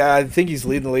player. I think he's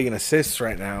leading the league in assists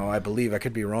right now, I believe. I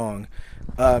could be wrong.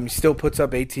 He still puts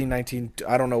up 18, 19.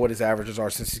 I don't know what his averages are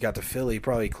since he's got to Philly.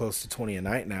 Probably close to 20 a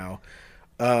night now.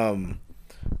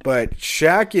 But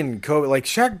Shaq and Kobe,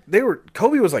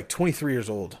 Kobe was like 23 years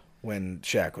old when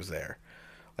Shaq was there.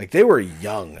 Like, they were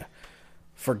young.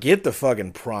 Forget the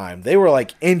fucking prime. They were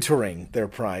like entering their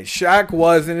prime. Shaq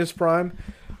was in his prime.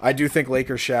 I do think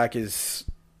Lakers Shaq is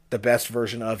the best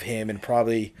version of him, and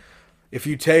probably if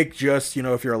you take just,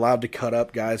 if you're allowed to cut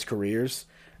up guys' careers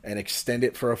and extend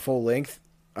it for a full length,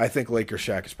 I think Lakers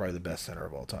Shaq is probably the best center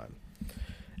of all time.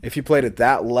 If he played at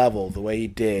that level the way he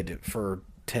did for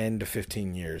 10 to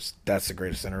 15 years, that's the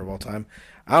greatest center of all time.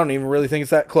 I don't even really think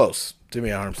it's that close to me.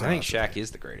 100%. I think Shaq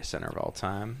is the greatest center of all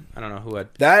time. I don't know who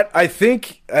I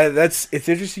think it's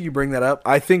interesting you bring that up.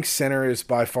 I think center is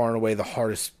by far and away the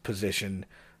hardest position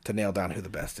to nail down who the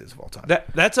best is of all time.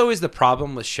 That's always the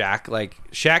problem with Shaq. Like,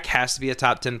 Shaq has to be a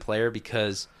top 10 player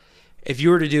because if you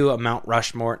were to do a Mount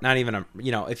Rushmore,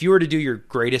 if you were to do your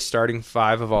greatest starting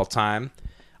five of all time,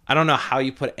 I don't know how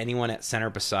you put anyone at center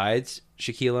besides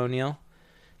Shaquille O'Neal.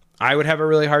 I would have a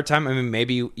really hard time. I mean,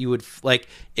 maybe you would, like,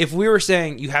 if we were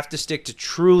saying you have to stick to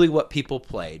truly what people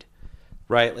played,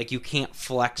 right? Like, you can't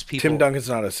flex people. Tim Duncan's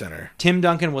not a center. Tim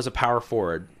Duncan was a power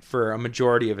forward for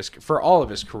for all of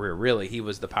his career, really. He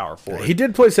was the power forward. He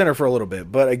did play center for a little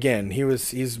bit, but again,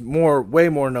 he's way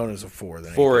more known as a forward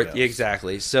than forward, anything else.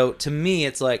 Exactly. So, to me,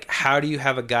 it's like, how do you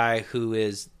have a guy who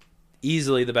is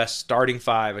easily the best starting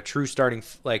five, a true starting,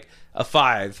 like, a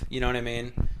five, you know what I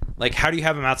mean? Like, how do you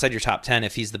have him outside your top 10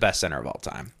 if he's the best center of all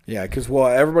time? Yeah, because,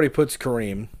 everybody puts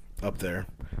Kareem up there,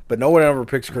 but no one ever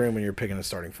picks Kareem when you're picking a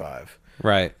starting five.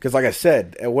 Right. Because, like I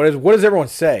said, what does everyone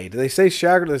say? Do they say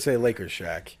Shaq or do they say Lakers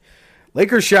Shaq?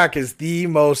 Lakers Shaq is the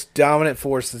most dominant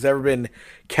force that's ever been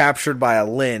captured by a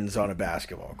lens on a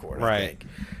basketball court, I think.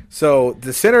 So,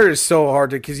 the center is so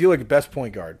hard because you look at best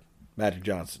point guard, Magic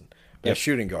Johnson, best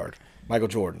shooting guard, Michael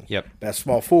Jordan. Yep. Best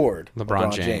small forward,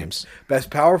 LeBron James. Best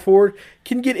power forward,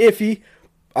 can get iffy.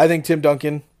 I think Tim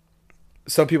Duncan.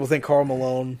 Some people think Karl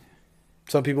Malone.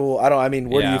 Some people,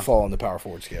 where do you fall on the power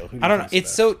forward scale? I don't know.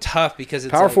 It's so tough because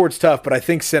it's power forward's tough, but I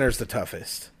think center's the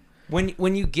toughest.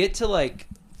 When you get to, like,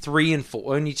 3 and 4,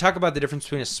 when you talk about the difference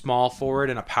between a small forward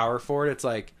and a power forward, it's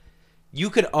like you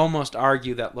could almost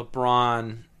argue that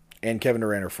LeBron and Kevin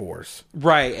Durant are 4s,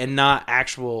 right, and not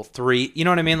actual 3. You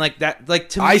know what I mean? Like that. Like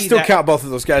to me, I still count both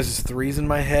of those guys as 3s in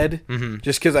my head, mm-hmm.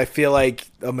 just because I feel like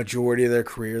a majority of their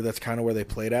career, that's kind of where they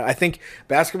played at. I think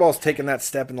basketball's taken that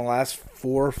step in the last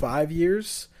 4 or 5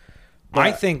 years.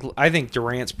 I think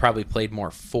Durant's probably played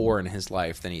more 4 in his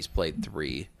life than he's played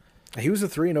 3. He was a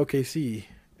 3 in OKC,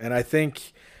 and I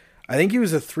think he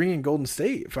was a 3 in Golden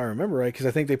State, if I remember right, because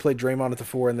I think they played Draymond at the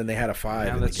 4, and then they had a 5.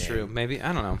 Yeah, that's true. Maybe,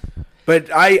 I don't know. But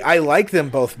I like them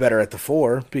both better at the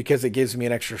 4 because it gives me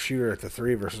an extra shooter at the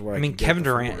 3 versus what I mean. Kevin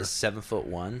Durant is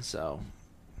 7'1", so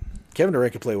Kevin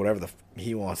Durant can play whatever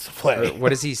he wants to play. Or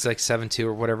what is he? He's like 7'2"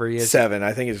 or whatever he is. 7,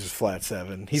 I think it's just flat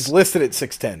 7. He's listed at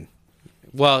 6'10".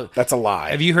 Well, that's a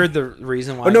lie. Have you heard the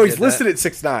reason why? Oh no, he's listed at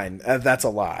 6'9". That's a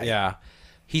lie. Yeah,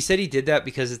 he said he did that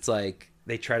because it's like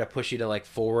they try to push you to like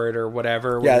forward or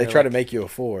whatever. Yeah, they try to make you a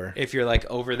 4 if you're like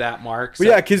over that mark. So. But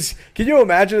yeah, because can you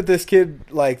imagine if this kid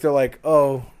like they're like,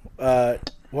 oh,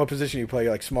 what position you play?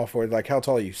 You're like small forward. Like how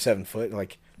tall are you? 7 foot.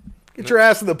 Like get your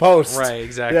ass in the post. Right.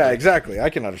 Exactly. Yeah. Exactly. I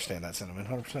can understand that sentiment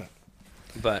 100%.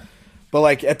 But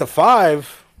like at the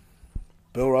 5.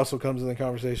 Bill Russell comes in the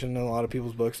conversation in a lot of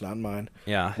people's books, not in mine.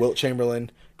 Yeah. Wilt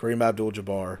Chamberlain, Kareem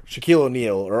Abdul-Jabbar, Shaquille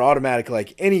O'Neal are automatic.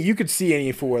 Like you could see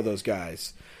any 4 of those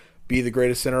guys be the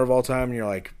greatest center of all time, and you're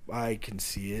like, I can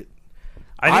see it.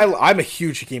 I'm a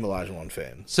huge Hakeem Olajuwon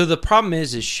fan. So the problem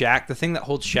is Shaq. The thing that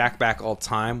holds Shaq back all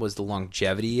time was the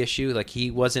longevity issue. Like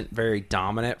he wasn't very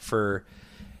dominant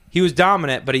He was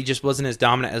dominant, but he just wasn't as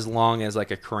dominant as long as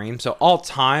like a Kareem. So all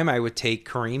time, I would take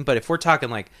Kareem. But if we're talking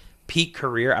like peak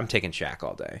career, I'm taking Shaq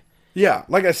all day. Yeah,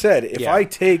 like I said, if I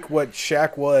take what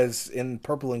Shaq was in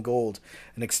purple and gold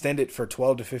and extend it for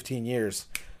 12 to 15 years,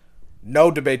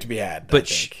 no debate to be had. But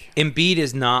Embiid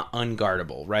is not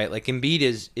unguardable, right? Like Embiid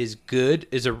is good,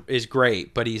 is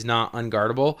great, but he's not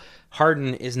unguardable.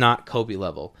 Harden is not Kobe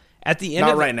level. At the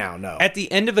end, right now, no. At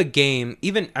the end of a game,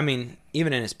 even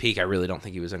in his peak, I really don't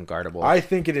think he was unguardable. I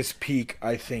think at his peak,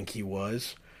 I think he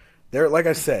was. There, like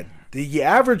I said, the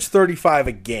average 35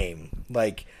 a game.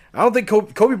 Like I don't think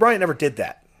Kobe Bryant never did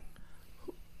that.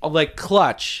 Like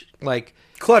clutch,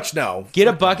 no. Get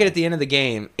a bucket at the end of the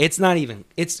game.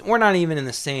 We're not even in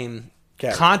the same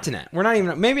continent. We're not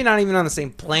even on the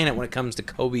same planet when it comes to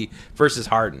Kobe versus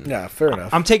Harden. Yeah, fair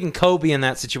enough. I'm taking Kobe in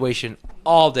that situation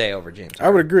all day over James Harden. I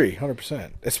would agree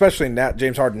 100%, especially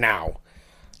James Harden now.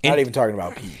 Not even talking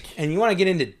about peak. And you want to get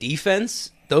into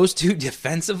defense? Those two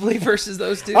defensively versus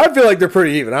those two? I feel like they're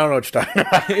pretty even. I don't know what you're talking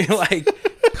about. Like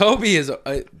Kobe is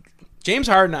James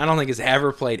Harden, I don't think has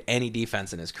ever played any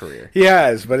defense in his career. He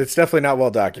has, but it's definitely not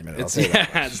well documented.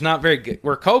 It's not very good.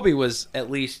 Where Kobe was at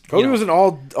least Kobe was an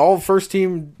all first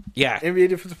team NBA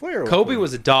defensive player. Kobe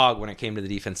was a dog when it came to the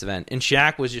defensive end. And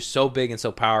Shaq was just so big and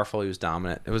so powerful, he was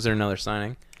dominant. Was there another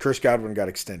signing? Chris Godwin got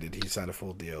extended. He signed a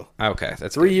full deal. Okay,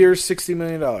 that's 3 years, $60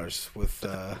 million with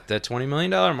the $20 million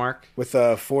mark. With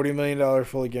a $40 million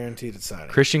fully guaranteed at signing.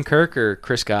 Christian Kirk or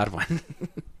Chris Godwin?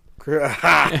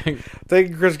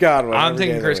 Taking Chris Godwin. I'm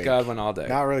taking Chris Godwin all day.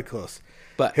 Not really close.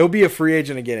 But he'll be a free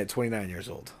agent again at 29 years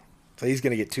old. So he's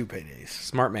going to get 2 paydays.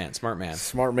 Smart man.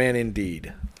 Smart man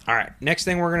indeed. All right. Next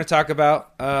thing we're going to talk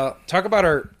about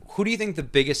who do you think the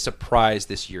biggest surprise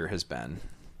this year has been?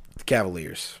 The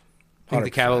Cavaliers. Think the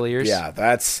Cavaliers? Yeah,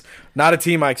 that's not a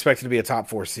team I expected to be a top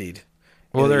 4 seed.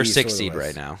 Well, they're a 6 seed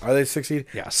right now. Are they a 6 seed?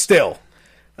 Yeah. Still.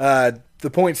 The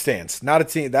point stands. Not a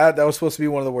team. That was supposed to be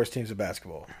one of the worst teams in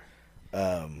basketball.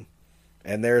 And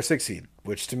they're a 6 seed,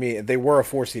 which to me, they were a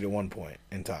 4 seed at one point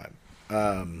in time.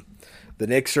 The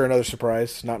Knicks are another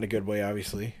surprise. Not in a good way,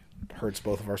 obviously. Hurts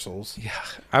both of our souls. Yeah.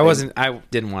 I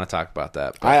didn't want to talk about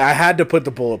that. I had to put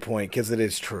the bullet point because it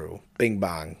is true. Bing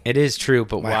bong. It is true,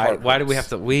 but why do we have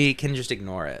to? We can just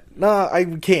ignore it. No, I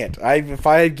can't. If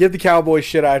I give the Cowboys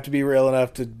shit, I have to be real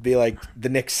enough to be like, the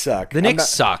Knicks suck. The Knicks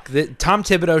suck. Tom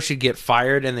Thibodeau should get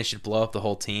fired and they should blow up the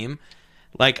whole team.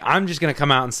 Like, I'm just going to come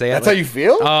out and say That's how you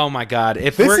feel? Oh, my God.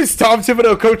 This is Tom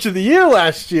Thibodeau Coach of the Year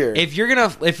last year. If you're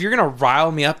gonna rile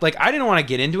me up, like, I didn't want to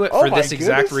get into it for this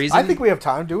exact reason. I think we have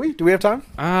time. Do we? Do we have time?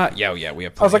 Yeah, we have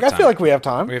plenty I was like, of time. I feel like we have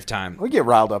time. We have time. We get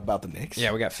riled up about the Knicks.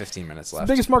 Yeah, we got 15 minutes left. It's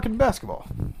the biggest market in basketball.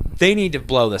 They need to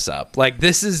blow this up. Like,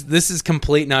 this is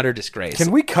complete and utter disgrace.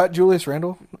 Can we cut Julius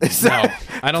Randle No,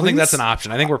 I don't think that's an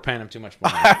option. I think we're paying him too much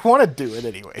money. I want to do it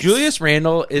anyway. Julius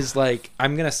Randle is like,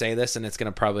 I'm going to say this, and it's going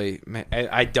to probably,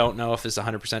 I don't know if it's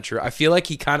 100% true. I feel like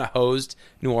he kind of hosed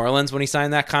New Orleans when he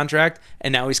signed that contract,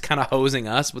 and now he's kind of hosing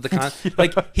us with the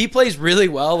Like, he plays really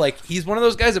well. Like, he's one of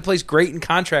those guys that plays great in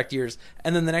contract years,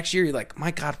 and then the next year you're like, my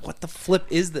God, what the flip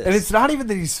is this? And it's not even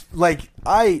that he's, like,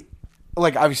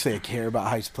 obviously I care about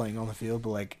how he's playing on the field, but,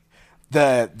 like,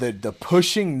 the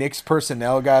pushing Knicks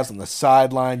personnel guys on the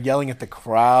sideline, yelling at the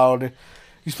crowd.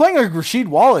 He's playing like Rasheed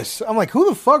Wallace. I'm like, who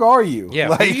the fuck are you? Yeah,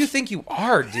 like, who do you think you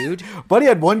are, dude? Buddy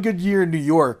had one good year in New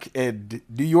York, and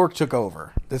New York took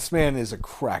over. This man is a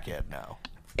crackhead now.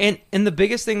 And the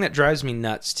biggest thing that drives me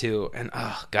nuts too, and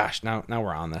oh gosh, now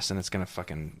we're on this, and it's gonna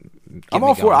fucking. I'm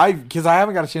all for it because I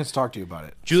haven't got a chance to talk to you about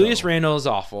it. Julius Randle is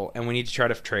awful, and we need to try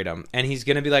to trade him. And he's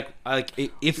gonna be like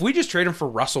if we just trade him for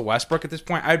Russell Westbrook at this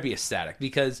point, I'd be ecstatic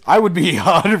because I would be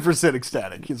 100%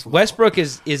 ecstatic. Westbrook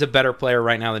is a better player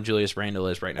right now than Julius Randle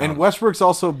is right now, and Westbrook's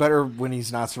also better when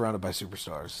he's not surrounded by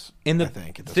superstars. And the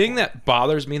thing that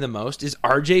bothers me the most is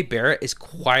RJ Barrett is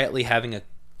quietly having a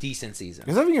decent season.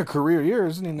 He's having a career year,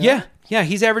 isn't he? Now? Yeah.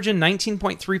 He's averaging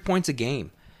 19.3 points a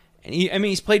game, and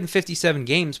he's played in 57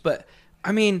 games. But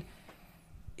I mean,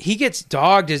 he gets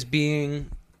dogged as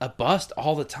being a bust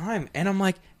all the time, and I'm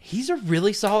like, he's a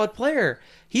really solid player.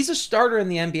 He's a starter in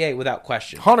the NBA without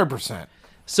question. 100%.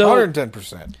 So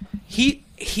 110%.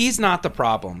 He's not the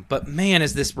problem, but man,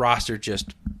 is this roster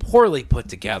just poorly put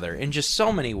together in just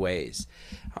so many ways.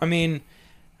 I mean,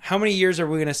 how many years are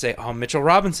we going to say, oh, Mitchell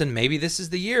Robinson, maybe this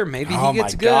is the year. Maybe he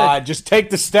gets good. Oh, my God. Just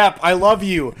take the step. I love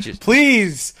you.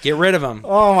 Please. Get rid of him.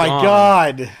 Oh, my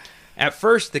God. At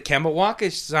first, the Kemba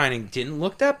Walker signing didn't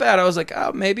look that bad. I was like,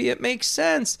 oh, maybe it makes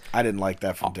sense. I didn't like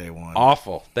that from day one.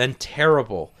 Awful. Been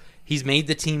terrible. He's made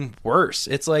the team worse.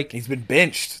 It's like... He's been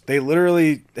benched. They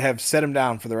literally have set him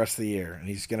down for the rest of the year, and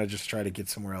he's going to just try to get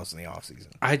somewhere else in the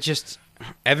offseason.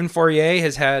 Evan Fournier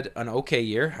has had an okay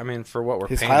year. I mean, for what we're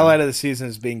paying. His highlight of the season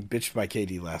is being bitched by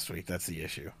KD last week. That's the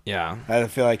issue. Yeah. I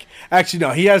feel like... Actually, no,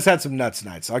 he has had some nuts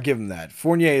nights. I'll give him that.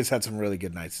 Fournier has had some really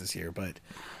good nights this year, but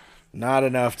not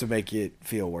enough to make it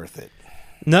feel worth it.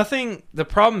 Nothing. The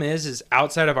problem is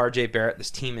outside of RJ Barrett,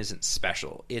 this team isn't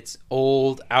special. It's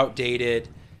old, outdated,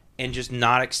 and just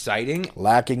not exciting.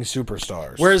 Lacking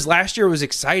superstars. Whereas last year was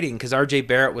exciting because RJ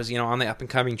Barrett was, on the up and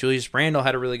coming. Julius Randle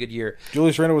had a really good year.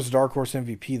 Julius Randle was a dark horse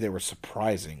MVP. They were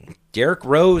surprising. Derrick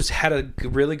Rose had a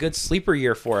really good sleeper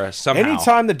year for us somehow.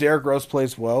 Anytime that Derrick Rose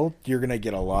plays well, you're going to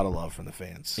get a lot of love from the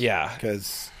fans. Yeah.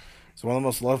 Because he's one of the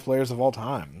most loved players of all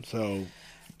time. So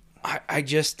I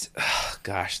just,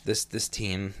 gosh, this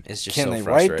team is just so frustrating. Can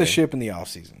they right the ship in the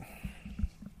offseason?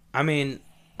 I mean,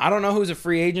 I don't know who's a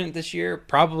free agent this year.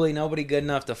 Probably nobody good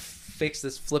enough to fix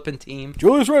this flipping team.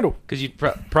 Julius Randle. Because you'd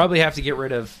probably have to get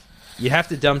rid of... You have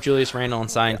to dump Julius Randle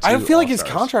and sign two I feel like All-Stars. His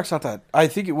contract's not that... I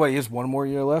think he has one more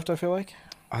year left, I feel like.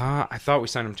 I thought we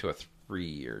signed him to a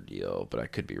 3-year deal, but I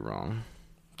could be wrong.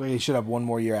 But he should have one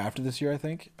more year after this year, I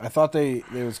think. I thought they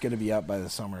was going to be out by the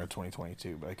summer of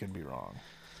 2022, but I could be wrong.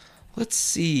 Let's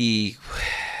see.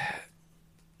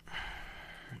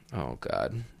 Oh,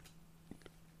 God.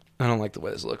 I don't like the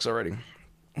way this looks already.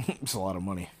 It's a lot of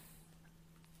money.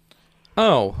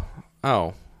 Oh.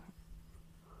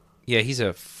 Yeah, he's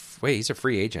a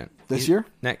free agent. This year?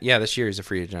 Yeah, this year he's a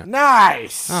free agent.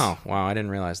 Nice! Oh, wow, I didn't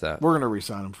realize that. We're going to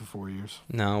re-sign him for 4 years.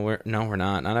 No, we're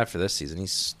not. Not after this season.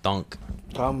 He's stunk.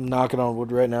 I'm knocking on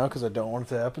wood right now because I don't want it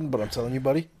to happen, but I'm telling you,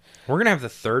 buddy. We're going to have the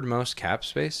third most cap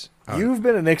space. You've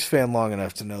been a Knicks fan long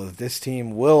enough to know that this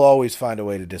team will always find a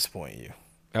way to disappoint you.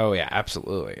 Oh, yeah,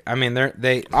 absolutely. I mean,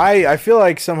 I feel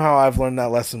like somehow I've learned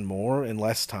that lesson more in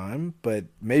less time, but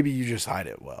maybe you just hide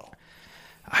it well.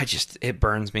 It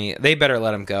burns me. They better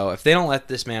let him go. If they don't let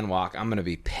this man walk, I'm going to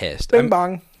be pissed. Bing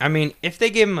bong. I mean, if they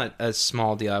gave him a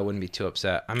small deal, I wouldn't be too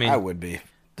upset. I mean, I would be.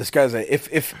 This guy's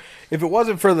if it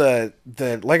wasn't for the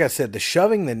like I said, the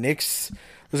shoving the Knicks.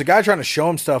 There's a guy trying to show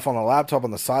him stuff on a laptop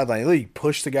on the sideline. He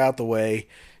pushed the guy out the way.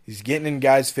 He's getting in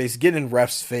guys' face, getting in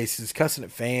refs' faces, cussing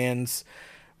at fans,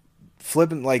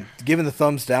 flipping, like giving the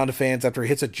thumbs down to fans after he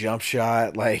hits a jump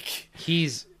shot. Like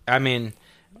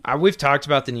we've talked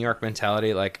about the New York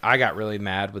mentality. Like, I got really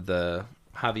mad with the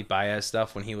Javi Baez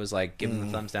stuff when he was like giving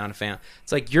the thumbs down to fans.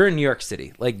 It's like, you're in New York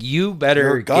City. Like, you better.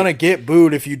 You're gonna get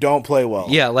booed if you don't play well.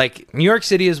 Yeah, like New York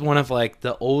City is one of like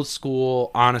the old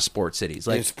school honest sports cities.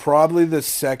 Like, it's probably the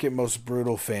second most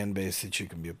brutal fan base that you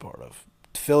can be a part of.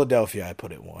 Philadelphia, I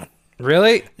put it one.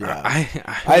 Really? Yeah.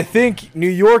 I think New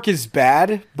York is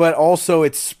bad, but also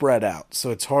it's spread out,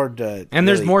 so it's hard to. And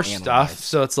there's more stuff,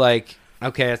 so it's like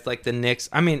okay, it's like the Knicks.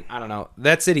 I mean, I don't know.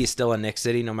 That city is still a Knicks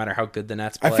city, no matter how good the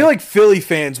Nets play. I feel like Philly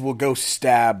fans will go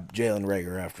stab Jalen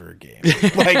Reagor after a game.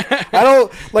 I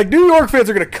don't like New York fans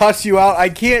are going to cuss you out. I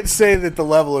can't say that the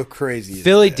level of crazy.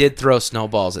 Philly did throw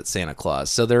snowballs at Santa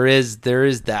Claus, so there is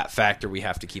that factor we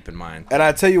have to keep in mind. And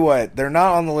I tell you what, they're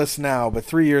not on the list now, but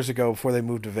 3 years ago, before they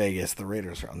moved to Vegas, the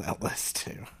Raiders are on that list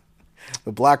too.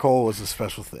 The black hole was a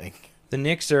special thing. The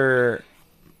Knicks are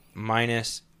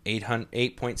minus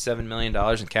 $8.7 million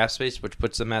in cap space, which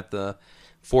puts them at the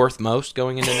fourth most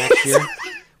going into next year,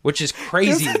 which is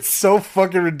crazy. It's so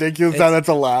fucking ridiculous how that's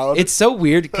allowed. It's so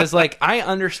weird because, like, I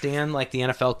understand, like, the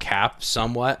NFL cap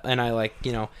somewhat, and I, like,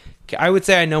 I would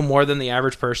say I know more than the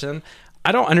average person.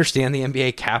 I don't understand the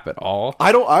NBA cap at all.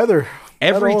 I don't either.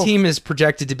 Every team is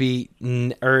projected to be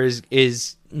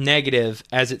is negative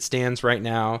as it stands right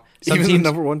now. Even the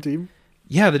number one team?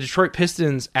 Yeah, the Detroit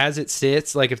Pistons, as it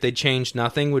sits, like if they changed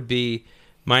nothing, would be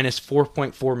minus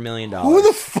 $4.4 million. Who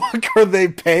the fuck are they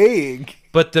paying?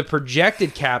 But the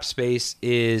projected cap space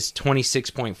is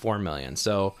 $26.4 million.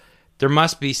 So there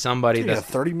must be somebody that's a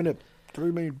 30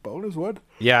 million bonus. What?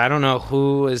 Yeah, I don't know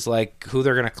who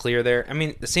they're going to clear there. I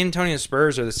mean, the San Antonio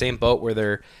Spurs are the same boat where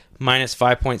they're minus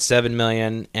 $5.7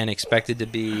 million and expected to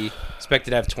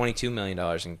have $22 million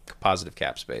in positive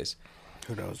cap space.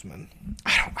 Who knows, man?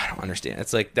 I don't understand.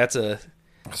 It's like that's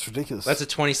ridiculous. That's a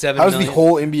 $27 How's million. the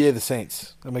whole NBA the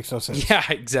Saints? That makes no sense. Yeah,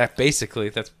 exactly. Basically,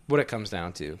 that's what it comes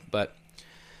down to. But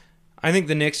I think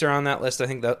the Knicks are on that list. I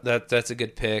think that's a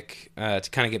good pick to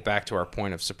kind of get back to our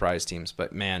point of surprise teams.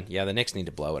 But man, yeah, the Knicks need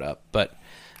to blow it up. But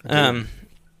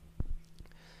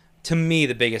to me,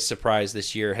 the biggest surprise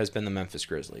this year has been the Memphis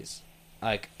Grizzlies.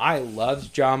 Like, I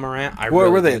loved Ja Morant. Where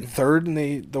were they? Third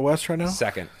in the West right now?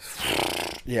 Second.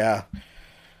 Yeah.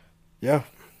 Yeah.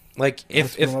 Like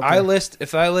if I list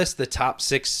the top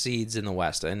 6 seeds in the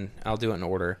West, and I'll do it in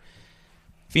order.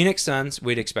 Phoenix Suns,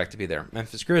 we'd expect to be there.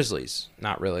 Memphis Grizzlies,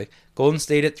 not really. Golden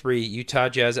State at 3, Utah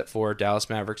Jazz at 4,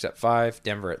 Dallas Mavericks at 5,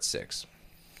 Denver at 6.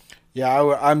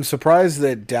 Yeah, I'm surprised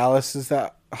that Dallas is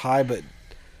that high, but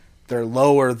they're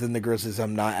lower than the Grizzlies.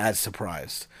 I'm not as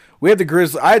surprised. I had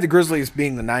the Grizzlies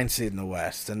being the 9th seed in the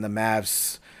West, and the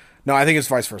Mavs. No, I think it's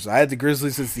vice versa. I had the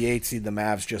Grizzlies as the 8th seed, the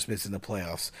Mavs just missing the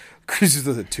playoffs. Grizzlies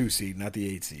are the 2 seed, not the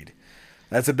 8 seed.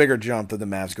 That's a bigger jump than the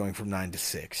Mavs going from 9 to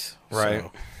 6. Right.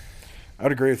 So, I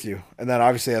would agree with you. And that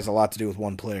obviously has a lot to do with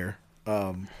one player.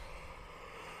 But,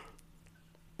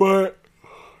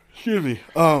 excuse me.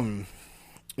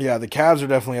 Yeah, the Cavs are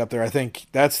definitely up there. I think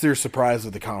that's their surprise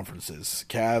of the conferences.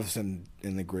 Cavs and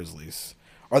the Grizzlies.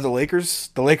 Are the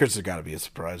Lakers? The Lakers have got to be a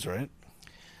surprise, right?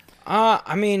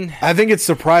 I mean, I think it's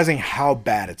surprising how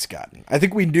bad it's gotten. I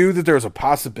think we knew that there was a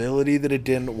possibility that it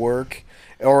didn't work,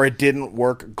 or it didn't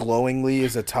work glowingly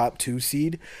as a top 2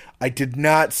 seed. I did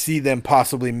not see them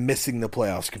possibly missing the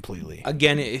playoffs completely.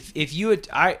 Again, if you had,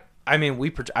 I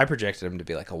projected them to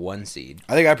be like a 1 seed.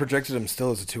 I think I projected them still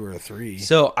as a 2 or a 3.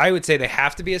 So I would say they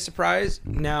have to be a surprise.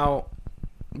 Now,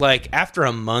 like after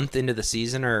a month into the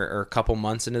season or a couple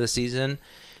months into the season,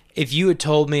 if you had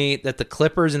told me that the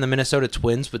Clippers and the Minnesota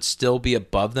Twins would still be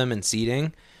above them in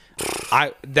seeding,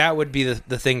 that would be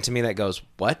the thing to me that goes,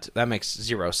 what? That makes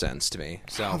zero sense to me.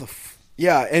 So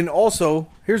yeah, and also,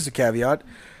 here's the caveat.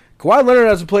 Kawhi Leonard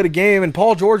hasn't played a game, and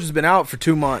Paul George has been out for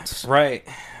 2 months. Right.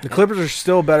 The Clippers are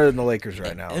still better than the Lakers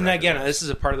right now. And again, this is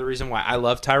a part of the reason why I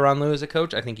love Tyronn Lue as a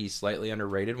coach. I think he's slightly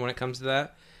underrated when it comes to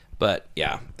that. But,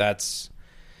 yeah,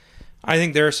 I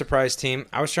think they're a surprise team.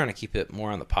 I was trying to keep it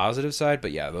more on the positive side,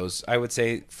 but yeah, I would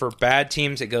say for bad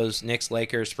teams it goes Knicks,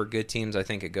 Lakers. For good teams, I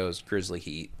think it goes Grizzly,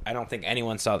 Heat. I don't think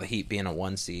anyone saw the Heat being a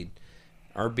 1 seed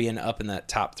or being up in that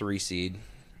top 3 seed.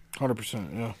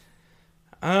 100%, yeah.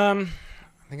 I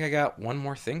think I got one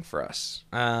more thing for us.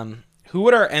 Who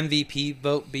would our MVP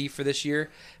vote be for this year?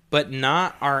 But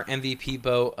not our MVP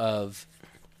vote of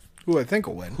who I think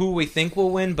will win. Who we think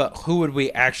will win, but who would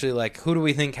we actually like? Who do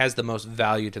we think has the most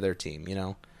value to their team, you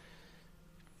know?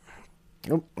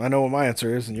 Nope, I know what my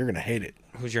answer is, and you're going to hate it.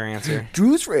 Who's your answer?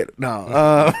 Julius Randle.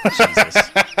 No. Jesus.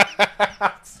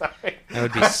 Sorry. That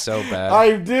would be so bad.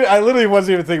 I literally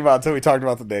wasn't even thinking about it until we talked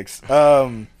about the Knicks.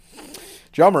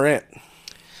 Ja Morant.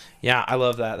 Yeah, I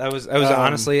love that. That was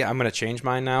honestly, I'm going to change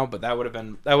mine now, but that would have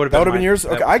been yours.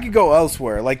 Okay, I could go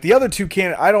elsewhere. Like the other two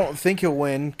I don't think he'll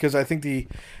win because I think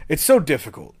it's so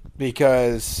difficult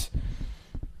because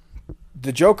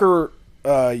the Joker.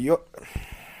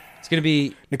 It's going to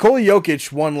be Nikola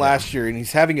Jokic won last year, and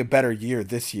he's having a better year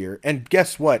this year. And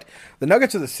guess what? The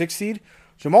Nuggets are the 6th seed.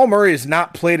 Jamal Murray has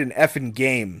not played an effing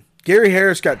game. Gary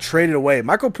Harris got traded away.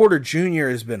 Michael Porter Jr.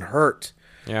 has been hurt.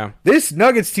 Yeah. This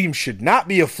Nuggets team should not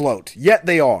be afloat, yet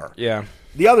they are. Yeah.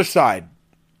 The other side,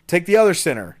 Take the other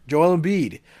center, Joel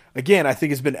Embiid. Again, I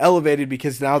think has been elevated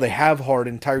because now they have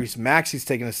Harden. Tyrese Maxey's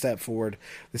taken a step forward.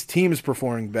 This team is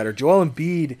performing better. Joel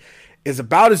Embiid is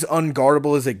about as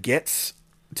unguardable as it gets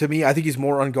to me. I think he's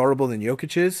more unguardable than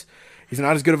Jokic is. He's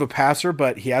not as good of a passer,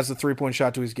 but he has a three-point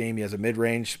shot to his game. He has a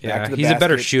mid-range, back to the he's basket, a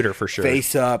better shooter for sure.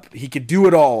 Face up. He could do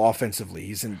it all offensively.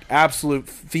 He's an absolute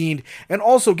fiend. And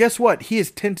also, guess what? He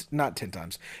is not 10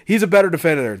 times. He's a better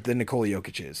defender than Nikola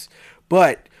Jokic is.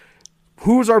 But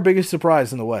who's our biggest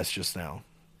surprise in the West just now?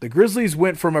 The Grizzlies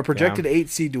went from a projected 8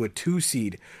 seed to a 2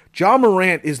 seed. Ja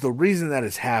Morant is the reason that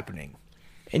is happening.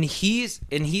 And he's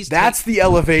that's the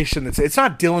elevation. It's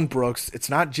not Dylan Brooks. It's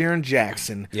not Jaren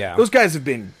Jackson. Yeah. Those guys have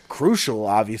been crucial,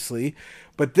 obviously.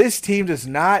 But this team does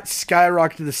not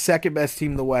skyrocket to the second best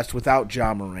team in the West without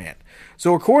Ja Morant.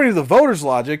 So according to the voters'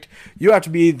 logic, you have to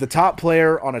be the top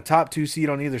player on a top 2 seed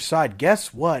on either side.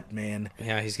 Guess what, man?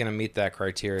 Yeah, he's going to meet that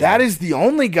criteria. That is the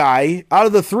only guy out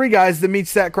of the 3 guys that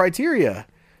meets that criteria.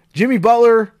 Jimmy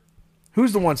Butler,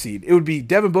 who's the 1 seed? It would be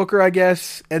Devin Booker, I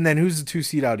guess. And then who's the 2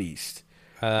 seed out east?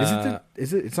 Is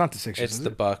it? It's not the Sixers. It's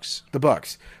the Bucks. The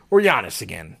Bucks or Giannis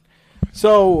again.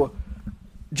 So,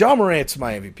 Ja Morant's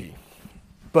my MVP,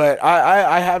 but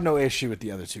I have no issue with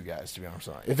the other 2 guys. To be honest,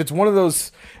 if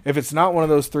it's not one of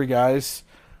those 3 guys,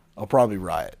 I'll probably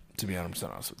riot. To be honest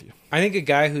with you, I think a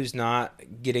guy who's not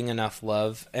getting enough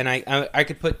love, and I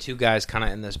could put 2 guys kind of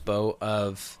in this boat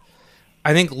of,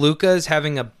 I think Luka's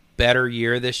having a better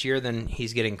year this year than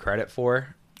he's getting credit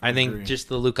for. I think just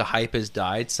the Luka hype has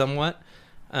died somewhat.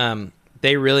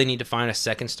 They really need to find a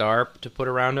second star to put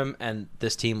around him, and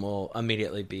this team will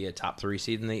immediately be a top 3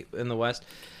 seed in the West.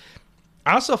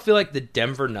 I also feel like the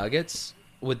Denver Nuggets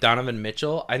with Donovan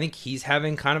Mitchell, I think he's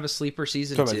having kind of a sleeper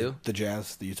season too. The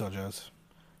Jazz, the Utah Jazz.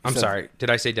 I'm sorry,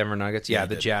 did I say Denver Nuggets? Yeah,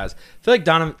 the Jazz. I feel like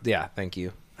Donovan. Yeah, thank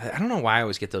you. I don't know why I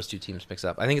always get those 2 teams mixed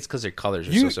up. I think it's because their colors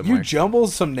are so similar. You jumble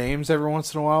some names every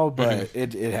once in a while, but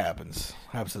it happens.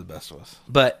 Happens to the best of us.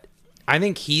 But I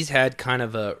think he's had kind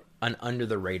of an under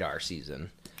the radar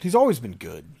season. He's always been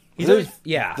good. The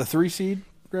 3 seed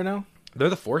right now. They're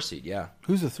the 4 seed. Yeah.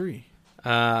 Who's the 3?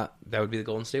 That would be the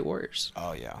Golden State Warriors.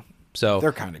 Oh yeah. So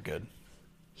they're kind of good.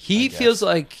 He feels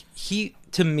like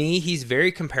to me he's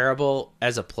very comparable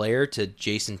as a player to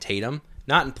Jason Tatum.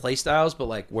 Not in play styles, but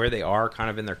like where they are kind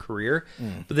of in their career.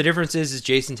 But the difference is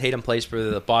Jason Tatum plays for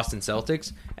the Boston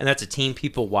Celtics, and that's a team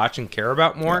people watch and care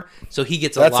about more. Yeah. So he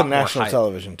gets a lot more hype. That's a national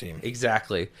television team.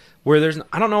 Exactly. Where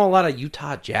I don't know a lot of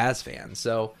Utah Jazz fans.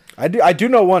 So I do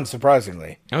know one,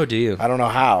 surprisingly. Oh, do you? I don't know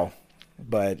how,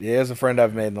 but he is a friend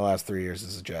I've made in the last 3 years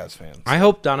as a Jazz fan. So. I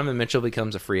hope Donovan Mitchell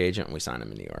becomes a free agent and we sign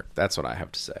him in New York. That's what I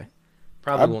have to say.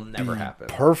 Probably will never happen.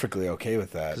 Perfectly okay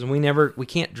with that. Because we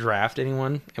can't draft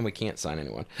anyone and we can't sign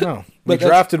anyone. No, we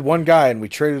drafted one guy and we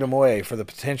traded him away for the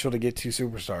potential to get 2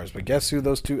 superstars. But guess who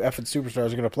those 2 effing superstars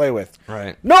are going to play with?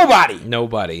 Right.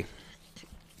 Nobody.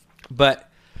 But,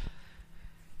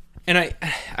 and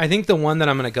I think the one that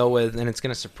I'm going to go with, and it's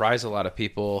going to surprise a lot of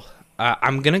people,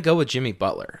 I'm going to go with Jimmy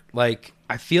Butler. Like,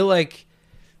 I feel like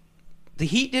the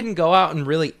Heat didn't go out and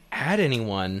really add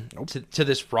anyone to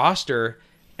this roster,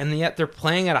 and yet they're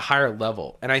playing at a higher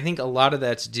level. And I think a lot of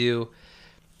that's due.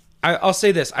 I'll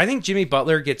say this. I think Jimmy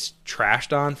Butler gets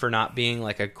trashed on for not being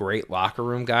like a great locker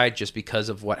room guy just because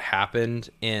of what happened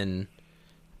in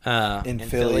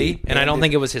Philly. And I don't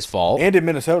think it was his fault. And in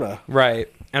Minnesota.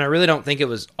 Right. And I really don't think it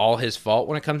was all his fault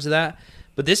when it comes to that.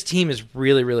 But this team is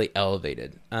really, really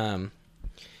elevated.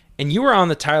 And you were on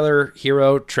the Tyler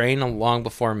Hero train long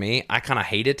before me. I kind of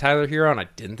hated Tyler Hero, and I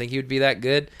didn't think he would be that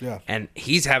good. Yeah. And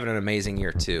he's having an amazing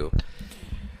year, too.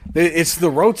 It's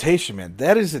the rotation, man.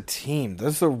 That is a team.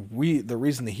 That's the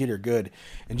reason the Heat are good.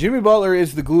 And Jimmy Butler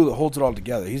is the glue that holds it all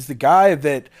together. He's the guy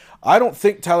that I don't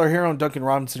think Tyler Hero and Duncan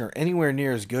Robinson are anywhere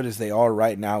near as good as they are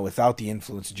right now without the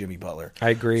influence of Jimmy Butler. I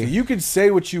agree. So you can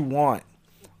say what you want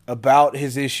about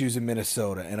his issues in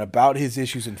Minnesota and about his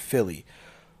issues in Philly.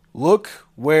 Look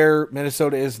where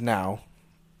Minnesota is now.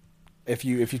 If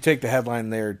you take the headline,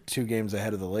 they're 2 games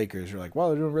ahead of the Lakers. You're like, wow,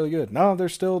 they're doing really good. No, they're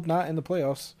still not in the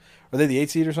playoffs. Are they the 8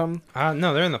 seed or something?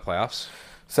 No, they're in the playoffs.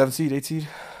 7 seed, 8 seed?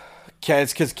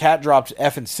 It's because Cat dropped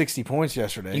effing 60 points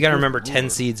yesterday. You got to remember 10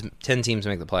 teams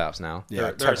make the playoffs now.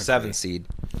 Yeah, they're a 7 seed,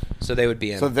 so they would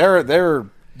be in. So they're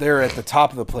at the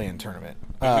top of the play-in tournament.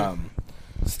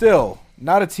 Still,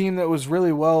 not a team that was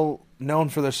really well known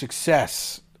for their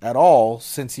success at all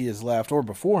since he has left or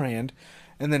beforehand.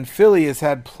 And then Philly has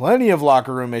had plenty of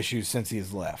locker room issues since he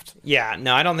has left. Yeah,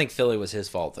 no, I don't think Philly was his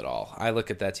fault at all. I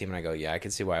look at that team and I go, yeah, I can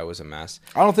see why it was a mess.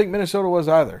 I don't think Minnesota was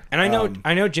either. And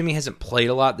I know Jimmy hasn't played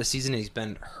a lot this season. He's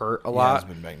been hurt a lot. He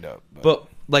has been banged up.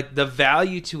 like the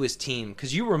value to his team,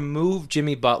 because you remove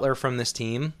Jimmy Butler from this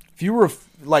team. If you were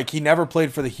like, he never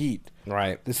played for the Heat.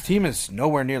 Right. This team is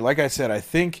nowhere near. Like I said, I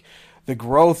think the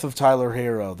growth of Tyler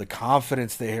Hero, the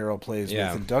confidence that Hero plays with,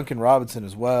 and Duncan Robinson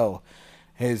as well,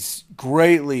 has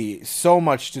greatly so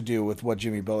much to do with what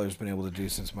Jimmy Butler's been able to do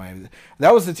since Miami.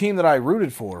 That was the team that I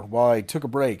rooted for while I took a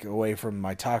break away from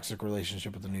my toxic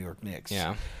relationship with the New York Knicks.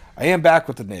 Yeah. I am back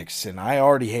with the Knicks, and I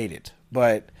already hate it.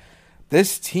 But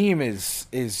this team is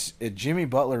a Jimmy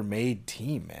Butler-made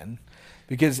team, man.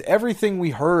 Because everything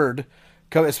we heard,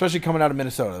 especially coming out of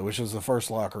Minnesota, which was the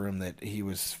first locker room that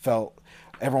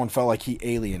everyone felt like he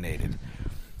alienated.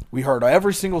 We heard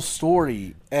every single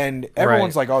story, and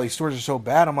everyone's like, oh, these stories are so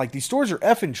bad. I'm like, these stories are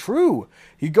effing true.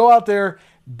 He'd go out there,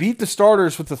 beat the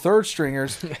starters with the third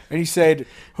stringers, and he said,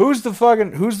 who's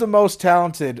the most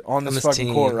talented on this fucking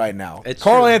team court right now? It's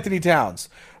Karl true. Anthony Towns.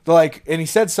 Like, and he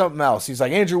said something else. He's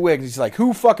like, Andrew Wiggins. He's like,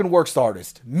 who fucking works the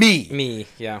hardest? Me.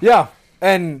 Yeah. Yeah.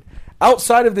 And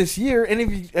outside of this year,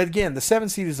 and again, the 7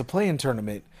 seed is a play-in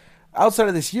tournament. Outside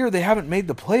of this year, they haven't made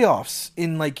the playoffs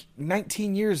in like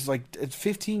 19 years, like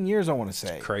 15 years, I want to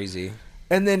say. Crazy.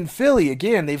 And then Philly,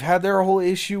 again, they've had their whole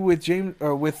issue with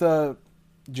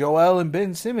Joel and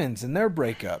Ben Simmons and their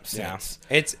breakup since.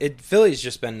 Yeah. Philly's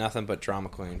just been nothing but drama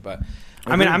queen. But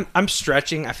I mean, I'm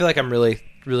stretching. I feel like I'm really,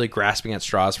 really grasping at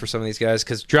straws for some of these guys,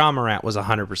 because Ja Morant was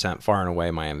 100% far and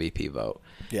away my MVP vote.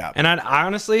 Yeah. And I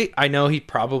honestly, I know he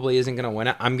probably isn't going to win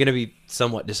it. I'm going to be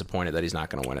somewhat disappointed that he's not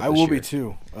going to win it. I will be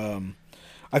too.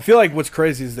 I feel like what's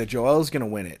crazy is that Joel is going to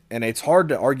win it, and it's hard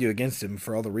to argue against him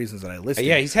for all the reasons that I listed.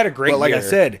 Yeah, he's had a great year. But like I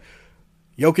said,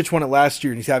 Jokic won it last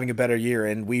year, and he's having a better year,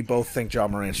 and we both think Ja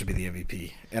Morant should be the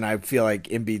MVP. And I feel like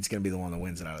Embiid's going to be the one that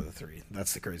wins it out of the three.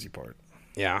 That's the crazy part.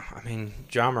 Yeah, I mean,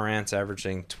 Ja Morant's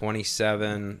averaging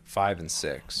 27, 5, and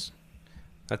 6.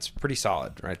 That's pretty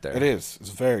solid right there. It is. It's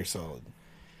very solid.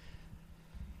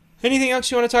 Anything else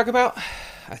you want to talk about?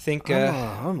 I think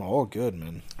I'm all good,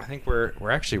 man. I think we're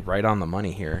actually right on the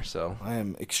money here. So I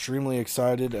am extremely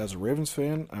excited as a Ravens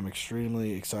fan. I'm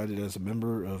extremely excited as a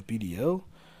member of BDL.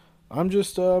 I'm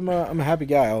just I'm a happy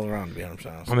guy all around, to be honest.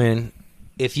 I mean,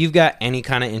 if you've got any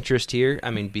kind of interest here,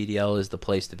 I mean, BDL is the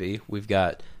place to be. We've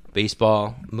got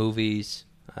baseball, movies,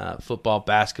 football,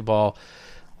 basketball,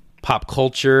 pop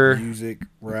culture, music,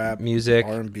 rap,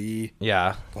 R&B,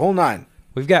 yeah, the whole nine.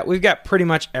 We've got pretty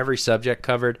much every subject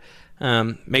covered.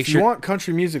 If you want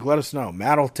country music, let us know.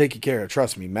 Matt will take you care of.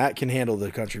 Trust me, Matt can handle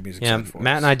the country music. Yeah,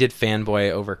 Matt and I did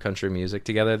fanboy over country music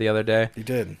together the other day. He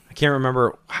did. I can't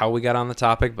remember how we got on the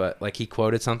topic, but like he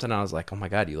quoted something. And I was like, oh my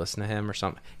God, you listen to him or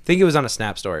something. I think it was on a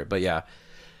Snap story, but yeah.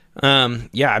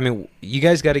 I mean, you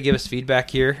guys got to give us feedback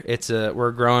here. We're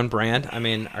a growing brand. I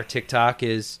mean, our TikTok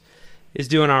is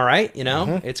doing all right. You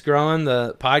know, It's growing.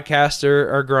 The podcasts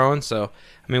are growing. So,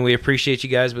 I mean, we appreciate you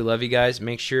guys. We love you guys.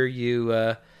 Make sure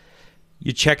you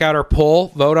check out our poll,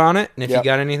 vote on it, and if you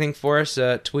got anything for us,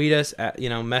 tweet us,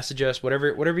 message us,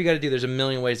 whatever you got to do. There's a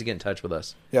million ways to get in touch with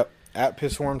us. Yep. At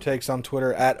Pissworm Takes on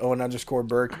Twitter, at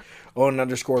Owen_Burke,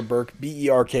 Owen_Burke,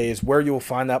 BERK is where you will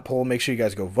find that poll. Make sure you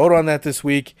guys go vote on that this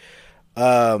week.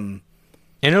 And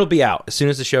it'll be out as soon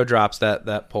as the show drops.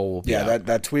 That poll will be out. Yeah,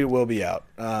 that tweet will be out.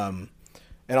 And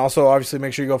also, obviously,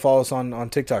 make sure you go follow us on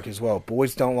TikTok as well.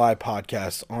 Boys Don't Lie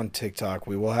podcast on TikTok.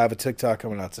 We will have a TikTok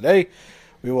coming out today.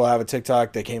 We will have a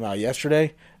TikTok that came out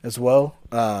yesterday as well.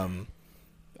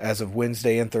 As of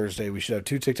Wednesday and Thursday, we should have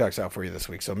 2 TikToks out for you this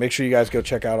week. So make sure you guys go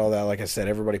check out all that. Like I said,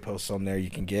 everybody posts on there. You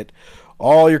can get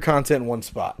all your content in one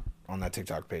spot on that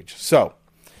TikTok page. So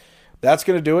that's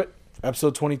going to do it.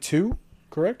 Episode 22,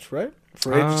 correct? Right?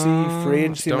 Free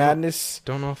agency madness.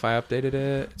 Don't know if I updated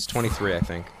it. It's 23, I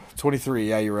think. 23.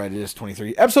 Yeah, you're right. It is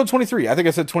 23. Episode 23. I think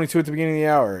I said 22 at the beginning of the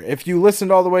hour. If you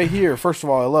listened all the way here, first of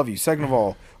all, I love you. Second of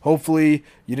all, hopefully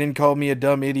you didn't call me a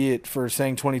dumb idiot for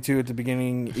saying 22 at the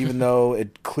beginning, even though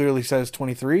it clearly says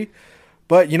 23.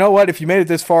 But you know what? If you made it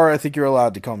this far, I think you're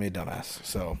allowed to call me a dumbass.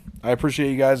 So I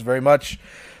appreciate you guys very much.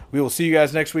 We will see you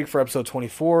guys next week for episode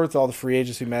 24 with all the free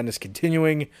agency madness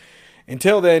continuing.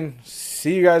 Until then,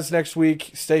 see you guys next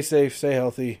week. Stay safe, stay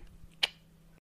healthy.